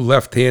 2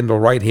 left-hand or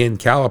right-hand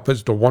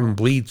calipers. The one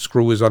bleed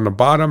screw is on the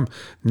bottom.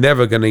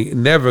 Never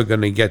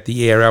gonna get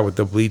the air out with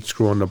the bleed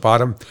screw on the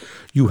bottom.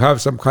 You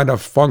have some kind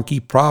of funky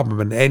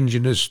problem. An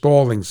engine is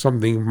stalling.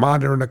 Something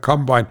monitoring a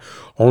combine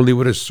only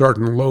with a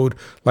certain load,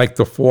 like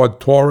the Ford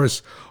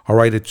Taurus. All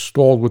right, it's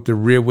stalled with the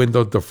rear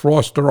window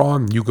defroster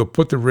on. You could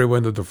put the rear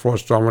window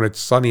defroster on when it's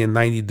sunny and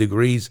 90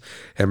 degrees.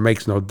 It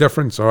makes no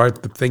difference. All right,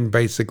 the thing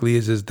basically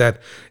is that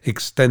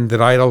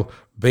extended idle,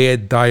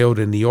 bad diode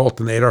in the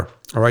alternator.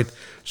 All right,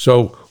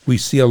 so we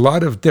see a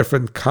lot of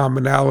different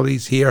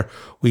commonalities here.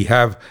 We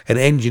have an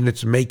engine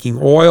that's making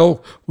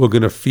oil. We're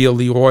going to feel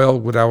the oil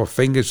with our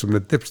fingers from the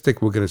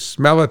dipstick. We're going to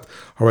smell it.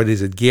 All right,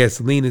 is it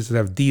gasoline? Does it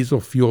have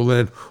diesel fuel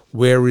in it?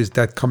 Where is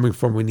that coming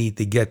from? We need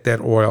to get that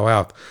oil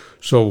out.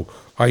 So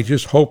I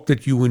just hope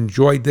that you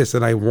enjoyed this,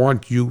 and I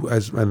want you,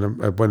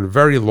 and I went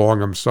very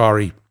long, I'm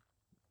sorry,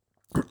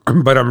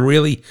 but I'm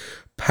really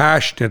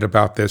passionate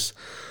about this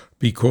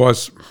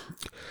because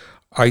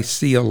I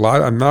see a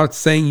lot. I'm not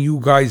saying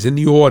you guys in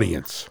the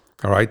audience,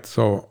 all right?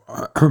 So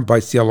but I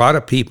see a lot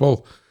of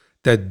people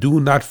that do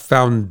not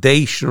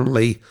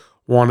foundationally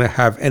want to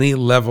have any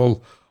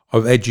level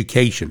of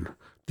education.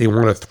 They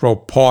want to throw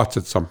parts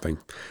at something.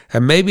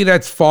 And maybe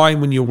that's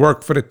fine when you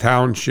work for the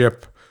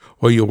township,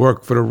 or you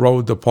work for the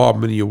road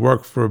department, you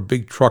work for a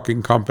big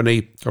trucking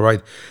company, all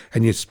right,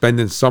 and you're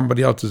spending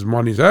somebody else's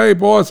money. Say, hey,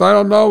 boss, I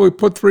don't know, we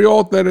put 3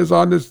 alternators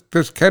on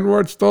this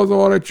Kenworth, still don't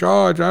want to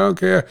charge. I don't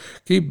care.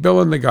 Keep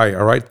billing the guy,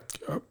 all right?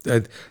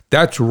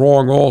 That's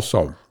wrong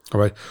also,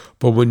 all right?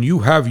 But when you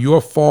have your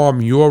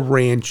farm, your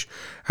ranch,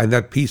 and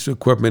that piece of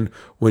equipment,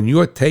 when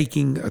you're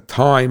taking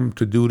time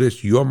to do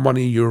this, your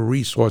money, your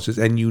resources,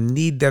 and you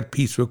need that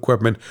piece of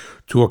equipment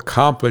to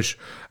accomplish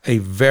a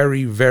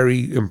very,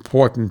 very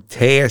important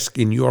task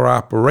in your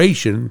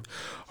operation,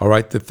 all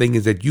right, the thing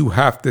is that you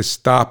have to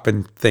stop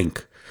and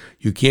think.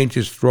 You can't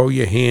just throw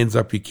your hands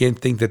up. You can't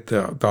think that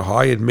the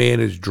hired man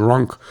is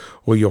drunk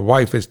or your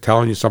wife is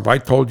telling you something. I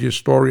told you a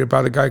story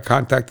about a guy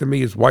contacted me.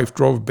 His wife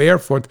drove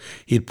barefoot.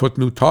 He'd put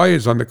new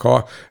tires on the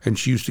car, and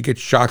she used to get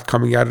shot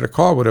coming out of the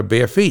car with her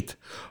bare feet.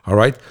 All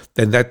right?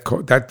 Then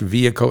that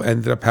vehicle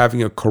ended up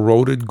having a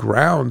corroded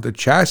ground, the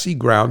chassis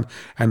ground.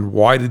 And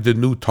why did the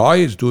new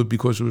tires do it?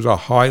 Because it was a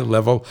high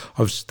level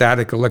of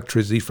static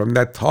electricity from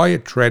that tire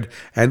tread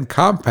and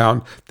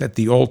compound that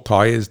the old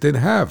tires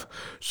didn't have.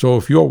 So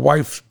if your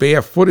wife's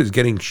barefoot is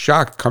getting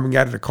shocked coming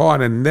out of the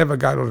car and never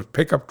got a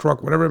pickup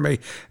truck, whatever it may,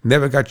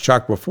 never got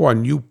shocked before,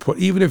 and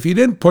even if you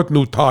didn't put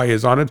new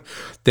tires on it,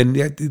 then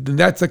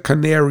that's a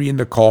canary in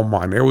the coal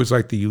mine. I always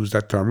like to use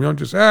that term. You don't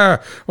just,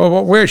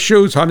 well, wear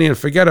shoes, honey, and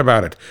forget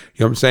about it.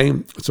 You know what I'm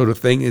saying? So the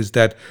thing is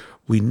that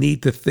we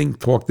need to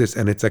talk this,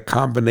 and it's a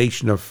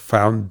combination of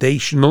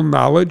foundational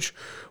knowledge,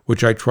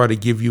 which I try to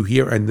give you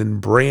here, and then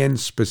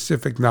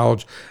brand-specific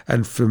knowledge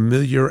and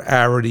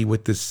familiarity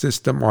with the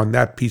system on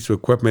that piece of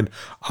equipment,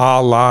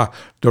 a la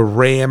the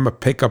Ram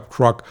pickup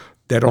truck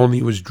that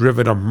only was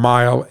driven a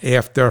mile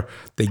after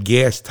the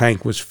gas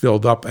tank was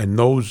filled up. And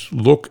those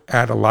look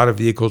at a lot of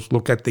vehicles,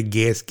 look at the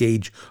gas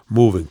gauge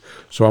moving.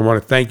 So I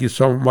want to thank you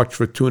so much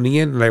for tuning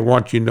in. And I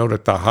want you to know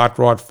that the Hot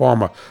Rod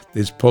Farmer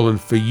is pulling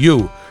for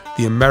you,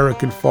 the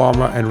American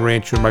farmer and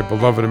rancher, my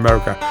beloved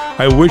America.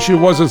 I wish it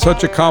wasn't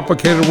such a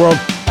complicated world,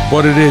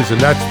 but it is,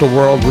 and that's the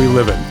world we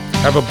live in.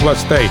 Have a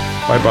blessed day.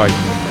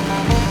 Bye-bye.